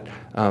monitor that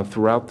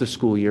throughout the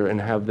school year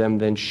and have them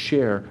then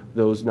share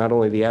those, not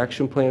only the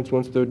action plans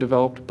once they're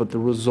developed, but the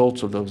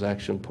results of those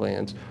action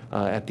plans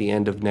at the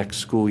end of next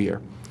school year.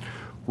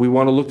 We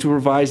want to look to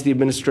revise the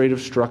administrative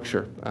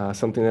structure,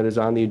 something that is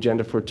on the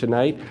agenda for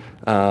tonight.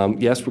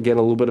 Yes, we're getting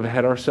a little bit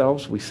ahead of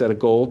ourselves. We set a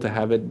goal to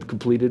have it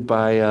completed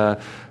by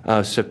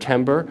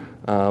September.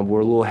 We're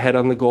a little ahead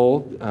on the goal.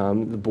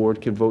 The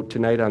board can vote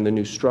tonight on the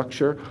new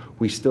structure.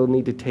 We still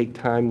need to take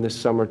time this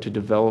summer to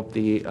develop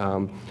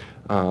a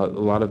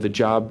lot of the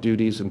job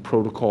duties and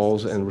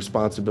protocols and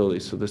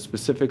responsibilities. So the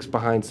specifics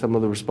behind some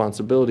of the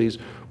responsibilities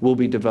will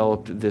be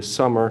developed this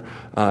summer,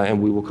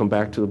 and we will come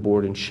back to the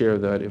board and share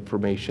that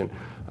information.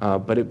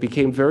 But it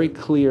became very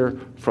clear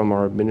from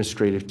our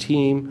administrative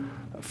team,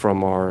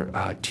 from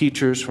our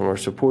teachers, from our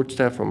support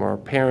staff, from our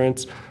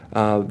parents,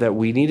 that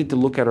we needed to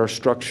look at our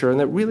structure and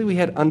that really we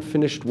had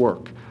unfinished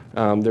work.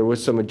 There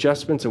was some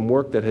adjustments and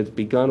work that has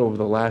begun over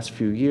the last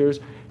few years,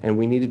 and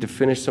we needed to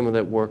finish some of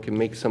that work and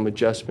make some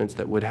adjustments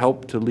that would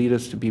help to lead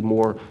us to be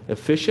more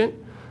efficient,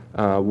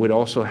 would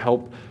also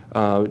help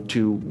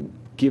to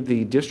give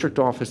the district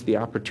office the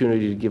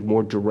opportunity to give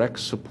more direct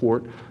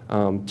support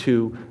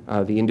to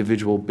the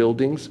individual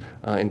buildings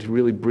and to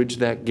really bridge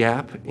that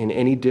gap in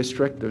any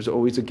district. There's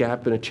always a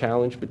gap and a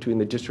challenge between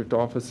the district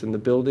office and the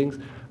buildings,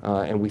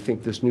 and we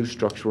think this new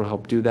structure will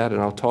help do that,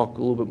 and I'll talk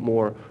a little bit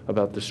more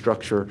about the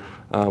structure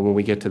when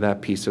we get to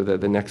that piece, or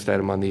the next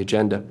item on the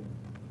agenda.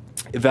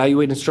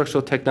 Evaluate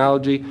instructional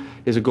technology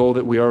is a goal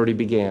that we already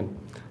began.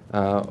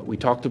 We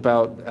talked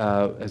about,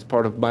 as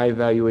part of my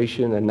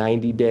evaluation, a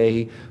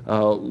 90-day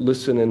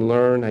listen and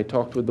learn. I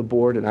talked with the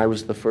board, and I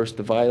was the first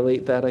to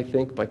violate that, I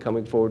think, by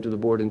coming forward to the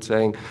board and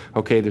saying,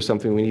 okay, there's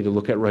something we need to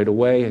look at right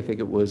away. I think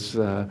it was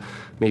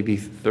maybe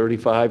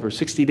 35 or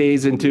 60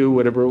 days into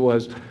whatever it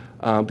was,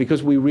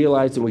 because we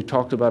realized, and we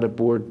talked about at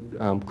board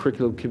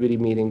curriculum committee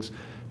meetings,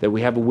 that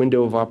we have a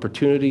window of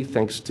opportunity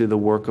thanks to the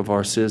work of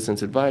our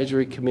Citizens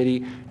Advisory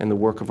Committee and the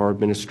work of our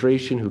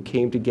administration, who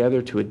came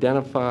together to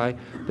identify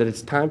that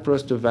it's time for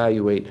us to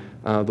evaluate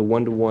the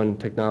one-to-one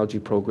technology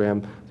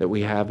program that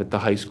we have at the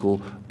high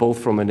school, both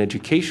from an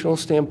educational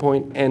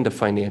standpoint and a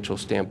financial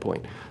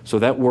standpoint. So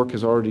that work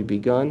has already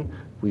begun.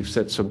 We've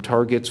set some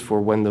targets for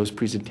when those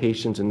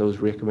presentations and those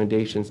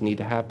recommendations need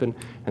to happen,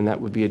 and that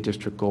would be a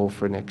district goal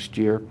for next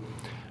year.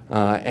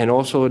 And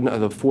also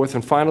the fourth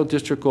and final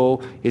district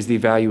goal is the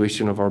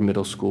evaluation of our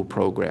middle school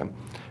program.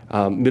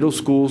 Middle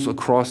schools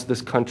across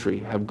this country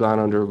have gone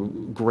under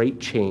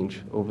great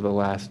change over the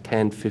last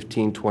 10,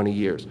 15, 20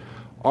 years.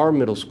 Our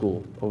middle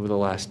school over the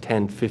last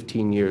 10,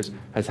 15 years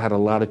has had a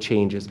lot of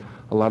changes.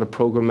 A lot of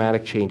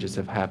programmatic changes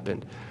have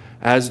happened.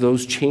 As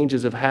those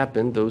changes have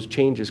happened, those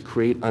changes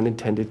create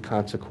unintended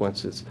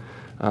consequences.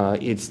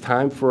 It's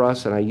time for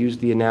us, and I use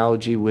the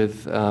analogy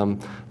with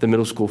the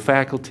middle school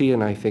faculty,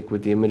 and I think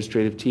with the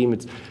administrative team,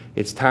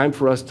 It's time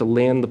for us to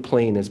land the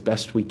plane as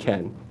best we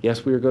can.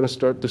 Yes, we are going to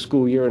start the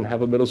school year and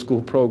have a middle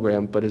school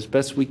program, but as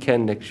best we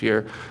can next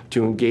year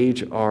to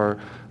engage our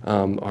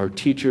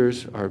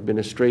teachers, our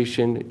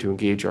administration, to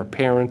engage our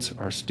parents,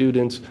 our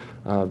students,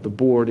 the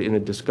board in a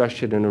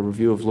discussion and a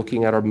review of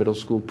looking at our middle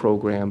school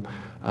program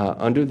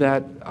under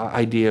that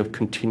idea of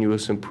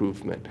continuous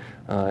improvement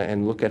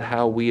and look at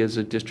how we as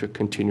a district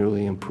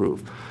continually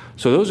improve.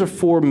 So those are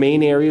 4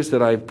 main areas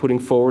that I'm putting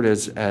forward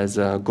as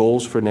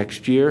goals for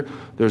next year.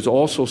 There's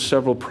also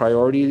several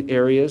priority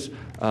areas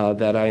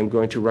that I am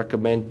going to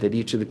recommend that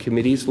each of the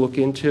committees look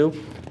into.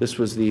 This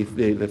was the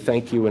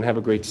thank you and have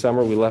a great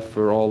summer we left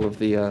for all of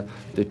the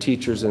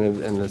teachers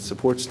and the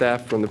support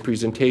staff from the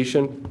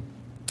presentation.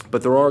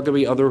 But there are going to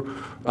be other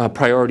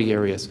priority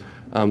areas.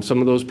 Some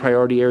of those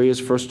priority areas,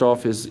 first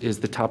off, is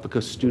the topic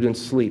of student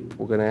sleep.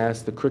 We're going to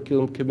ask the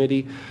curriculum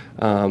committee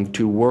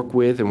to work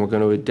with, and we're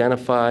going to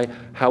identify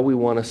how we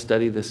want to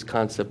study this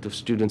concept of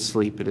student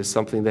sleep. It is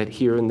something that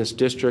here in this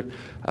district,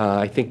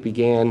 I think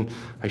began,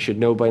 I should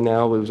know by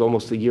now, it was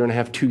almost 1.5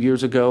 years, 2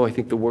 years ago. I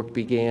think the work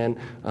began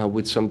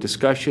with some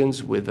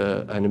discussions with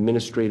an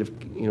administrative,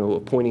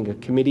 appointing a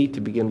committee to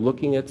begin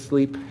looking at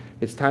sleep.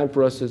 It's time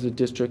for us as a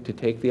district to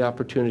take the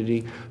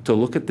opportunity to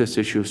look at this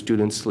issue of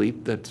student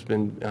sleep that's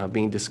been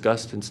being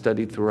discussed and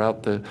studied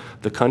throughout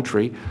the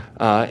country,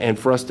 and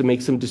for us to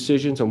make some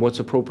decisions on what's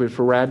appropriate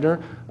for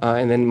Radnor.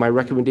 And then my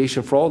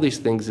recommendation for all these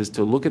things is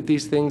to look at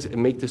these things and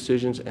make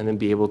decisions and then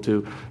be able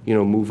to,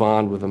 move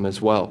on with them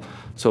as well.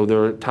 So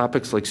there are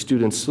topics like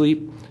student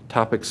sleep,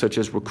 topics such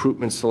as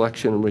recruitment,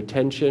 selection, and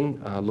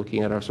retention,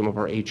 looking at some of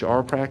our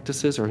HR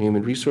practices, our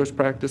human resource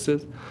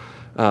practices.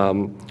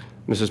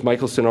 Mrs.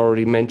 Michelson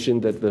already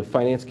mentioned that the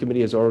Finance Committee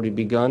has already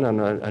begun on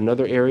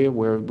another area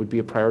where it would be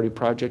a priority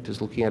project,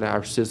 is looking at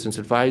our Citizens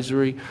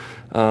Advisory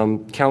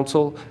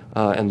Council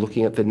and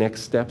looking at the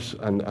next steps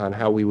on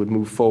how we would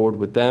move forward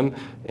with them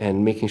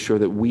and making sure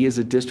that we as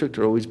a district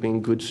are always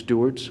being good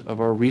stewards of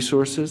our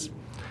resources.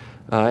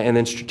 And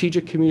then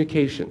strategic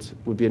communications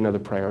would be another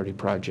priority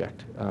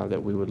project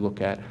that we would look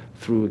at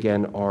through,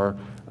 again, our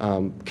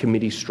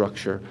committee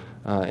structure.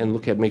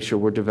 And make sure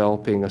we're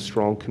developing a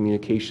strong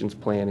communications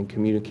plan and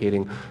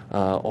communicating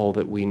all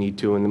that we need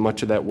to. And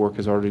much of that work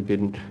has already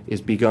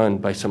begun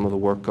by some of the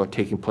work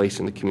taking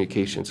place in the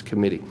communications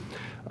committee.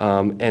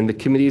 And the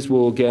committees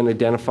will again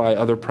identify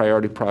other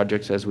priority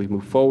projects as we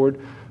move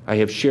forward. I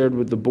have shared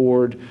with the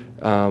board,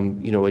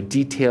 a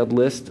detailed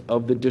list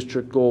of the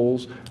district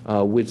goals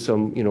with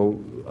some,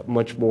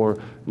 much more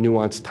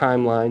nuanced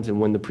timelines and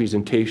when the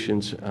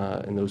presentations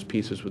and those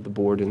pieces with the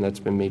board, and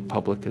that's been made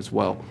public as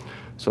well.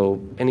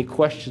 So any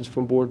questions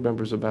from board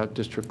members about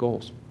district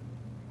goals?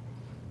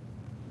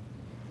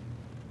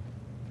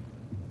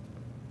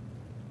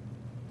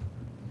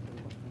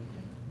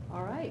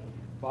 All right.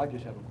 Well, I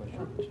just have a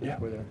question. Yeah.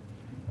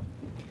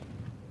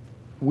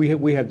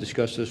 We have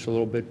discussed this a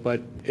little bit,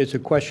 but it's a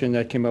question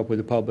that came up with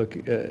the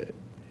public,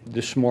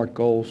 the SMART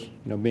goals,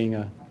 being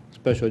a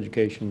special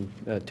education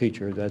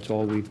teacher. That's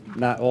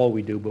not all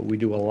we do, but we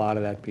do a lot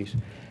of that piece.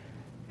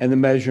 And the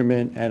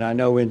measurement, and I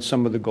know in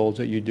some of the goals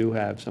that you do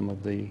have some of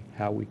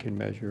how we can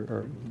measure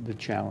or the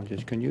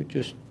challenges. Can you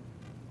just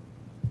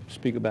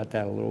speak about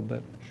that a little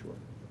bit?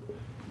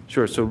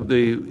 Sure. So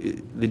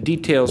the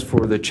details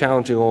for the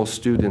challenging all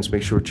students,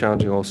 make sure we're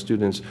challenging all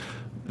students.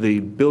 The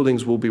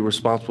buildings will be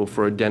responsible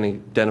for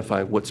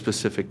identifying what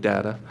specific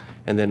data,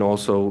 and then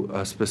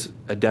also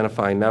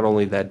identifying not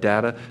only that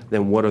data,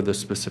 then what are the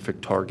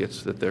specific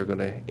targets that they're going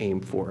to aim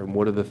for, and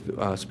what are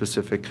the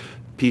specific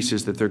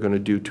pieces that they're going to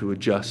do to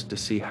adjust to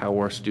see how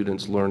our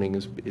students'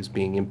 learning is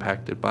being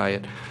impacted by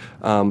it.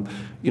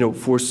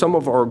 For some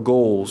of our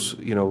goals,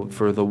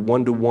 for the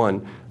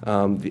one-to-one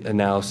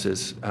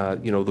analysis,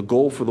 the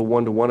goal for the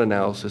one-to-one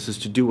analysis is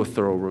to do a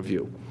thorough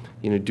review.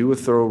 Do a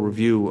thorough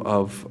review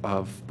of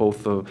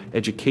both the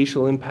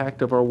educational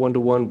impact of our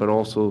one-to-one, but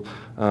also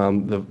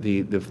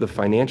the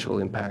financial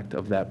impact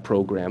of that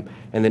program,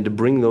 and then to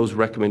bring those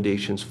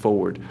recommendations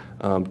forward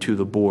to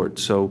the board.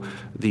 So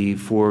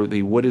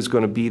what is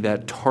going to be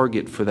that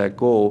target for that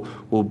goal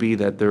will be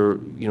that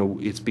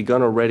it's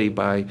begun already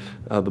by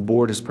the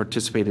board has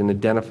participated in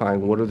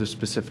identifying what are the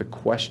specific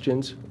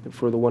questions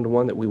for the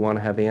one-to-one that we want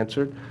to have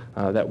answered.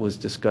 That was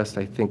discussed,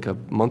 I think, a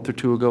month or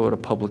two ago at a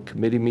public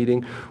committee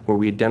meeting where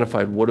we identified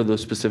what are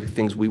those specific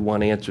things we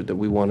want answered that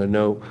we want to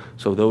know.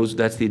 So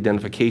that's the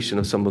identification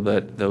of some of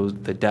the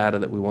data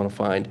that we want to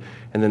find.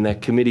 And then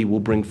that committee will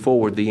bring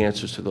forward the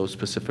answers to those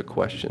specific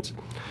questions.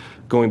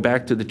 Going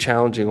back to the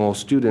challenging all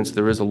students,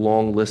 there is a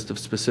long list of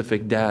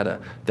specific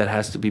data that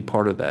has to be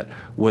part of that.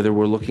 Whether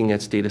we're looking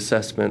at state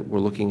assessment, we're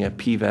looking at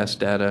PVAS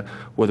data,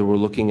 whether we're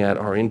looking at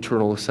our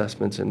internal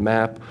assessments and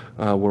MAP,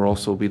 we'll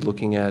also be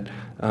looking at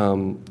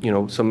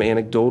some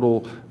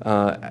anecdotal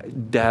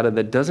data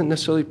that doesn't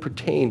necessarily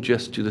pertain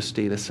just to the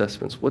state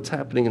assessments. What's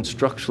happening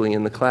instructionally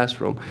in the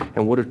classroom,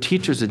 and what are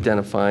teachers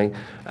identifying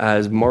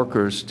as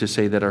markers to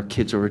say that our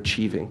kids are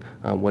achieving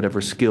whatever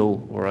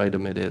skill or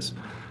item it is.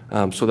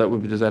 So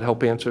does that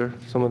help answer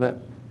some of that?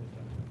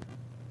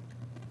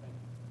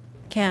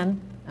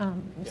 Ken?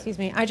 Excuse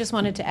me. I just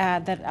wanted to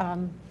add that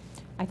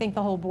I think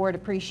the whole board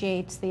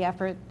appreciates the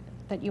effort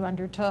that you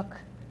undertook,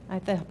 I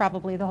think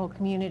probably the whole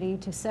community,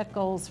 to set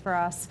goals for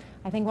us.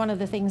 I think one of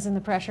the things in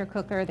the pressure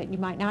cooker that you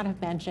might not have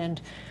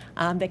mentioned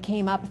that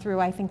came up through,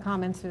 I think,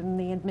 comments from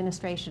the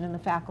administration and the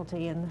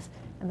faculty and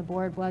the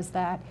board was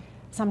that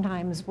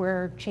sometimes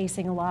we're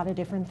chasing a lot of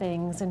different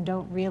things and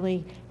don't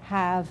really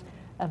have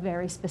a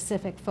very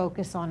specific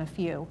focus on a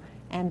few.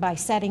 And by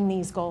setting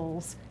these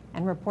goals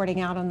and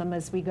reporting out on them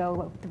as we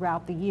go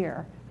throughout the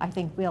year, I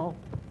think we'll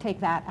take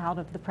that out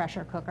of the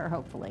pressure cooker,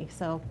 hopefully.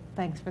 So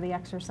thanks for the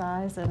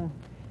exercise, and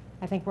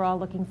I think we're all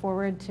looking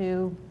forward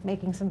to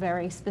making some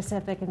very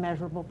specific and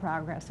measurable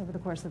progress over the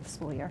course of the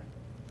school year.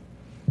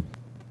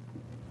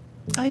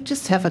 I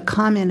just have a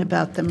comment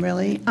about them,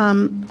 really.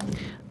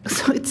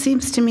 So it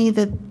seems to me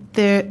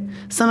that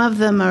some of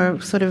them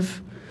are sort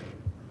of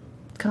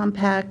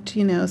compact,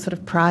 sort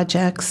of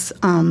projects.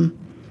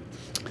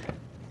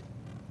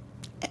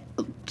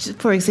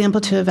 For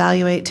example, to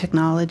evaluate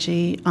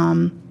technology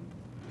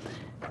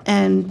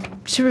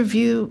and to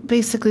review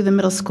basically the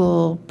middle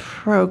school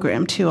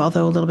program, too,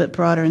 although a little bit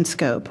broader in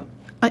scope.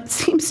 It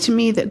seems to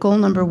me that goal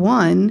number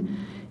 1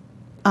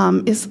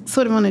 is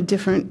sort of on a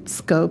different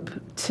scope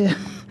to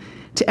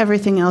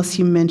everything else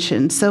you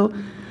mentioned. So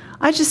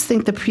I just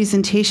think the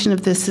presentation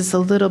of this is a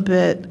little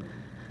bit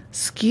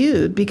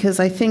skewed, because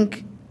I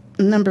think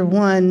number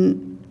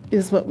 1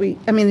 is what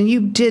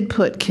you did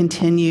put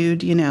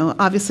continued,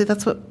 obviously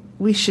that's what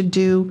we should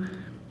do.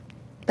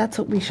 That's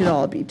what we should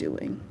all be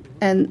doing.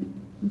 And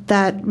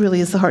that really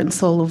is the heart and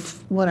soul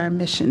of what our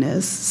mission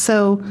is.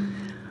 So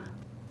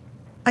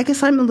I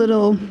guess I'm a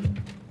little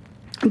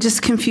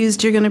just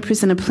confused. You're going to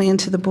present a plan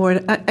to the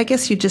board. I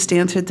guess you just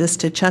answered this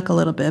to Chuck a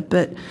little bit,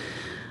 but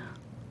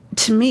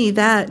to me,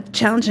 that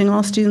challenging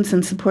all students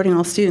and supporting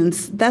all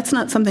students, that's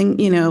not something,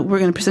 we're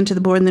going to present to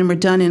the board and then we're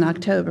done in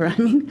October.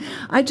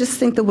 I just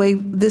think the way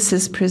this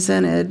is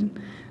presented,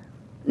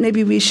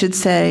 maybe we should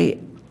say,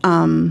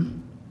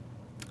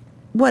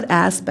 what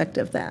aspect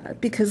of that?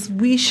 Because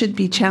we should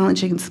be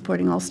challenging and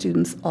supporting all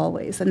students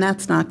always, and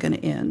that's not going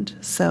to end.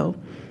 So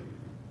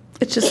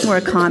it's just more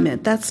a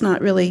comment. That's not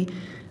really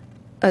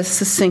a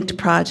succinct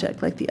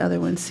project like the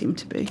other ones seem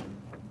to be.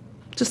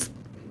 Just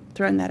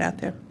throwing that out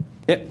there.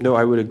 Yeah, no,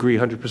 I would agree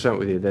 100%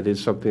 with you. That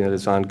is something that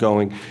is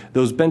ongoing.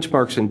 Those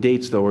benchmarks and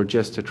dates, though, are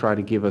just to try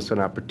to give us an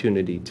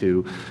opportunity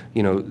to,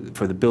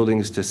 for the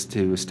buildings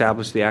to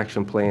establish the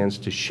action plans,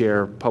 to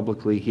share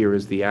publicly, here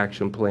is the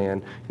action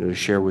plan, to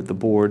share with the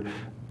board,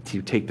 to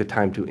take the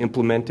time to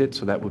implement it.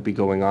 So that would be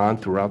going on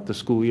throughout the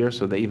school year,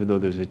 so that even though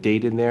there's a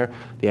date in there,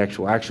 the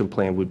actual action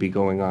plan would be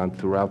going on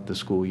throughout the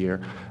school year.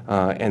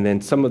 And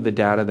then some of the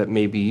data that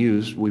may be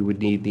used, we would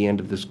need the end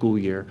of the school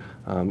year,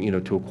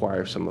 to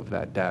acquire some of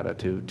that data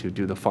to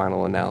do the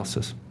final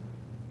analysis.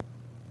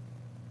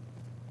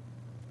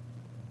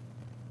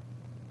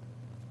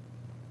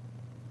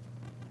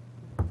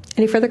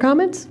 Any further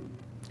comments?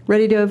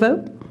 Ready to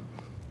vote?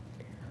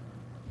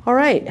 All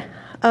right.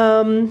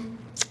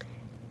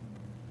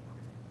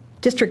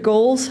 District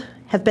goals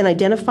have been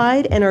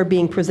identified and are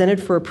being presented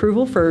for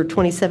approval for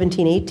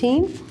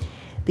 2017-18.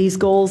 These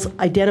goals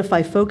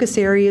identify focus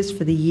areas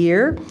for the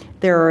year.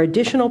 There are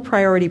additional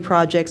priority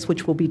projects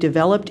which will be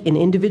developed in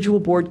individual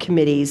board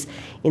committees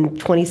in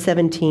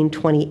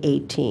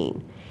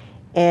 2017-2018.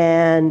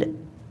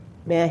 And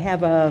may I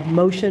have a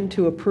motion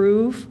to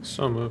approve?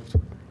 So moved.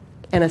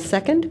 And a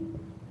second?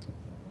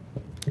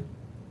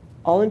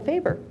 All in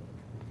favor?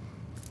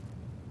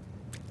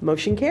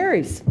 Motion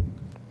carries.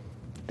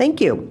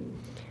 Thank you.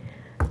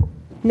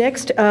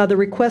 Next, the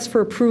request for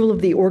approval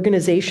of the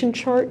organization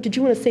chart. Did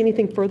you want to say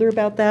anything further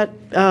about that,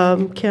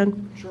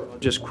 Ken? Sure. I'll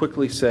just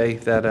quickly say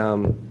that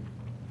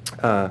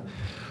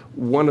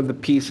one of the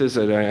pieces,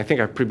 and I think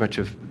I pretty much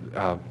have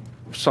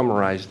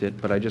summarized it,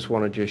 but I just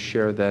want to just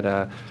share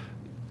that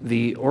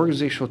the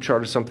organizational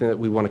chart is something that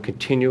we want to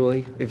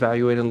continually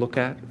evaluate and look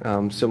at,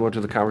 similar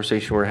to the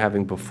conversation we were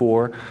having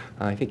before.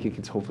 I think you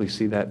can hopefully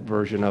see that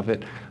version of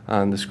it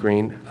on the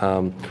screen.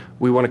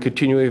 We want to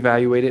continually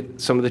evaluate it.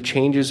 Some of the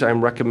changes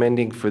I'm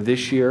recommending for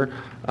this year,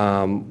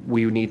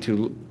 we need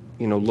to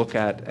look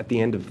at the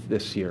end of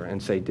this year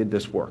and say, did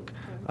this work?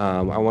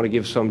 I want to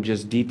give some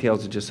just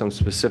details and just some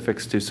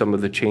specifics to some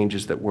of the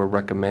changes that we're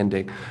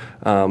recommending.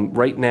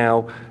 Right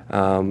now,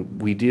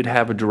 we did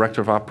have a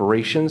director of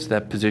operations.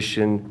 That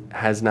position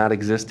has not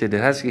existed.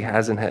 It actually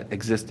hasn't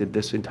existed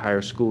this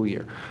entire school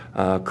year.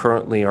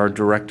 Currently, our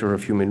director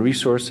of human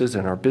resources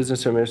and our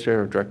business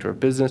administrator, director of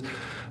business,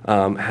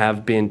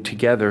 have been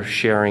together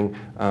sharing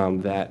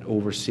that,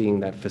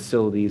 overseeing that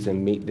facilities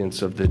and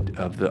maintenance of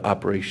the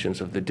operations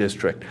of the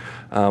district.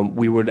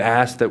 We would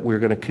ask that we're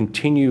going to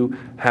continue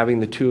having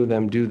the two of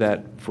them do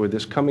that for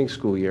this coming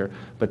school year,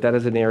 but that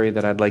is an area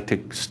that I'd like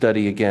to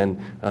study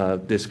again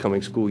this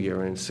coming school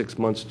year. In 6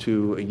 months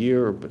to a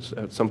year, or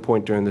at some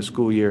point during the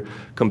school year,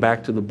 come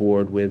back to the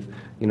board with,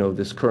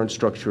 this current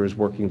structure is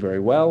working very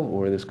well,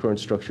 or this current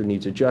structure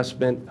needs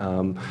adjustment.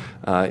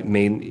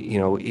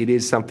 It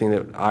is something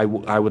that I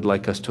would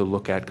like us to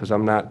look at, because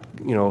I'm not,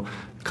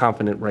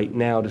 confident right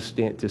now to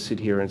sit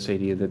here and say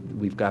to you that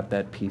we've got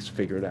that piece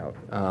figured out.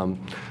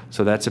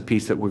 So that's a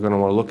piece that we're going to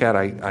want to look at.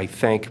 I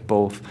thank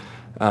both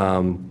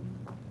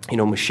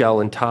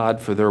Michelle and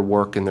Todd for their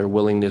work and their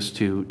willingness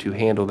to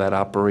handle that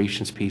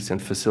operations piece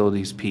and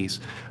facilities piece.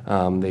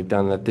 They've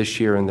done that this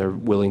year, and they're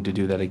willing to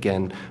do that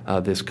again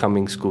this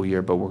coming school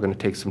year, but we're going to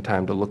take some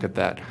time to look at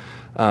that.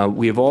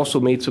 We have also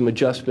made some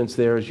adjustments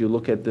there as you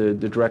look at the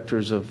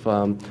directors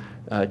of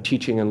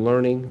teaching and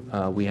learning.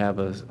 We have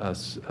an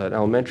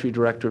elementary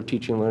director of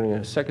teaching and learning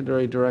and a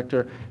secondary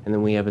director, and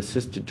then we have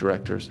assistant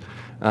directors.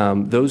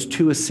 Those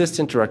two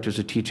assistant directors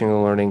of teaching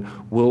and learning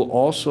will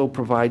also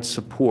provide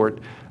support.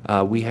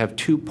 We have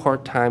 2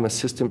 part-time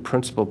assistant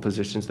principal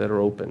positions that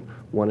are open.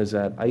 One is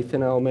at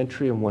Ithan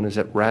Elementary and one is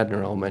at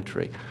Radnor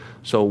Elementary.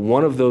 So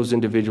one of those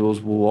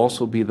individuals will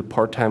also be the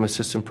part-time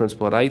assistant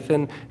principal at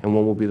Ithan, and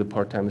one will be the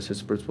part-time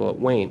assistant principal at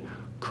Wayne.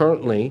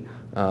 Currently,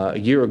 over a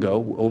year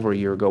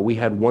ago, we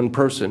had one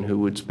person who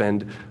would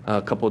spend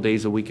a couple of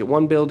days a week at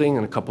one building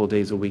and a couple of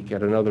days a week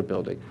at another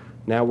building.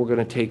 Now we're going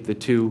to take the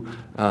 2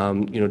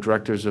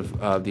 directors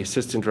of the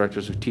assistant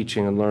directors of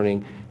teaching and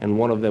learning, and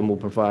one of them will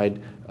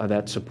provide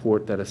that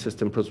support, that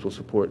assistant principal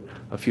support,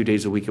 a few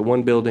days a week at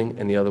one building,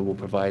 and the other will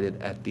provide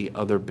it at the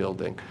other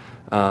building.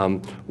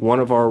 One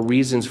of our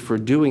reasons for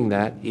doing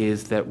that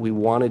is that we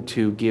wanted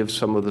to give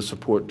some of the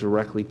support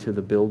directly to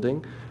the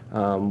building.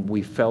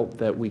 We felt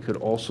that we could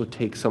also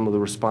take some of the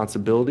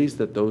responsibilities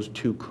that those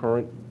 2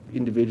 current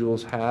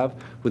individuals have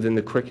within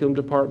the curriculum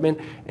department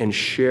and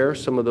share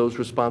some of those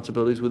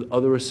responsibilities with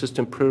other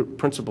assistant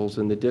principals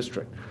in the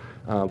district.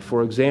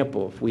 For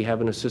example, if we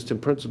have an assistant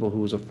principal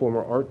who is a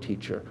former art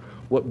teacher,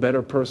 what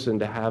better person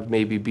to have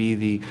maybe be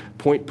the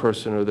point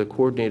person or the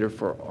coordinator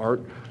for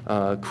art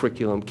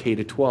curriculum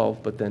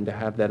K-12, but then to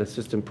have that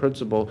assistant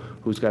principal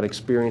who's got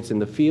experience in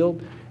the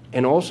field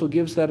and also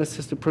gives that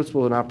assistant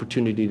principal an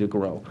opportunity to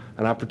grow,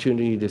 an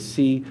opportunity to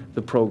see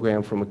the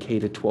program from a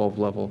K-12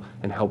 level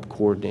and help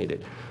coordinate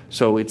it.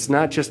 So it's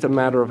not just a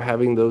matter of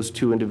having those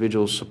 2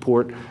 individuals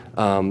support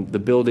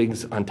the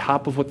buildings on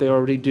top of what they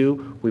already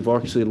do. We've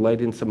actually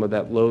lightened some of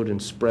that load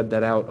and spread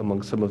that out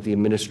among some of the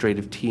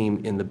administrative team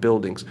in the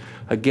buildings.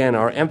 Again,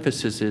 our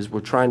emphasis is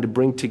we're trying to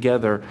bring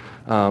together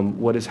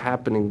what is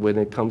happening when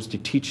it comes to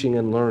teaching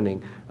and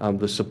learning,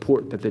 the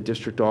support that the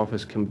district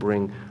office can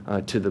bring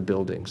to the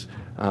buildings.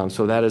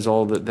 So that is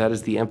that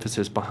is the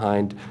emphasis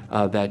behind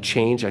that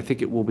change. I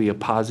think it will be a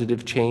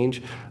positive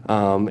change,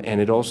 and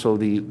it also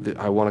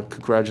I want to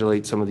congratulate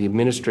some of the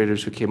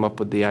administrators who came up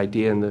with the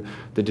idea and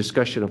the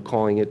discussion of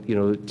calling it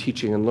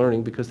teaching and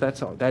learning, because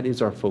that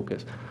is our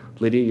focus.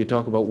 Lydia, you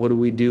talk about what do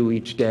we do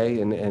each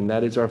day, and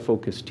that is our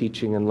focus,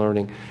 teaching and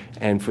learning.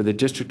 And for the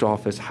district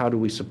office, how do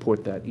we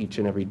support that each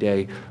and every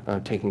day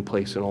taking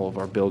place in all of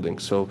our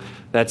buildings? So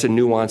that's a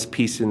nuanced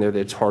piece in there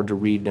that's hard to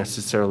read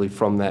necessarily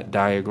from that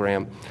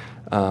diagram.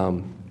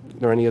 Are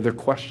there any other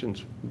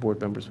questions, board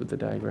members, with the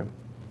diagram?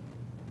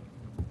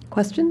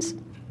 Questions?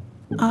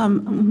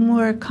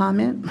 More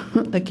comment,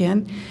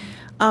 again.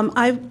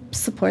 I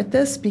support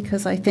this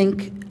because I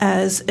think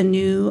as a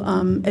new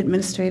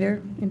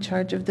administrator in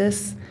charge of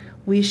this,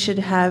 we should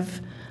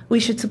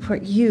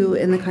support you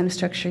in the kind of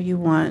structure you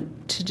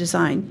want to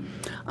design.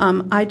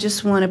 I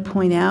just want to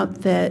point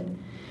out that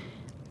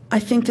I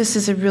think this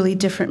is a really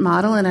different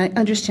model, and I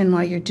understand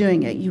why you're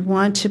doing it. You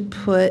want to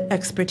put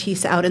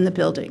expertise out in the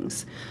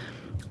buildings.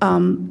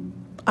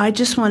 I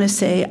just want to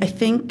say I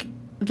think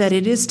that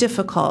it is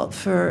difficult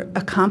for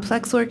a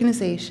complex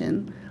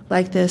organization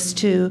like this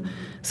to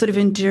sort of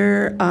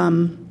endure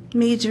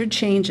major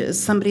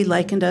changes. Somebody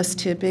likened us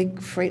to a big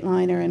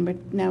Freightliner,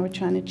 and now we're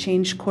trying to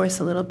change course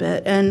a little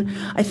bit. And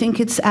I think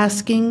it's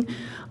asking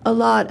a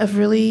lot of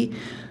really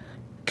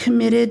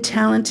committed,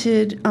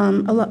 talented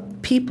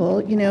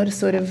people, to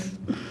sort of,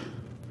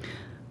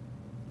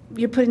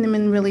 you're putting them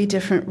in really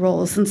different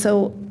roles. And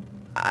so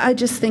I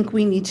just think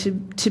we need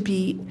to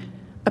be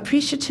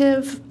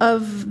appreciative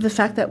of the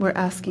fact that we're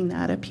asking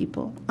that of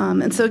people.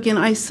 And so again,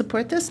 I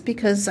support this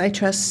because I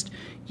trust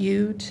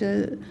you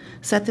to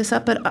set this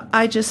up, but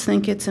I just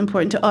think it's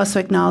important to also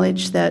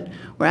acknowledge that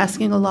we're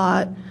asking a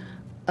lot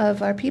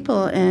of our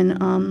people, and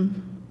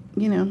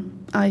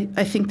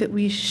I think that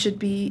we should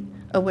be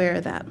aware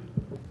of that.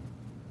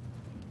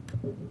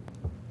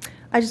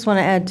 I just want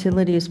to add to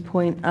Lydia's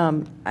point.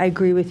 I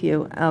agree with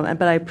you,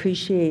 but I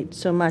appreciate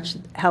so much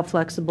how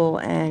flexible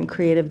and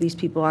creative these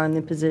people are in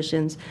the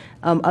positions.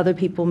 Other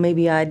people,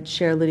 maybe I'd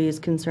share Lydia's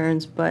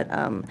concerns, but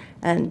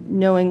and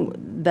knowing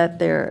that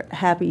they're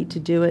happy to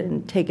do it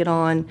and take it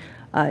on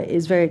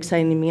is very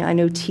exciting to me. I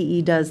know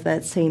TE does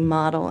that same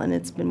model, and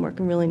it's been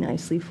working really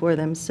nicely for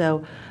them.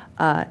 So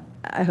I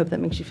hope that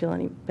makes you feel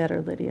any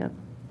better, Lydia.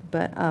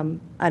 But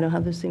I don't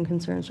have those same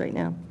concerns right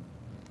now.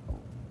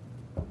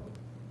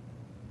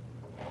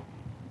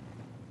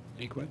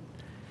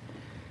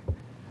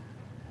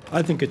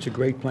 I think it's a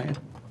great plan.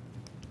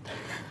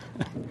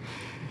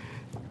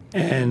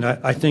 And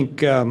I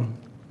think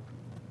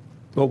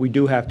what we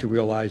do have to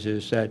realize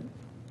is that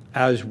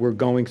as we're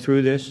going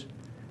through this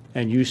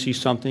and you see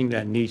something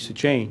that needs to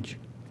change,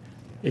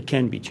 it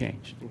can be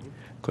changed.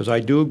 because I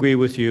do agree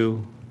with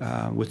you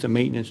with the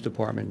maintenance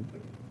department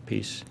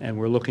piece, and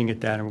we're looking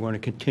at that, and we're going to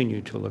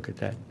continue to look at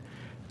that.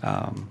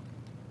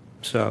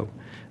 So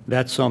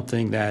that's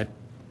something that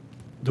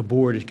the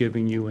board is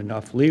giving you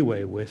enough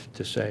leeway with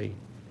to say,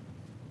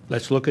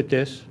 let's look at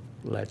this,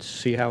 let's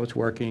see how it's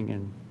working,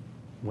 and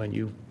when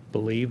you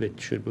believe it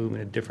should move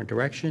in a different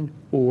direction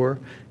or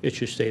it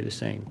should stay the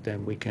same,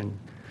 then we can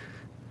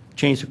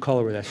change the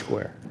color of that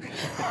square.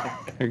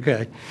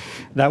 Okay,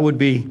 that would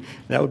be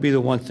the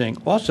one thing.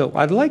 Also,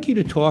 I'd like you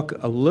to talk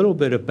a little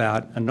bit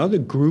about another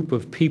group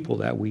of people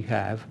that we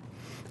have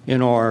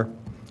in our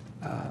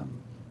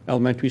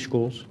elementary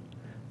schools,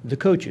 the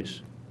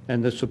coaches,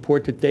 and the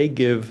support that they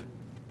give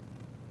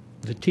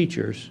the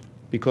teachers,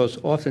 because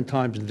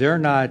oftentimes they're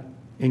not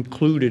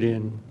included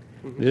in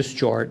this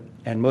chart,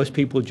 and most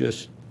people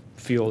just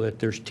feel that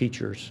there's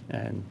teachers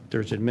and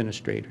there's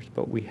administrators,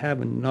 but we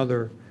have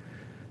another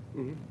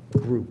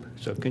group.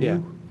 So can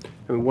you?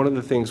 I mean, one of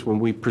the things when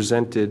we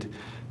presented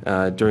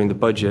during the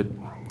budget,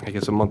 I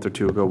guess a month or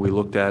two ago, we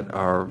looked at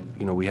our,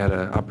 we had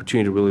an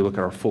opportunity to really look at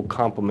our full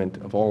complement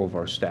of all of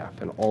our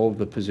staff and all of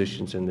the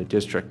positions in the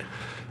district.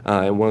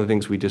 And one of the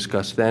things we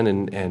discussed then,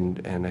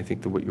 and I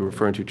think that what you're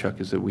referring to, Chuck,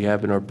 is that we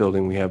have in our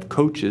building, we have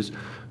coaches,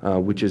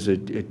 which is a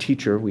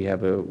teacher. We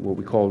have what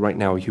we call right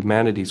now a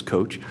humanities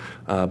coach,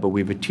 but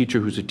we have a teacher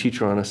who's a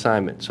teacher on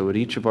assignment. So at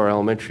each of our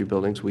elementary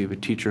buildings, we have a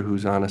teacher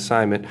who's on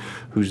assignment,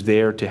 who's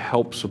there to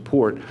help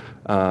support.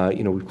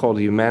 We've called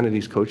a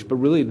humanities coach, but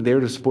really there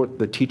to support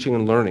the teaching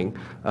and learning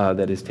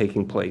that is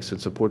taking place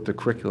and support the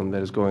curriculum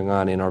that is going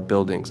on in our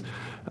buildings.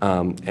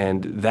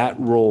 And that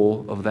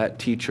role of that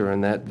teacher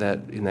and that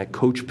in that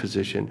coach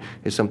position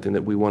is something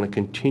that we want to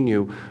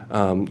continue,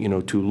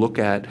 to look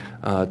at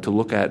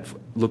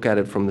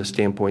it from the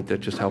standpoint that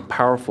just how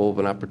powerful of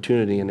an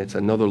opportunity, and it's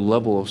another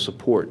level of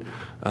support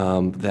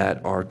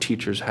that our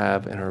teachers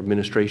have and our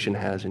administration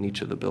has in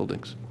each of the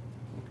buildings.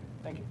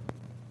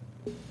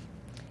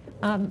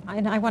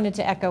 And I wanted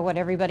to echo what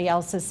everybody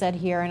else has said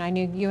here, and I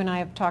knew you and I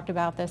have talked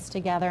about this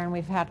together, and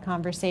we've had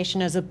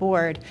conversation as a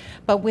board.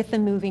 But with the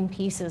moving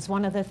pieces,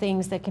 one of the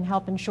things that can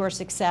help ensure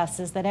success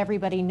is that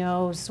everybody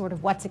knows sort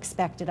of what's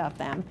expected of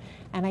them.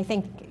 And I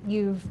think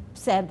you've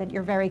said that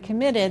you're very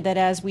committed that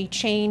as we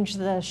change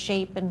the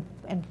shape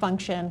and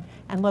function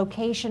and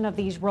location of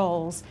these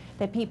roles,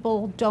 that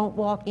people don't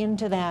walk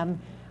into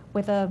them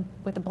with a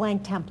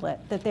blank template,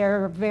 that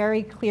there are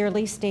very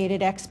clearly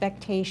stated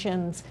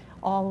expectations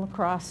all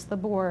across the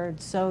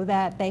board so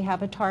that they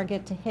have a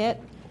target to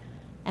hit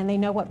and they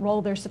know what role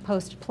they're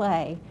supposed to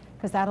play,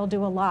 because that'll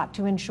do a lot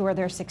to ensure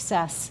their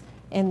success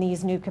in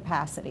these new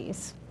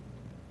capacities.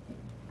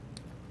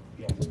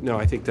 No,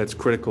 I think that's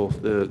critical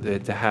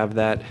to have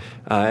that.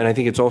 And I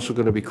think it's also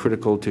going to be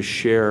critical to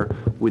share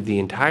with the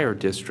entire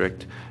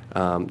district,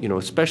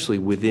 especially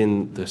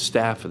within the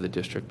staff of the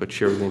district, but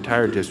share with the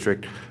entire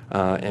district.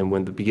 And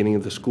when the beginning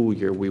of the school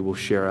year, we will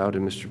share out,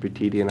 and Mr.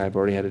 Bettiti and I have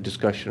already had a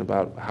discussion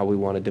about how we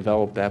want to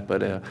develop that,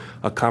 but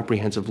a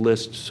comprehensive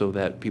list so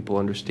that people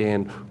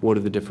understand what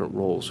are the different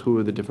roles, who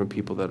are the different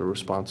people that are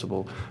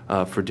responsible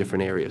for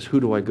different areas, who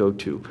do I go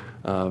to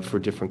for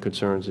different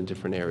concerns in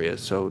different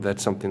areas. So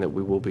that's something that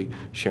we will be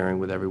sharing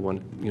with everyone,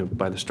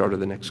 by the start of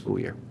the next school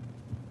year.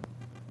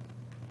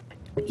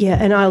 Yeah,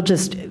 and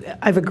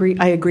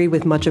I agree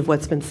with much of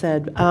what's been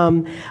said.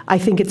 I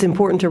think it's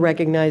important to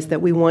recognize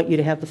that we want you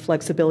to have the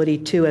flexibility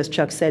to, as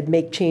Chuck said,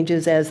 make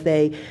changes as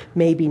they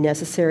may be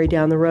necessary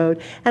down the road.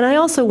 And I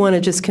also want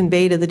to just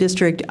convey to the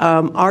district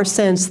our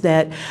sense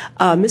that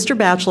Mr.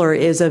 Batchelor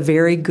is a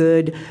very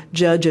good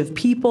judge of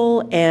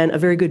people and a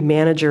very good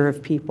manager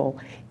of people.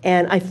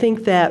 And I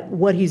think that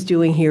what he's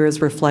doing here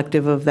is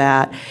reflective of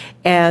that.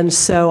 And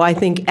so I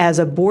think as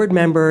a board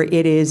member,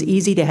 it is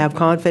easy to have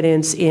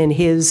confidence in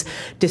his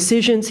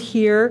decisions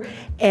here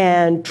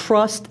and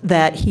trust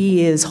that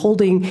he is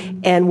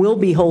holding and will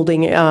be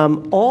holding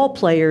all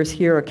players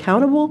here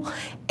accountable,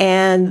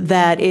 and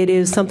that it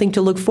is something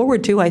to look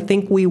forward to. I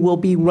think we will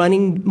be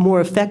running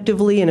more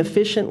effectively and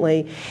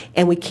efficiently,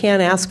 and we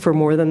can't ask for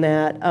more than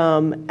that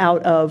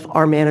out of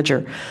our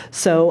manager.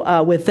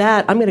 So with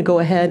that, I'm going to go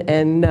ahead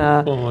and...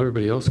 well,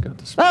 everybody else got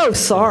this. Oh,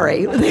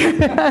 sorry.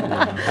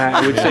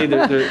 I would say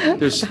that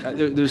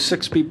there's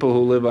 6 people who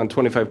live on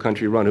 25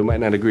 Country Run who might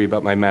not agree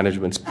about my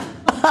management.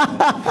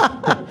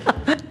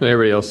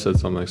 Everybody else said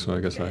something, so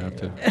I guess I have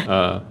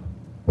to.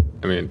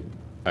 I mean,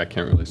 I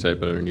can't really say it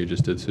better than you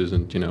just did,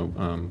 Susan.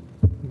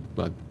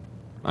 But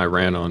I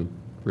ran on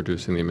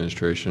reducing the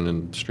administration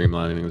and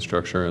streamlining the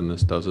structure, and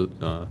this does it.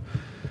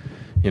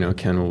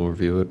 Ken will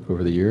review it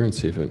over the year and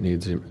see if it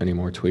needs any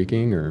more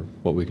tweaking or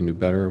what we can do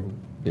better.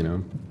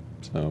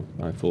 So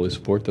I fully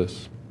support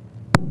this.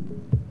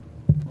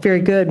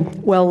 Very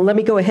good. Well, let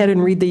me go ahead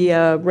and read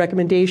the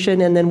recommendation,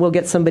 and then we'll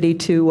get somebody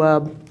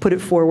to put it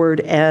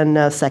forward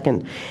and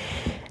second.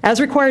 As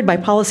required by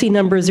policy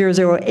number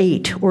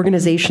 008,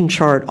 organization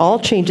chart, all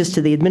changes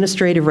to the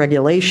administrative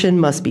regulation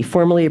must be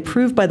formally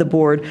approved by the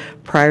board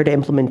prior to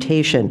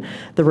implementation.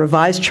 The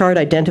revised chart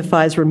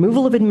identifies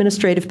removal of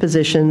administrative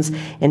positions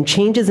and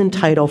changes in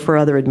title for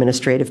other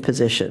administrative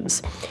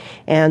positions.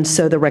 And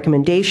so the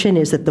recommendation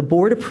is that the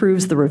board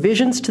approves the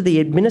revisions to the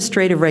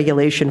administrative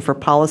regulation for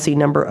policy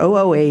number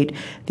 008,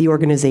 the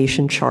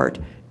organization chart.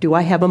 Do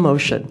I have a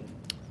motion?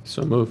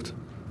 So moved.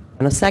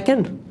 And a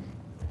second?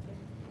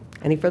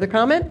 Any further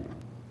comment?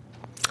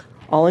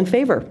 All in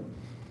favor?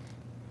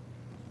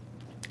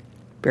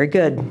 Very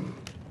good.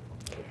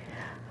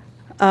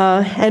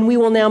 And we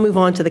will now move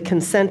on to the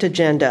consent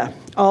agenda.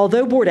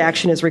 Although board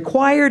action is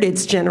required,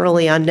 it's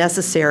generally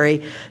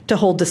unnecessary to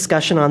hold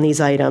discussion on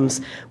these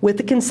items. With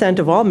the consent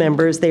of all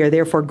members, they are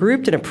therefore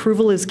grouped and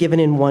approval is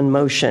given in one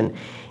motion.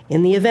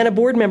 In the event a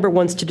board member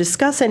wants to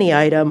discuss any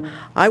item,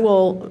 I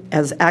will,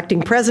 as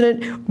acting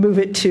president, move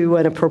it to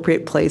an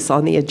appropriate place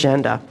on the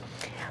agenda.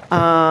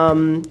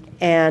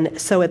 And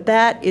so at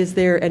that, is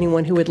there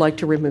anyone who would like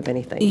to remove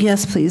anything?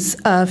 Yes, please.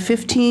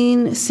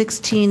 15,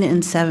 16,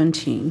 and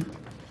 17.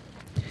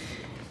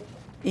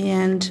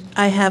 And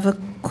I have a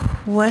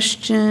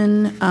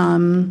question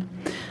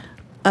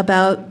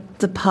about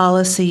the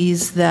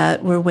policies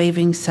that we're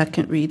waiving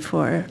second read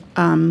for,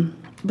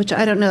 which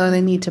I don't know that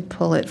I need to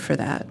pull it for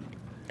that.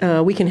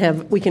 What we can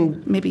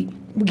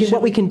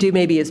do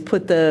maybe is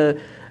put the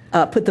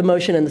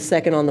motion and the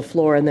second on the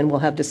floor, and then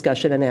we'll have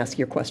discussion and ask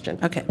your question.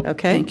 Okay.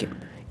 Okay? Thank you.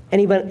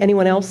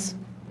 Anyone else?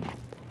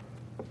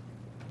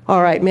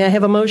 All right. May I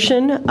have a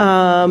motion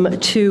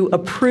to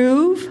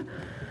approve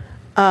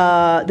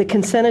the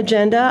consent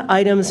agenda,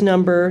 items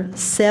number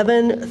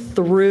 7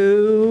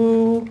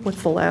 through,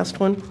 what's the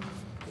last one?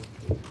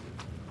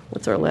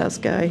 What's our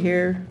last guy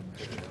here?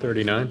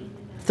 39.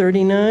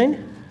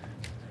 39?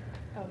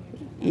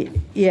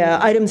 Yeah,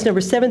 items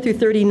number 7 through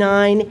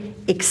 39,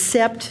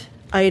 except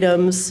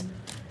items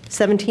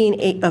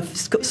 15,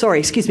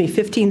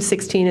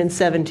 16, and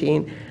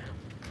 17.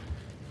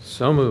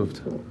 So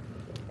moved.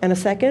 And a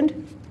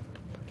second?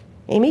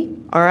 Amy?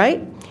 All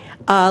right.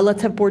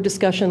 Let's have board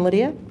discussion.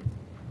 Lydia?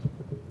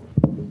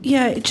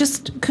 Yeah,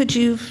 just could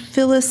you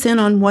fill us in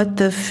on what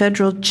the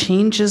federal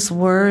changes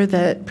were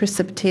that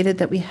precipitated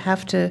that we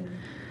have to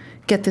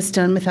get this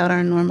done without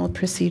our normal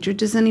procedure?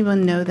 Does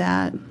anyone know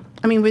that?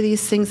 I mean, were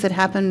these things that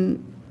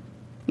happened,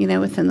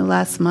 within the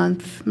last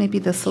month? Maybe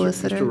the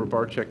solicitor? Mr.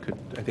 Robarczyk could,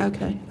 I think.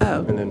 Okay.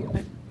 Oh. And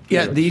then,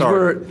 Yeah, these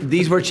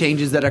sorry. were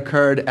changes that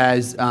occurred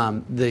as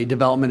the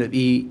development of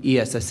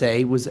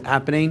ESSA was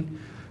happening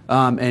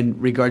in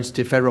regards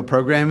to federal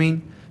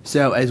programming.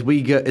 So as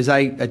I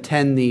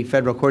attend the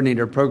federal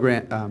coordinator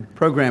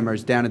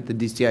programmers down at the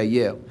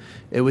DCIU,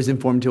 it was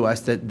informed to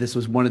us that this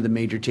was one of the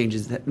major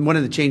changes, one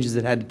of the changes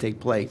that had to take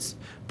place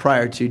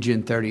prior to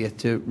June 30th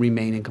to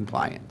remain in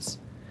compliance.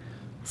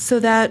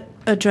 So that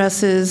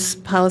addresses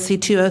policy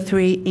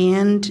 203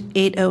 and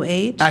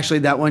 808? Actually,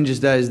 that one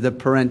just does the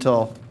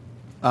parental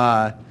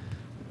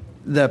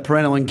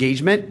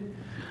engagement.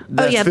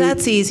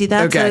 That's easy.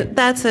 Okay.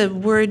 That's a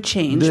word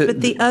change.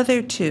 But the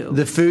other two,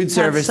 the food have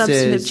services,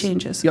 substantive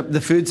changes. Yep,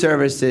 the food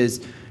services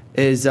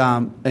is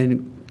to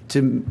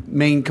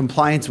maintain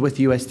compliance with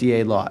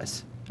USDA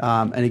laws.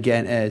 And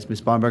again, as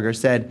Ms. Baumberger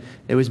said,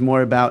 it was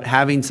more about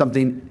having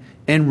something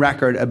in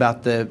record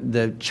about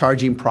the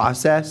charging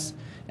process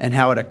and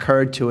how it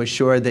occurred to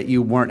assure that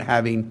you weren't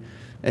having,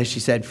 as she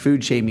said,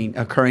 food shaming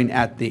occurring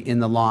in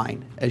the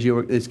line as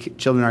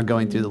children are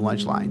going through the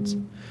lunch lines.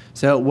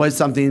 So it was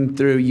something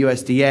through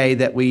USDA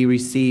that we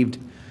received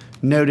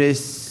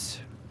notice,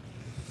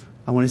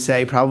 I want to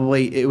say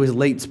probably it was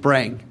late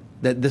spring,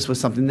 that this was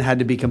something that had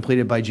to be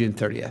completed by June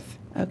 30th.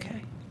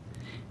 Okay.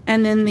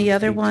 And then the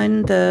other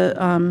one,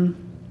 the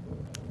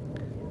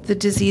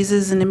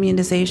diseases and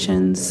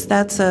immunizations,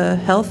 that's a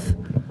health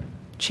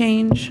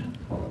change?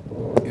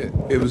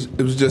 It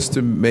was just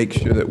to make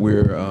sure that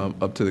we're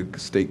up to the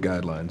state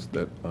guidelines,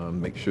 that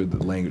make sure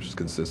the language is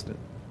consistent.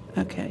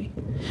 Okay.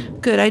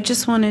 Good. I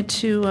just wanted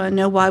to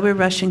know why we're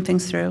rushing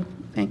things through.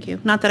 Thank you.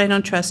 Not that I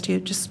don't trust you,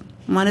 just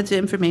wanted the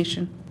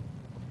information.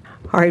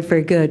 All right,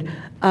 very good.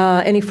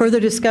 Any further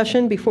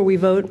discussion before we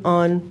vote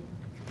on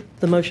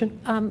the motion?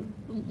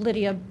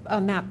 Lydia,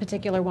 on that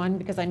particular one,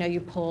 because I know you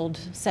pulled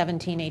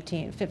 17,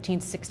 18,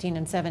 15, 16,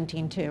 and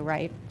 17 too,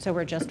 right? So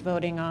we're just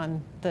voting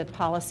on the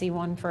policy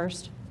one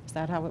first? Is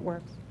that how it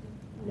works?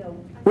 No.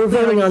 We're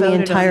voting on the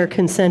entire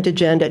consent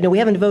agenda. No, we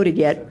haven't voted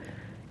yet,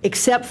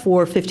 except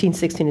for 15,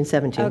 16, and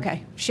 17.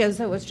 Okay. So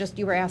it was just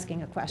you were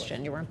asking a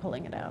question. You weren't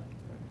pulling it out.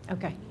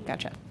 Okay.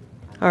 Gotcha.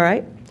 All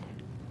right.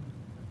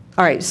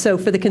 All right. So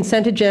for the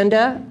consent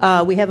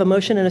agenda, we have a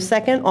motion and a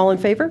second. All in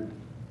favor?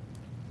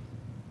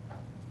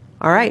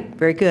 All right.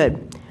 Very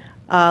good.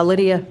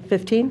 Lydia,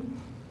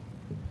 15?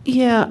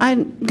 Yeah,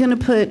 I'm going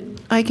to put,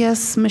 I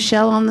guess,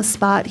 Michelle on the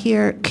spot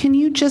here. Can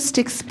you just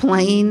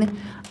explain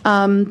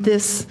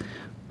this?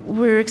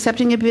 We're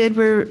accepting a bid,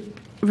 we're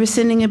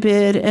rescinding a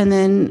bid, and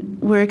then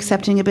we're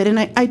accepting a bid. And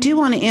I do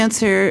want to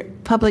answer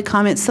public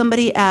comments.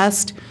 Somebody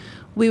asked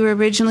We were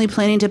originally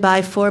planning to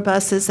buy 4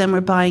 buses, and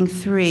we're buying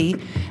 3.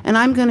 And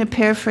I'm going to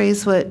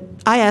paraphrase what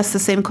I asked the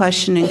same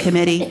question in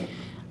committee,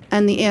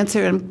 and the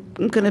answer,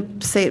 I'm going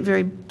to say it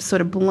very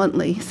sort of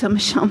bluntly, so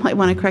Michelle might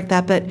want to correct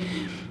that, but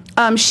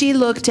she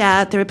looked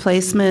at the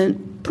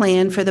replacement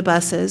plan for the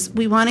buses.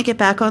 We want to get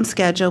back on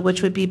schedule,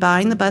 which would be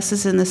buying the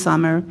buses in the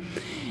summer.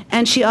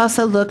 And she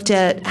also looked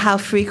at how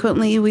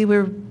frequently we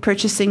were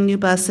purchasing new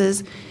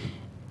buses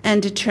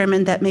and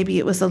determined that maybe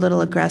it was a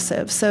little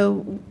aggressive.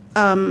 So,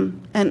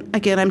 and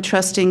again, I'm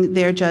trusting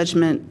their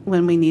judgment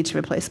when we need to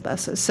replace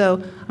buses.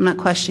 So I'm not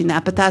questioning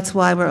that, but that's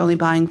why we're only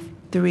buying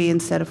 3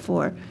 instead of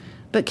 4.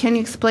 But can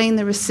you explain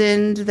the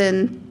rescind,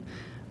 then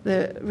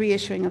the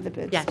reissuing of the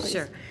bids? Yeah, please?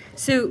 sure.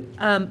 So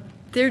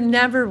there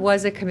never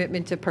was a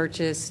commitment to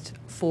purchase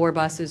 4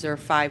 buses or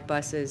 5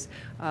 buses.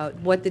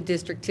 What the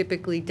district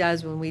typically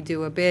does when we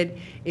do a bid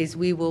is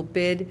we will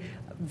bid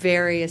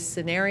various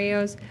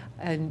scenarios,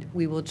 and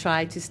we will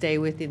try to stay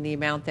within the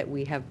amount that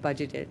we have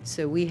budgeted.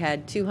 So we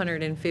had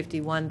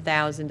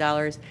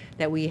 $251,000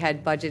 that we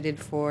had budgeted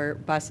for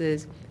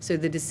buses. So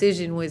the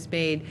decision was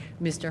made.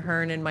 Mr.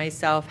 Hearn and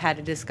myself had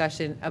a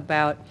discussion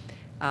about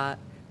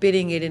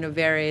bidding it in a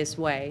various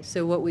way.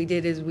 So what we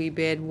did is we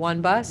bid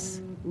 1 bus,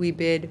 we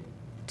bid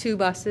 2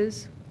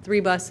 buses, 3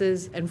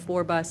 buses, and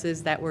 4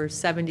 buses that were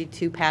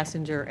 72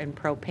 passenger and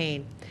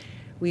propane.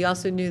 We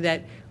also knew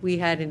that we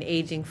had an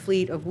aging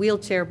fleet of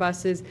wheelchair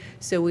buses,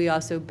 so we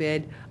also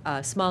bid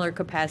a smaller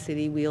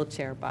capacity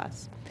wheelchair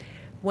bus.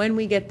 When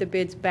we get the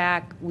bids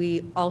back,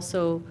 we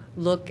also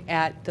look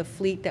at the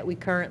fleet that we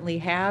currently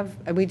have,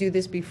 and we do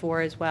this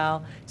before as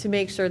well, to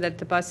make sure that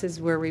the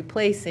buses we're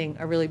replacing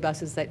are really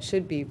buses that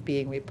should be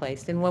being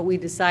replaced. And what we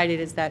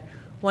decided is that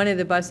one of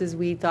the buses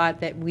we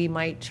thought that we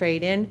might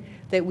trade in,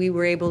 that we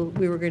were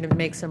going to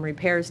make some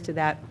repairs to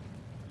that,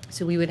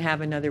 so we would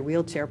have another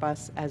wheelchair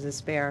bus as a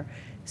spare.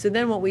 So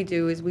then what we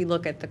do is we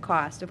look at the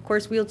cost. Of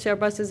course, wheelchair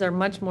buses are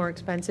much more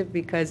expensive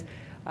because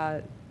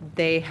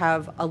they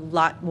have a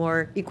lot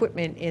more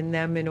equipment in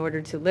them in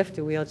order to lift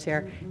a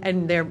wheelchair,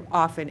 and they're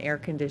often air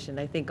conditioned.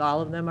 I think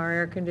all of them are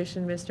air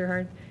conditioned, Mr.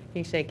 Hearn?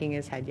 He's shaking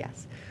his head,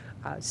 yes.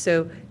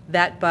 So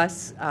that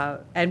bus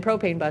and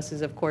propane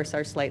buses, of course,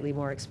 are slightly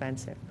more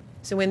expensive.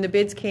 So when the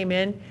bids came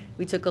in,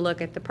 we took a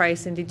look at the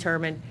price and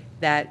determined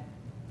that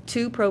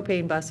 2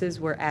 propane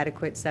buses were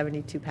adequate,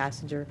 72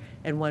 passenger,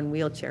 and 1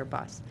 wheelchair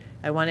bus.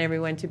 I want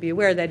everyone to be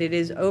aware that it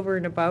is over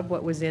and above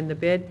what was in the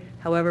bid.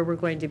 However, we're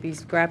going to be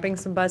scrapping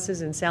some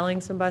buses and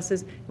selling some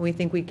buses, and we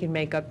think we can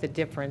make up the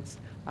difference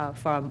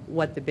from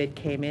what the bid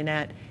came in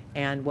at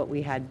and what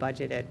we had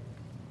budgeted.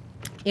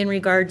 In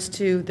regards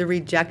to the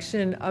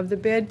rejection of the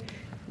bid,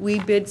 we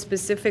bid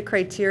specific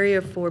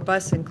criteria for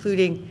bus,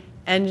 including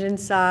engine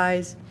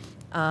size,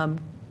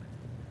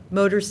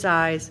 motor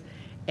size,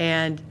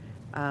 and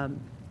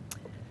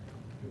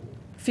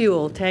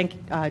fuel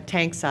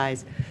tank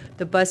size.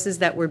 The buses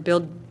that were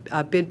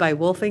bid by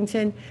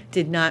Wolfington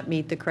did not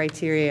meet the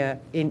criteria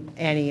in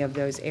any of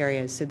those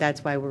areas, so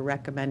that's why we're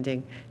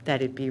recommending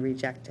that it be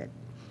rejected.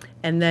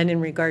 And then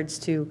in regards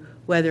to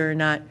whether or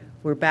not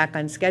we're back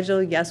on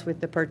schedule, yes,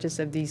 with the purchase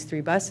of these 3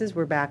 buses,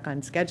 we're back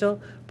on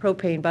schedule.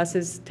 Propane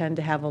buses tend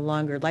to have a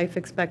longer life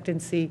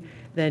expectancy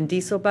than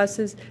diesel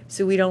buses,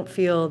 so we don't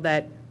feel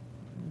that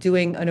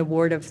doing an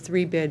award of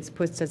 3 bids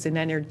puts us in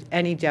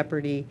any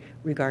jeopardy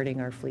regarding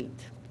our fleet.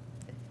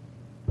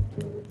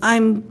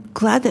 I'm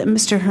glad that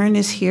Mr. Hearn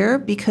is here,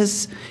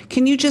 because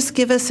can you just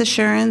give us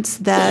assurance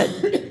that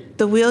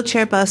the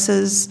wheelchair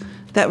buses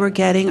that we're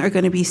getting are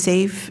going to be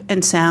safe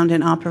and sound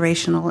and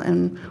operational,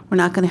 and we're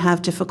not going to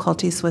have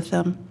difficulties with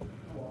them?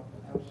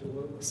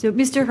 So,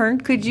 Mr.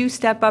 Hearn, could you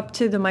step up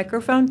to the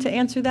microphone to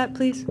answer that,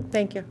 please?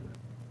 Thank you.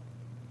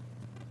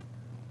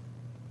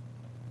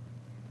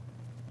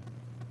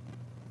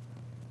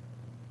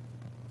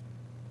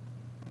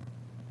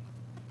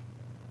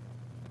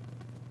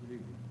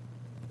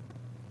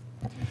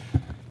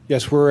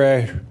 Yes,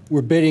 we're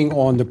bidding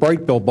on the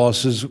Brightbill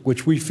buses,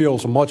 which we feel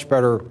is a much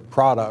better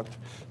product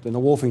than the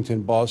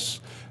Wolfington bus.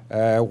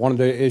 One of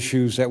the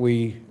issues that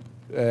we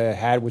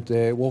had with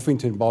the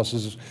Wolfington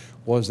buses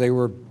was they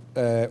were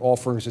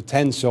offering us a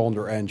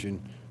 10-cylinder engine.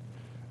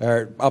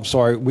 I'm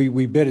sorry,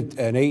 we bid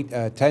an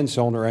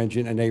 10-cylinder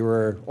engine, and they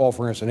were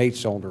offering us an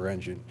 8-cylinder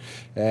engine.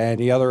 And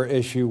the other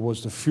issue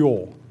was the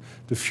fuel.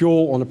 The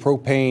fuel on the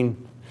propane,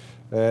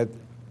 the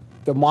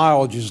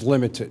mileage is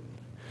limited.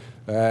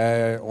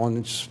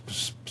 On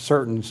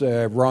certain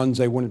runs,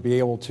 they wouldn't be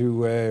able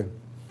to,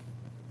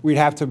 we'd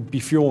have to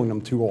be fueling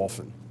them too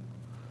often.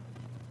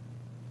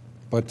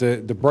 But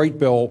the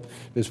Brightbill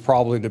is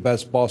probably the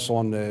best bus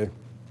on the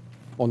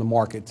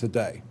market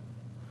today.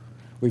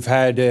 We've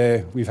had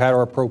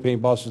our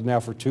propane buses now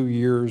for 2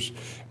 years,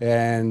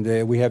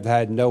 and we have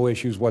had no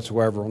issues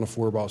whatsoever on the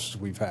 4 buses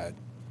we've had.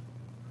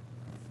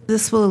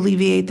 This will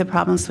alleviate the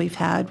problems we've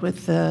had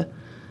with the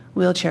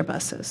wheelchair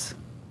buses,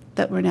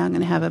 that we're now going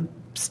to have a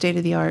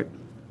state-of-the-art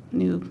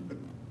new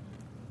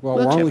Well,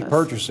 we're only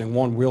purchasing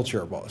 1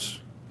 wheelchair bus.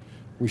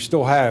 We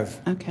still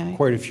have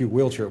quite a few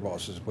wheelchair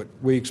buses, but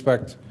we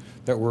expect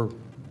that we're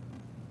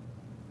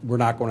we're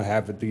not going to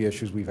have the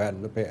issues we've had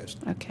in the past.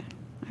 Okay,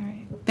 all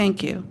right,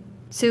 thank you.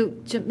 So,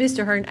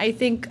 Mr. Hearn, I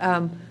think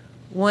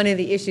one of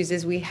the issues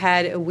is we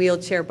had a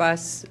wheelchair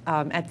bus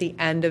at the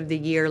end of the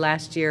year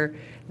last year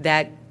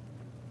that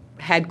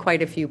had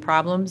quite a few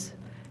problems.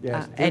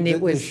 Yes, and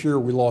it was this year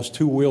we lost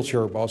 2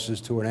 wheelchair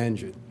buses to an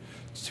engine,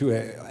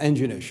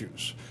 engine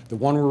issues. The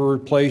one we're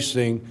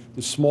replacing,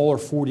 the smaller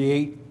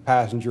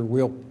 48-passenger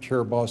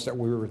wheelchair bus that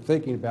we were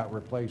thinking about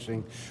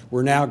replacing,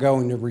 we're now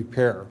going to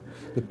repair.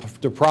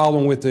 The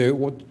problem with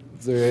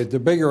the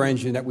bigger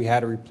engine that we had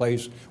to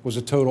replace was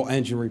a total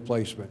engine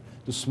replacement.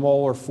 The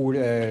smaller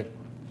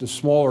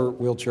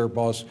wheelchair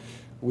bus,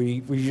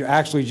 we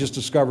actually just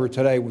discovered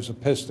today was a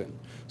piston.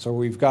 So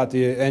we've got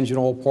the engine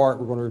all apart.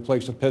 We're going to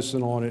replace the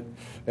piston on it,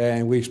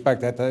 and we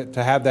expect that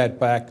to have that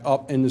back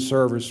up in the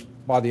service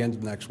by the end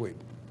of next week.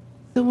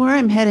 So where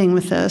I'm heading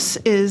with this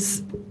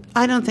is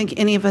I don't think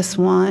any of us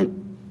want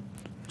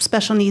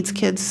special needs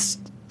kids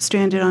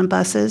stranded on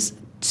buses.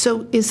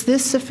 So is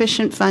this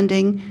sufficient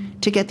funding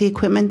to get the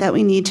equipment that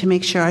we need to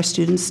make sure our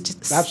students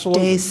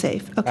stay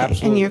safe? Okay,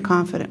 Absolutely. And you're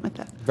confident with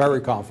that? Very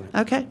confident.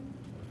 Okay.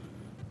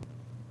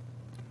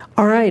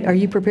 All right, are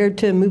you prepared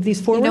to move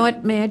these forward? You know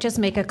what, may I just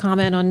make a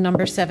comment on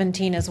number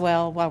 17 as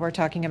well while we're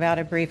talking about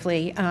it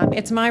briefly?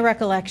 It's my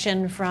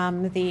recollection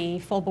from the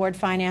full board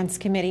finance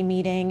committee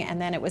meeting, and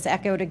then it was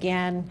echoed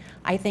again,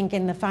 I think,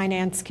 in the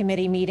finance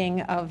committee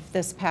meeting of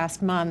this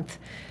past month,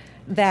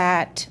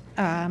 that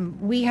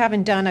we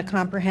haven't done a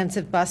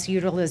comprehensive bus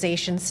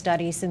utilization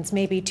study since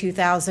maybe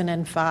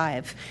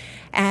 2005.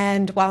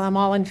 And while I'm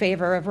all in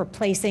favor of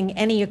replacing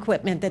any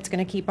equipment that's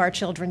going to keep our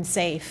children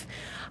safe,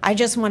 I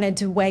just wanted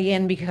to weigh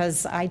in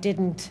because I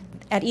didn't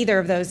at either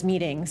of those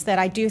meetings, that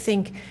I do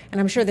think,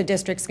 and I'm sure the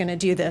district's going to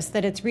do this,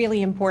 that it's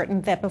really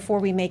important that before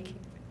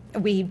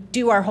we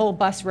do our whole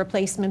bus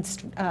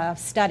replacement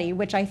study,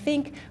 which I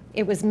think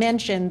it was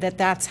mentioned that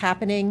that's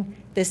happening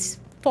this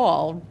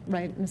fall,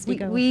 right, Ms.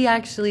 Vigo? we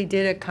actually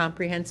did a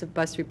comprehensive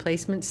bus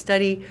replacement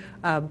study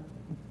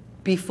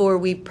before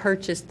we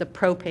purchased the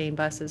propane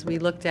buses. We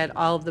looked at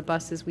all of the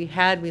buses we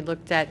had. We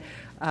looked at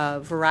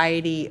a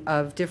variety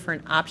of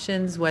different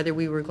options, whether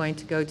we were going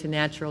to go to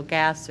natural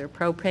gas or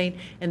propane,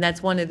 and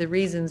that's one of the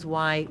reasons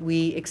why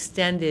we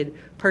extended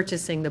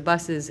purchasing the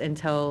buses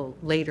until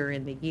later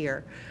in the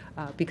year,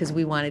 because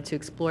we wanted to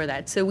explore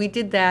that. So we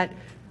did that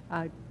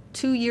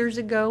 2 years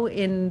ago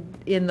in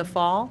the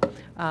fall.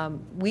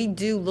 We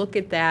do look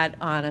at that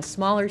on a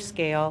smaller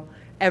scale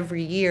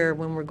every year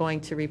when we're going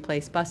to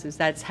replace buses.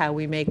 That's how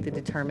we make the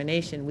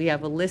determination. We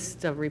have a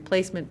list of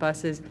replacement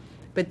buses,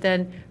 but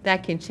then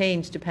that can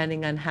change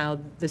depending on how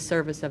the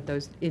service of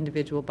those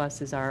individual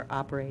buses are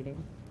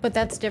operating. But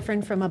that's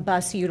different from a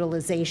bus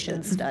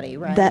utilization study,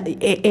 right?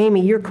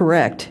 Amy, you're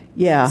correct.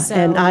 Yeah,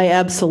 and I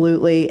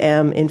absolutely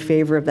am in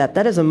favor of that.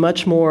 That is a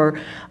much more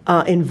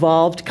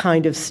involved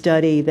kind of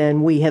study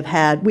than we have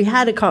had. We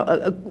had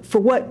for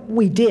what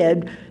we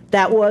did.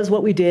 That was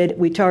what we did.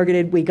 We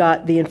targeted, we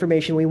got the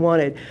information we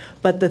wanted.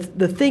 But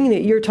the thing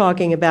that you're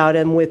talking about,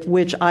 and with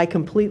which I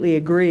completely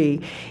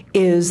agree,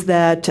 is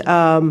that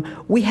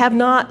we have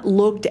not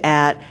looked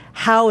at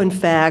how, in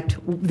fact,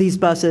 these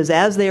buses,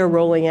 as they are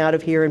rolling out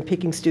of here and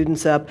picking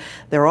students up,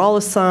 they're all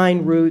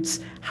assigned routes,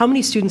 how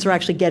many students are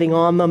actually getting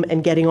on them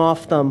and getting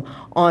off them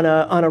on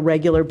a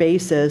regular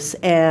basis,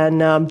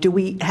 and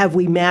have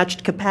we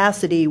matched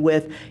capacity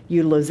with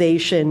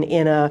utilization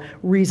in a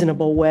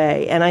reasonable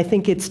way? And I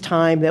think it's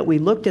time that we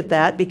looked at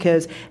that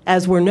because,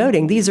 as we're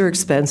noting, these are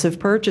expensive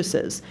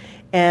purchases,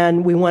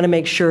 and we want to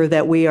make sure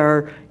that we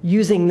are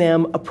using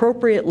them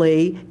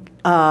appropriately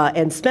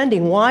and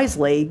spending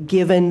wisely,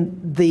 given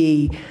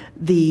the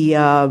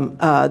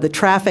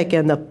traffic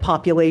and the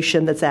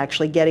population that's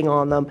actually getting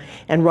on them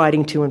and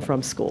riding to and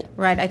from school.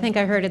 Right. I think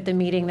I heard at the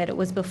meeting that it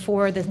was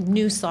before the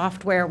new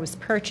software was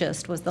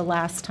purchased was the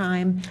last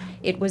time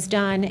it was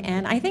done.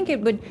 And I think it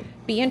would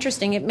be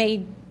interesting. It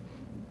may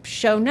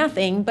show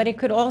nothing, but it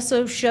could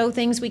also show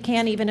things we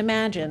can't even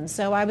imagine.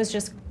 So I was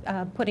just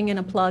putting in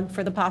a plug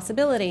for the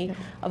possibility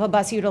of a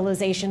bus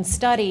utilization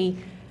study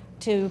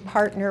to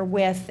partner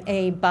with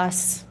a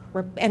bus,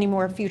 any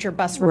more future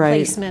bus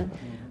replacement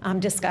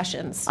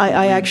discussions.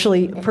 I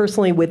actually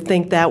personally would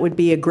think that would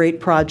be a great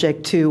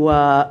project to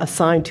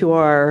assign to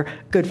our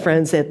good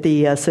friends at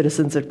the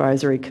Citizens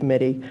Advisory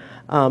Committee.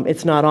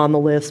 It's not on the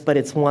list, but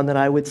it's one that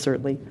I would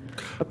certainly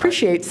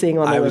appreciate seeing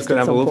on the list. I was going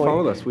to have a little point.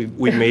 fun with us.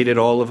 We made it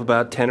all of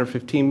about 10 or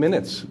 15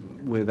 minutes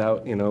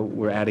without,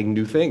 we're adding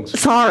new things.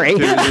 Sorry.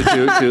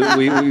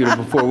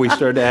 Before we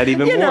start to add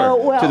even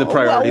more to the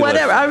priority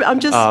whatever. list. I'm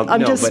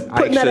just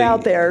putting that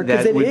out there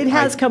because it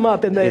has come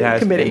up in the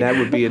committee. And that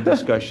would be a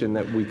discussion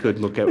that we could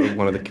look at with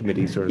one of the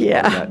committees or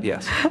yeah. that,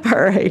 yes. All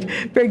right.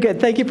 Very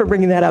good. Thank you for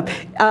bringing that up.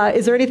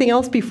 Is there anything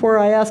else before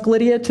I ask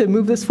Lydia to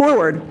move this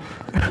forward?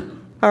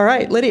 All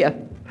right, Lydia.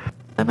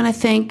 I want to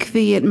thank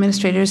the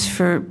administrators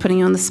for putting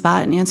you on the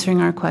spot and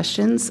answering our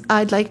questions.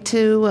 I'd like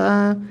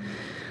to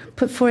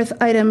put forth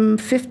item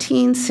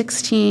 15,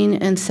 16,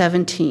 and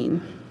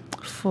 17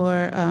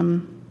 for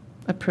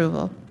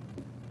approval.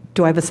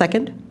 Do I have a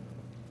second?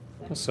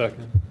 A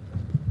second.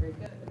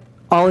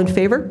 All in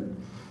favor?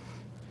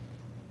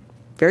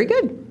 Very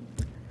good.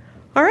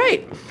 All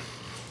right.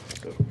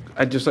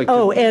 I'd just like to...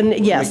 Oh,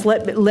 and yes,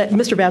 let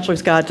Mr.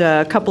 Batchelor's got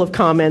a couple of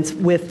comments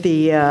with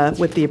the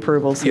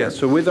approvals here. Yeah,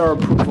 so with our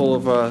approval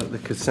of the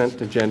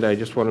consent agenda, I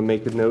just want to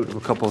make a note of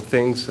a couple of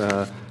things.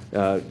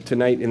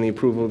 Tonight, in the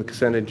approval of the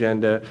consent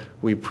agenda,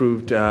 we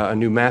approved a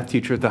new math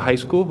teacher at the high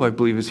school, who I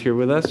believe is here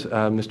with us,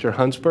 Mr.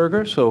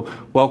 Hunsberger. So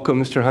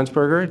welcome, Mr.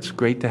 Hunsberger. It's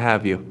great to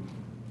have you.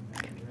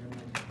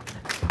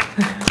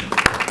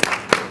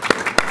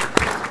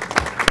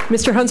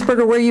 Mr.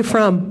 Hunsberger, where are you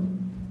from?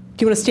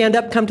 Do you want to stand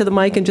up, come to the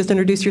mic, and just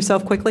introduce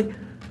yourself quickly?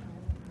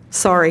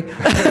 Sorry.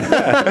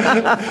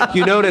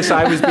 You notice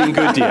I was being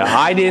good to you.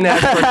 I didn't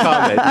ask for a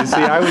comment. You see,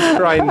 I was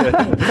trying to...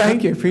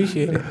 Thank you.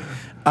 Appreciate it.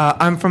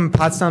 I'm from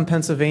Pottstown,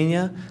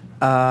 Pennsylvania.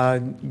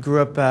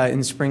 Grew up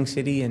in Spring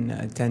City and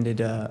attended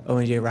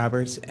O&J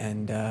Roberts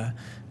and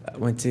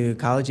went to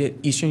college at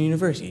Eastern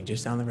University,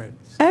 just down the road.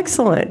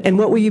 Excellent. And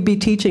what will you be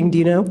teaching, do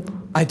you know?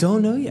 I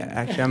don't know yet,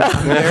 actually. I'm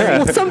very,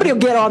 well, somebody will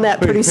get on that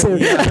pretty soon.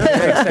 Yeah, I'm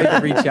very excited to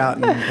reach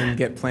out and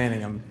get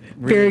planning. I'm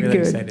really, really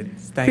excited.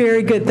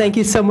 Very good. Thank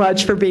you so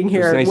much for being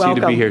here. It's nice Welcome. of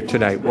you to be here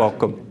tonight.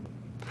 Welcome.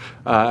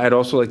 I'd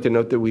also like to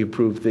note that we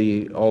approved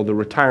all the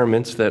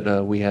retirements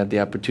that we had the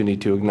opportunity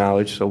to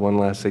acknowledge. So one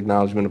last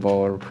acknowledgement of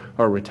all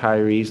our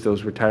retirees.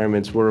 Those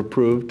retirements were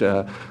approved,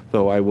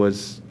 though I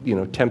was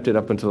tempted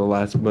up until the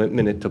last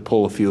minute to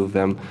pull a few of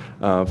them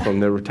from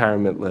the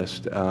retirement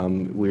list.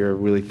 We are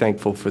really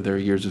thankful for their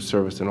years of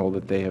service and all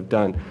that they have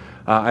done.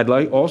 I'd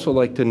also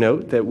like to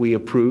note that we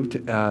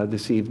approved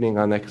this evening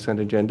on that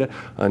consent agenda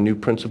a new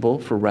principal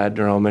for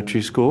Radnor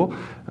Elementary School,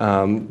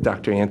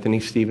 Dr. Anthony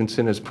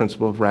Stevenson as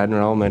principal of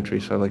Radnor Elementary.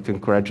 So I'd like to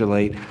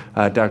congratulate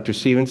Dr.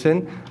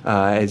 Stevenson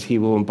as he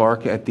will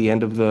embark at the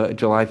end of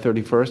July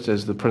 31st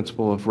as the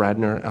principal of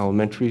Radnor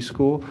Elementary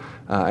School.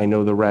 I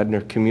know the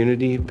Radnor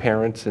community,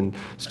 parents and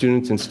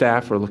students and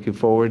staff are looking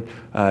forward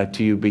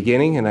to you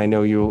beginning, and I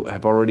know you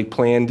have already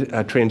planned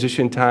a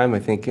transition time. I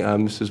think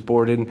Mrs.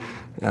 Borden,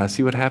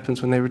 see what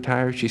happens when they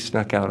retire? She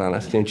snuck out on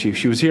us, didn't she?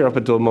 She was here up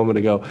until a moment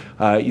ago.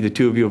 The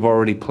two of you have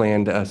already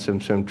planned some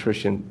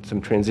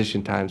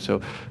transition time,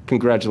 so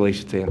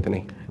congratulations,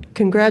 Anthony.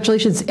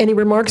 Congratulations. Any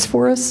remarks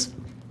for us?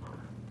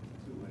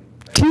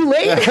 Too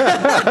late.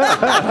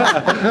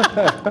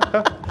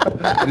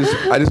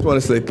 I just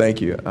want to say thank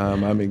you.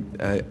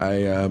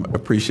 I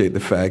appreciate the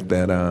fact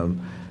that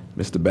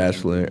Mr.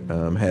 Batchelor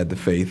had the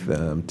faith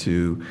and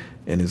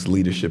his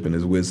leadership and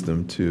his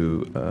wisdom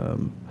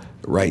to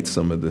right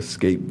some of the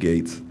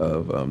scapegoats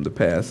of the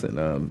past, and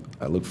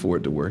I look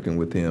forward to working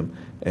with him.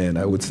 And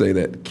I would say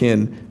that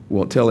Ken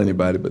won't tell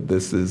anybody, but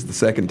this is the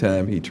second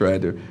time he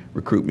tried to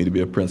recruit me to be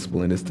a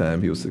principal, and this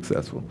time he was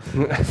successful.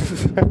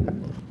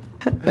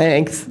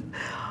 Thanks.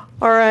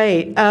 All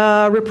right.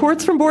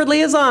 Reports from board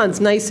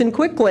liaisons, nice and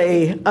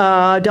quickly.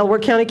 Delaware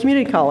County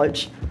Community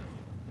College.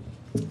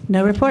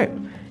 No report.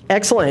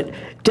 Excellent.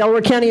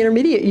 Delaware County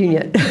Intermediate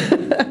Union.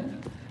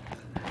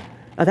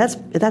 Oh,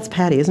 that's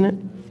Patty, isn't it?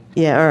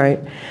 Yeah, all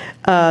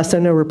right. So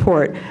no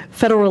report.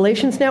 Federal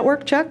Relations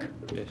Network, Chuck?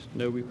 Yes,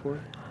 no report.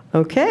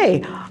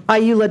 Okay.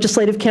 IU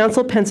Legislative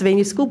Council,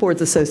 Pennsylvania School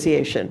Boards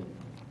Association.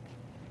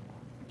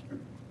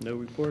 No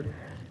report.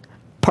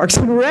 Parks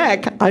and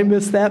Rec. I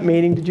missed that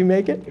meeting. Did you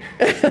make it?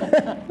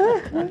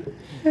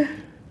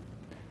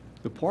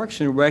 The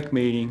Parks and Rec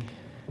meeting,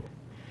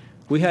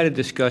 we had a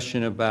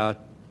discussion about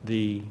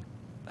the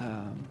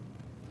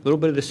little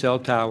bit of the cell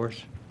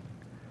towers.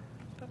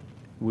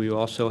 We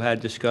also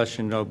had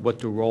discussion of what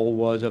the role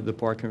was of the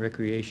Park and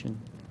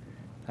Recreation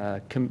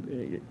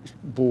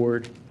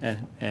board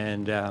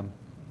and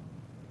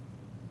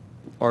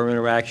our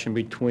interaction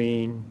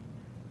between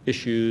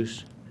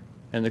issues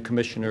and the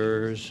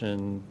commissioners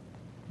and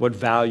what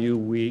value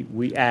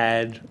we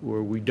add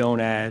or we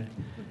don't add.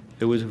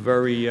 It was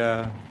very...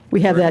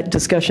 we have that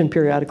discussion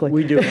periodically.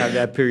 We do have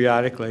that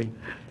periodically.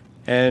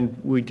 And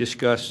we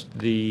discussed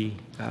the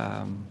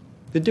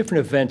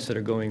different events that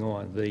are going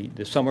on.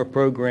 The summer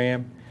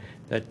program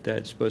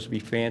that's supposed to be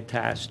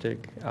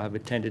fantastic. I've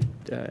attended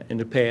in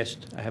the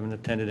past. I haven't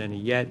attended any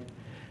yet.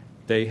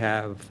 They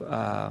have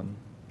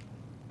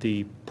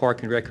the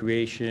Park and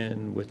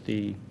Recreation with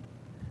the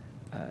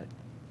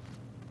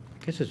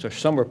I guess it's a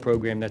summer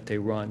program that they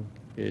run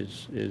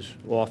is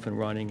off and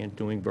running and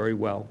doing very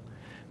well.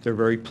 They're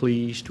very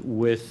pleased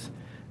with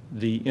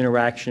the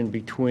interaction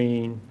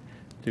between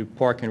the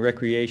Park and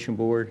Recreation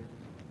Board,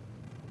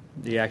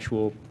 the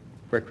actual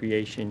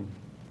recreation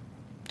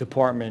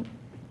department,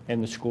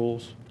 and the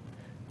schools.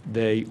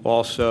 They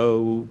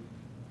also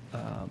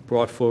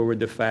brought forward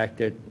the fact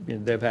that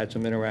they've had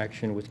some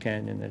interaction with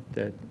Ken and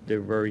that they're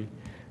very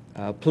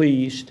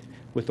pleased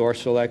with our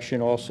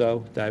selection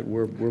also, that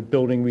we're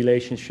building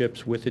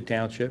relationships with the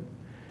township.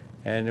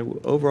 And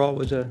overall, it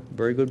was a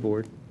very good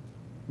board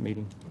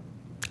meeting.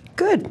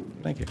 Good.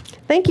 Thank you.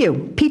 Thank you.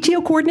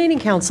 PTO Coordinating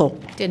Council.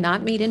 Did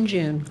not meet in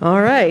June.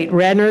 All right.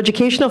 Radnor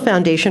Educational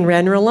Foundation,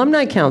 Radnor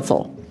Alumni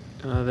Council.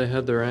 They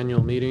had their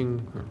annual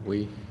meeting, or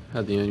we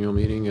had the annual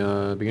meeting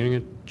beginning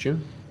of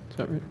June. Is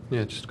that right?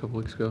 Yeah, just a couple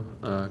weeks ago.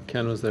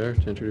 Ken was there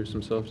to introduce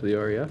himself to the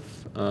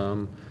REF.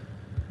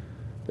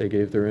 They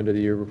gave their end of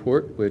the year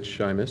report,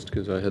 which I missed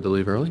because I had to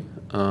leave early.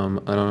 Are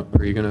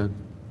you going to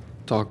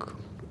talk?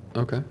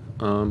 Okay.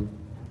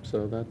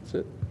 So that's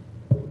it.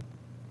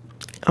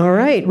 All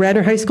right,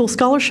 Radnor High School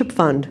Scholarship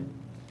Fund.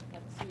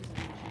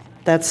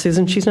 That's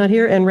Susan, she's not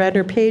here. And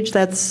Radnor Page,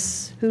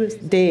 that's, who is,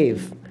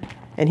 Dave.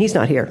 And he's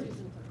not here.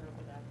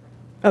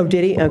 Oh,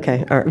 did he?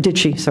 Okay, or did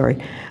she?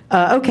 Sorry.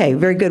 Okay,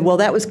 very good. Well,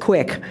 that was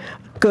quick.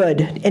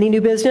 Good. Any new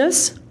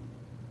business?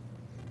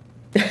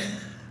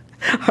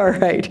 All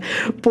right.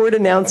 Board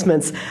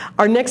announcements.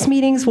 Our next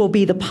meetings will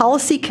be the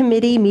Policy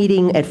Committee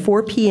meeting at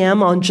 4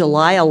 p.m. on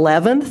July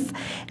 11th,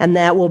 and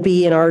that will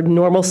be in our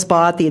normal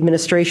spot, the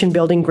Administration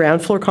Building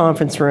ground floor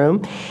conference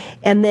room.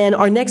 And then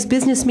our next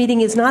business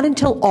meeting is not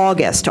until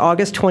August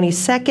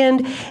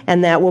 22nd,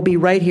 and that will be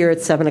right here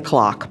at 7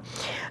 o'clock.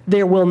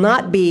 There will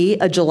not be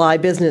a July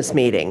business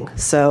meeting,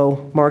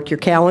 so mark your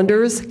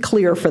calendars,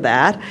 clear for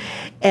that.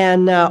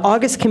 And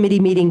August committee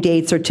meeting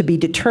dates are to be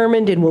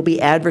determined and will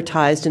be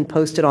advertised and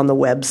posted on the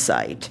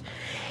website.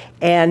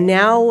 And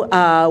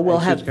now we'll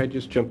have... Can I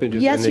just jump in?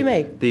 Yes, you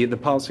may. The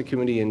policy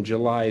committee in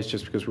July is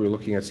just because we were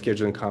looking at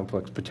scheduling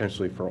conflicts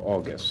potentially for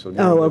August. So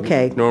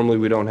okay. Normally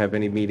we don't have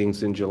any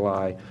meetings in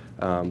July,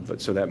 but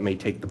so that may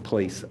take the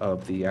place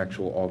of the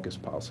actual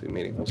August policy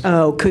meeting.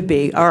 Oh, could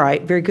be. All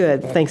right, very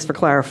good. Thanks for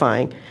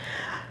clarifying.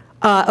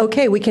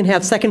 Okay, we can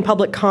have second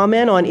public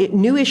comment on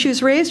new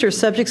issues raised or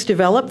subjects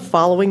developed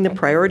following the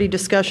priority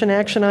discussion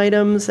action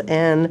items,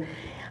 and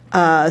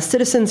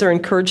citizens are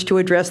encouraged to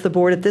address the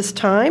board at this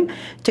time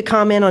to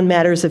comment on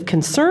matters of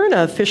concern,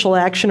 official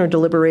action, or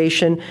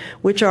deliberation,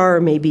 which are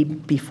or may be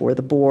before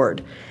the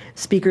board.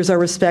 Speakers are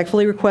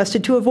respectfully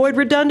requested to avoid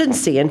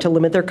redundancy and to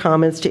limit their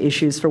comments to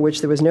issues for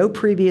which there was no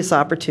previous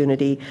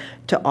opportunity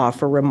to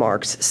offer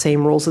remarks.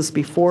 Same rules as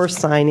before,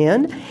 sign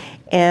in.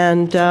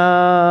 And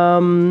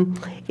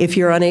if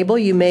you're unable,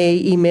 you may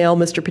email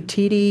Mr.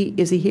 Petiti.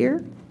 Is he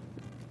here?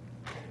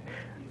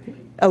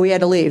 Oh, he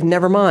had to leave.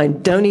 Never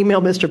mind. Don't email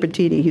Mr.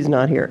 Petiti. He's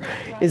not here.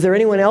 Is there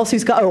anyone else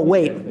who's got? Oh,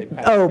 wait.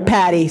 Oh,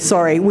 Patty.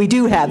 Sorry. We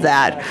do have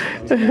that.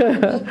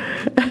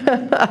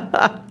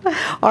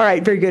 All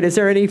right. Very good. Is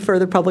there any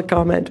further public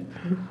comment?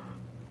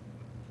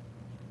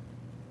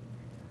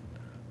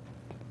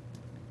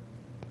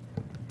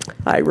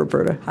 Hi,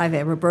 Roberta. Hi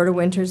there. Roberta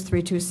Winters,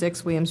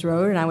 326 Williams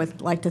Road, and I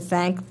would like to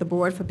thank the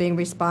board for being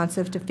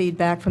responsive to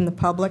feedback from the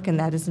public, and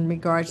that is in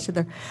regards to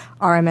the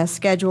RMS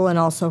schedule and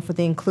also for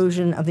the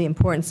inclusion of the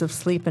importance of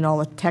sleep in all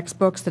the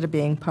textbooks that are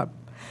being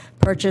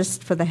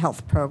purchased for the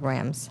health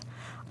programs.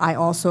 I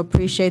also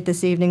appreciate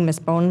this evening Ms.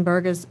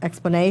 Bonenberger's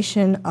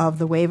explanation of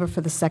the waiver for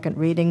the second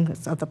reading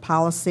of the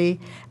policy,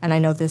 and I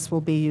know this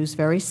will be used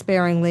very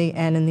sparingly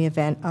and in the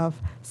event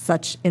of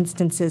such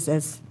instances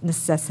as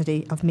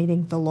necessity of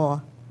meeting the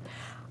law.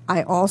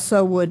 I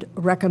also would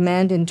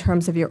recommend, in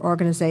terms of your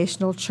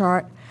organizational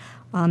chart,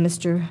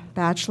 Mr.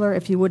 Batchelor,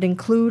 if you would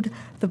include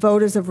the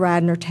voters of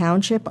Radnor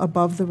Township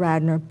above the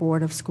Radnor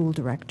Board of School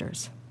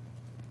Directors.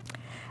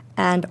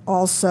 And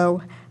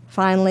also,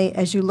 finally,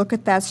 as you look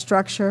at that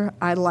structure,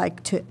 I'd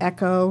like to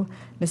echo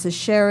Mrs.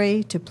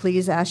 Sherry to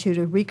please ask you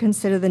to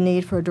reconsider the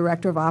need for a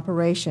director of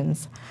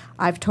operations.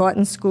 I've taught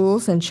in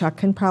schools, and Chuck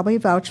can probably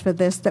vouch for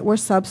this, that were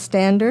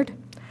substandard,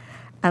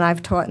 and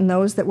I've taught in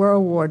those that were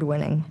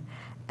award-winning.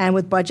 And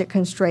with budget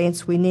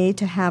constraints, we need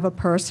to have a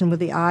person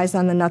with the eyes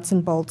on the nuts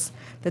and bolts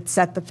that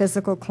set the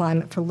physical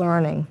climate for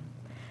learning.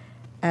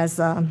 As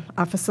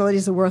our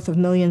facilities are worth of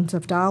millions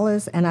of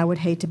dollars, and I would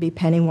hate to be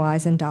penny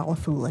wise and dollar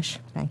foolish.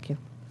 Thank you.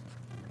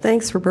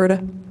 Thanks,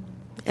 Roberta.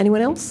 Anyone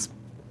else?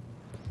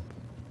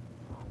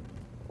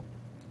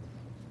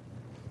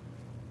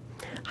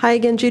 Hi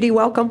again, Judy.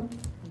 Welcome.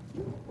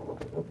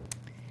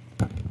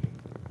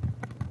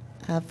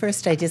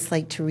 First, I'd just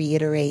like to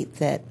reiterate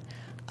that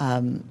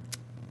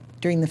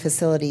during the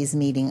facilities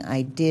meeting,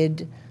 I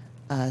did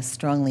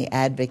strongly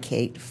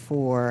advocate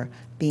for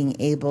being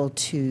able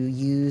to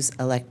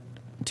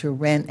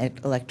rent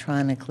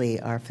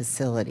electronically our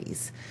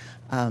facilities.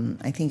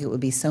 I think it would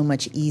be so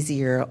much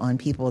easier on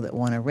people that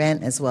want to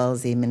rent as well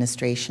as the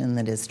administration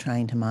that is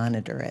trying to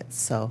monitor it.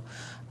 So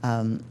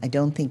I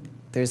don't think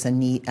there's a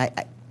need.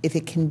 If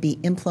it can be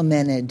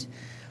implemented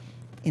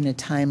in a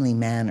timely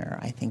manner,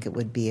 I think it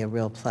would be a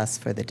real plus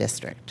for the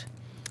district.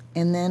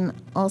 And then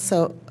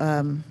also,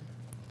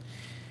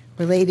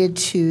 related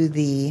to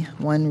the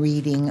one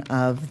reading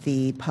of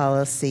the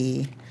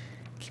policy,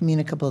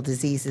 communicable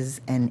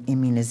diseases and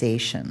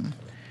immunization.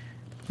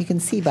 You can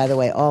see, by the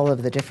way, all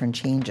of the different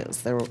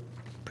changes. They're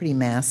pretty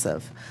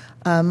massive.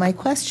 My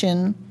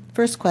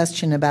first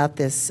question about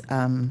this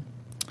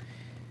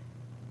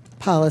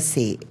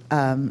policy.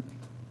 On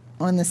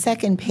the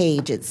second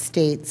page, it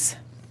states,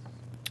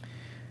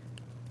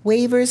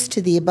 waivers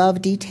to the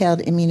above detailed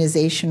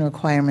immunization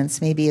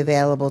requirements may be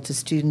available to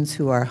students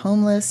who are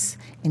homeless,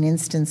 in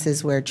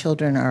instances where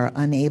children are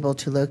unable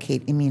to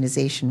locate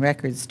immunization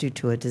records due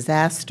to a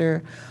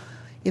disaster,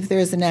 if there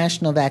is a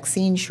national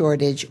vaccine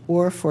shortage,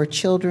 or for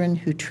children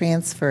who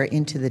transfer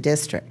into the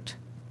district.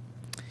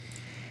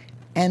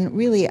 And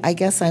really, I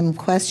guess I'm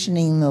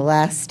questioning the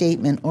last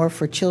statement, or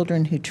for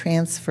children who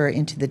transfer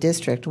into the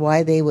district,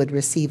 why they would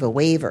receive a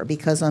waiver.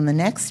 Because on the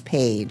next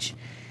page,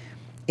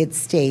 it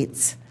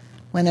states,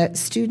 when a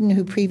student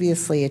who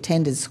previously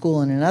attended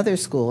school in another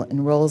school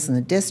enrolls in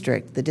the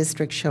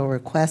district shall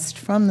request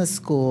from the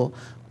school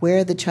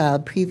where the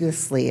child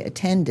previously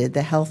attended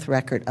the health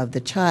record of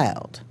the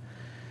child.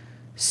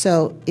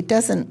 So it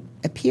doesn't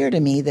appear to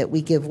me that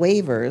we give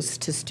waivers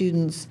to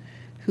students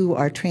who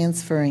are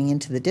transferring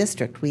into the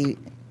district. We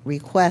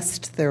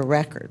request their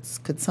records.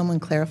 Could someone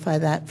clarify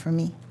that for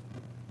me?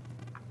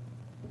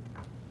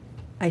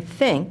 I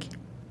think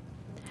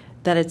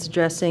that it's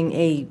addressing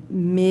a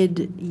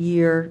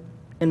mid-year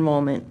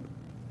enrollment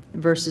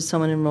versus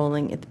someone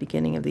enrolling at the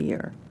beginning of the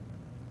year.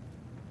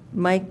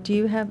 Mike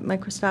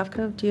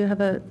Christofko, do you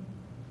have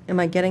am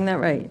I getting that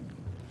right?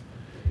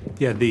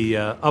 Yeah, the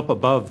up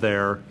above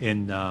there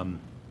in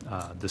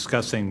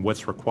discussing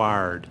what's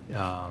required,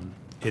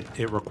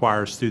 it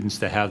requires students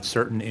to have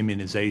certain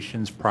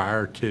immunizations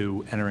prior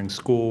to entering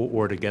school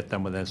or to get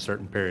them within a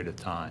certain period of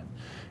time.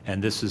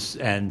 And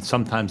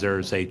sometimes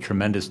there's a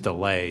tremendous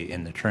delay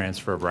in the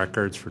transfer of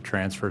records for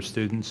transfer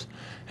students.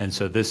 And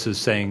so this is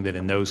saying that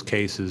in those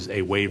cases,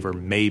 a waiver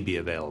may be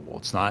available.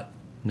 It's not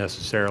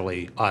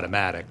necessarily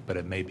automatic, but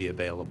it may be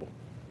available.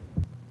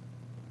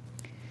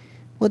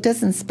 Well, it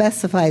doesn't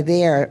specify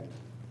there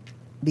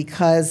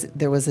because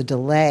there was a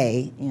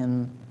delay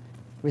in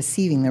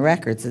receiving the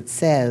records. It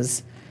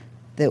says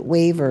that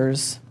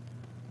waivers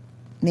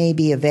may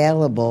be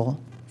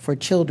available for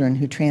children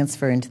who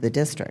transfer into the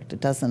district. It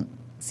doesn't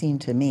seem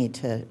to me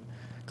to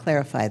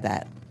clarify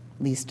that.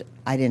 At least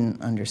I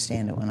didn't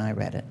understand it when I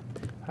read it.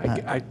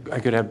 I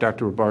could have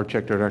Dr.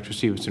 Robarczyk or Dr.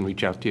 Stevenson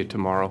reach out to you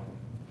tomorrow.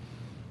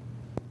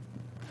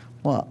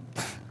 Well,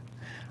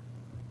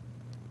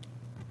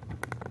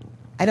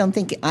 I don't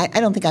think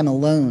I'm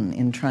alone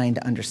in trying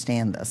to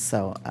understand this,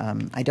 so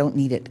I don't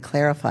need it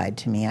clarified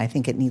to me. I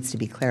think it needs to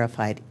be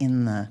clarified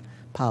in the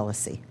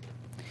policy.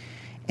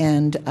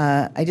 And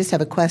I just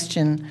have a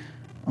question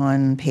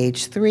on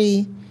page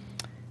 3.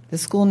 The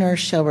school nurse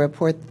shall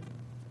report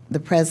the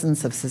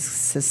presence of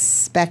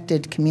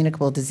suspected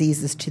communicable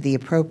diseases to the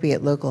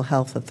appropriate local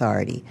health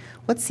authority.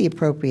 What's the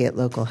appropriate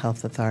local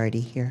health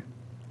authority here?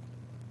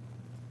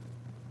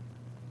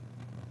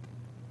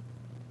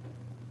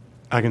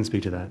 I can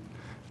speak to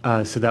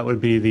that. So that would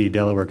be the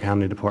Delaware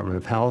County Department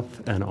of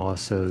Health and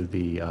also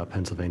the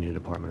Pennsylvania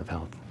Department of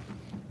Health.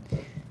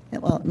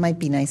 Well, it might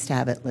be nice to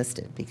have it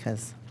listed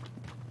because,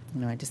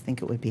 I just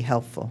think it would be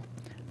helpful.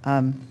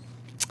 I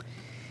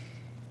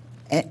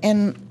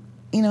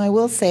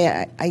will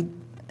say I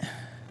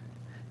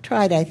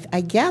tried.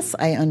 I guess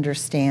I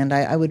understand.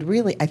 I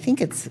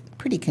think it's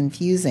pretty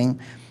confusing.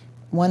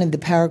 One of the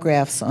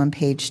paragraphs on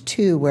page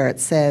 2 where it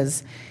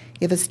says,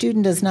 if a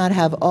student does not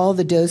have all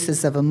the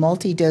doses of a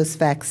multi-dose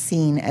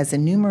vaccine as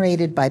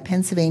enumerated by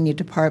Pennsylvania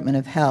Department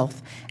of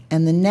Health,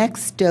 and the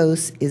next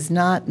dose is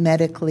not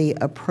medically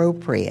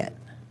appropriate.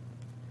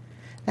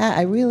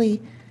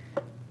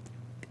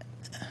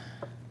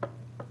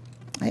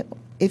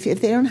 If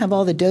they don't have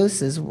all the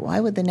doses, why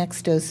would the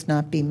next dose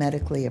not be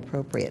medically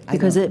appropriate?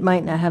 Because it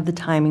might not have the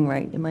timing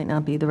right. It might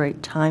not be the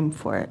right time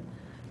for it.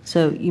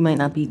 So you might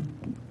not be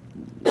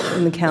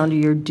in the calendar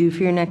year due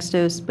for your next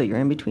dose, but you're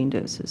in between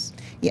doses.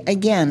 Yeah,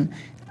 again,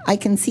 I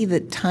can see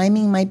that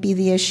timing might be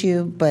the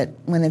issue, but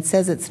when it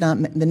says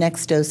the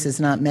next dose is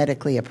not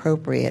medically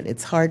appropriate,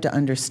 it's hard to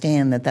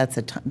understand that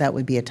that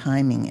would be a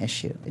timing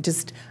issue. It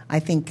just, I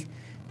think,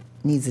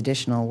 needs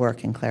additional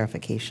work and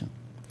clarification.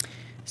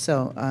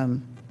 So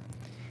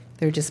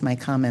they're just my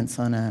comments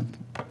on a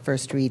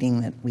first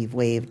reading that we've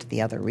waived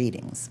the other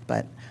readings,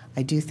 but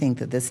I do think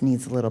that this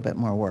needs a little bit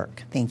more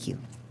work. Thank you.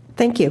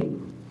 Thank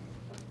you.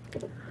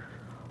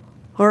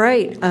 All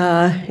right.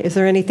 Is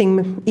there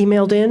anything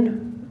emailed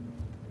in?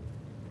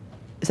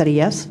 Is that a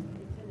yes?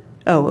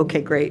 Oh,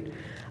 okay, great.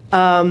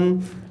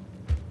 I'll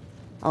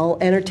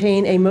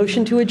entertain a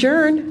motion to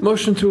adjourn.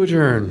 Motion to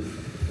adjourn.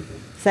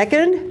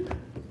 Second?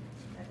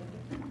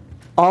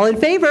 All in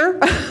favor?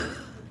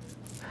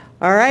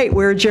 All right,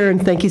 we're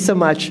adjourned. Thank you so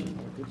much.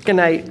 Good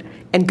night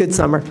and good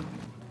summer.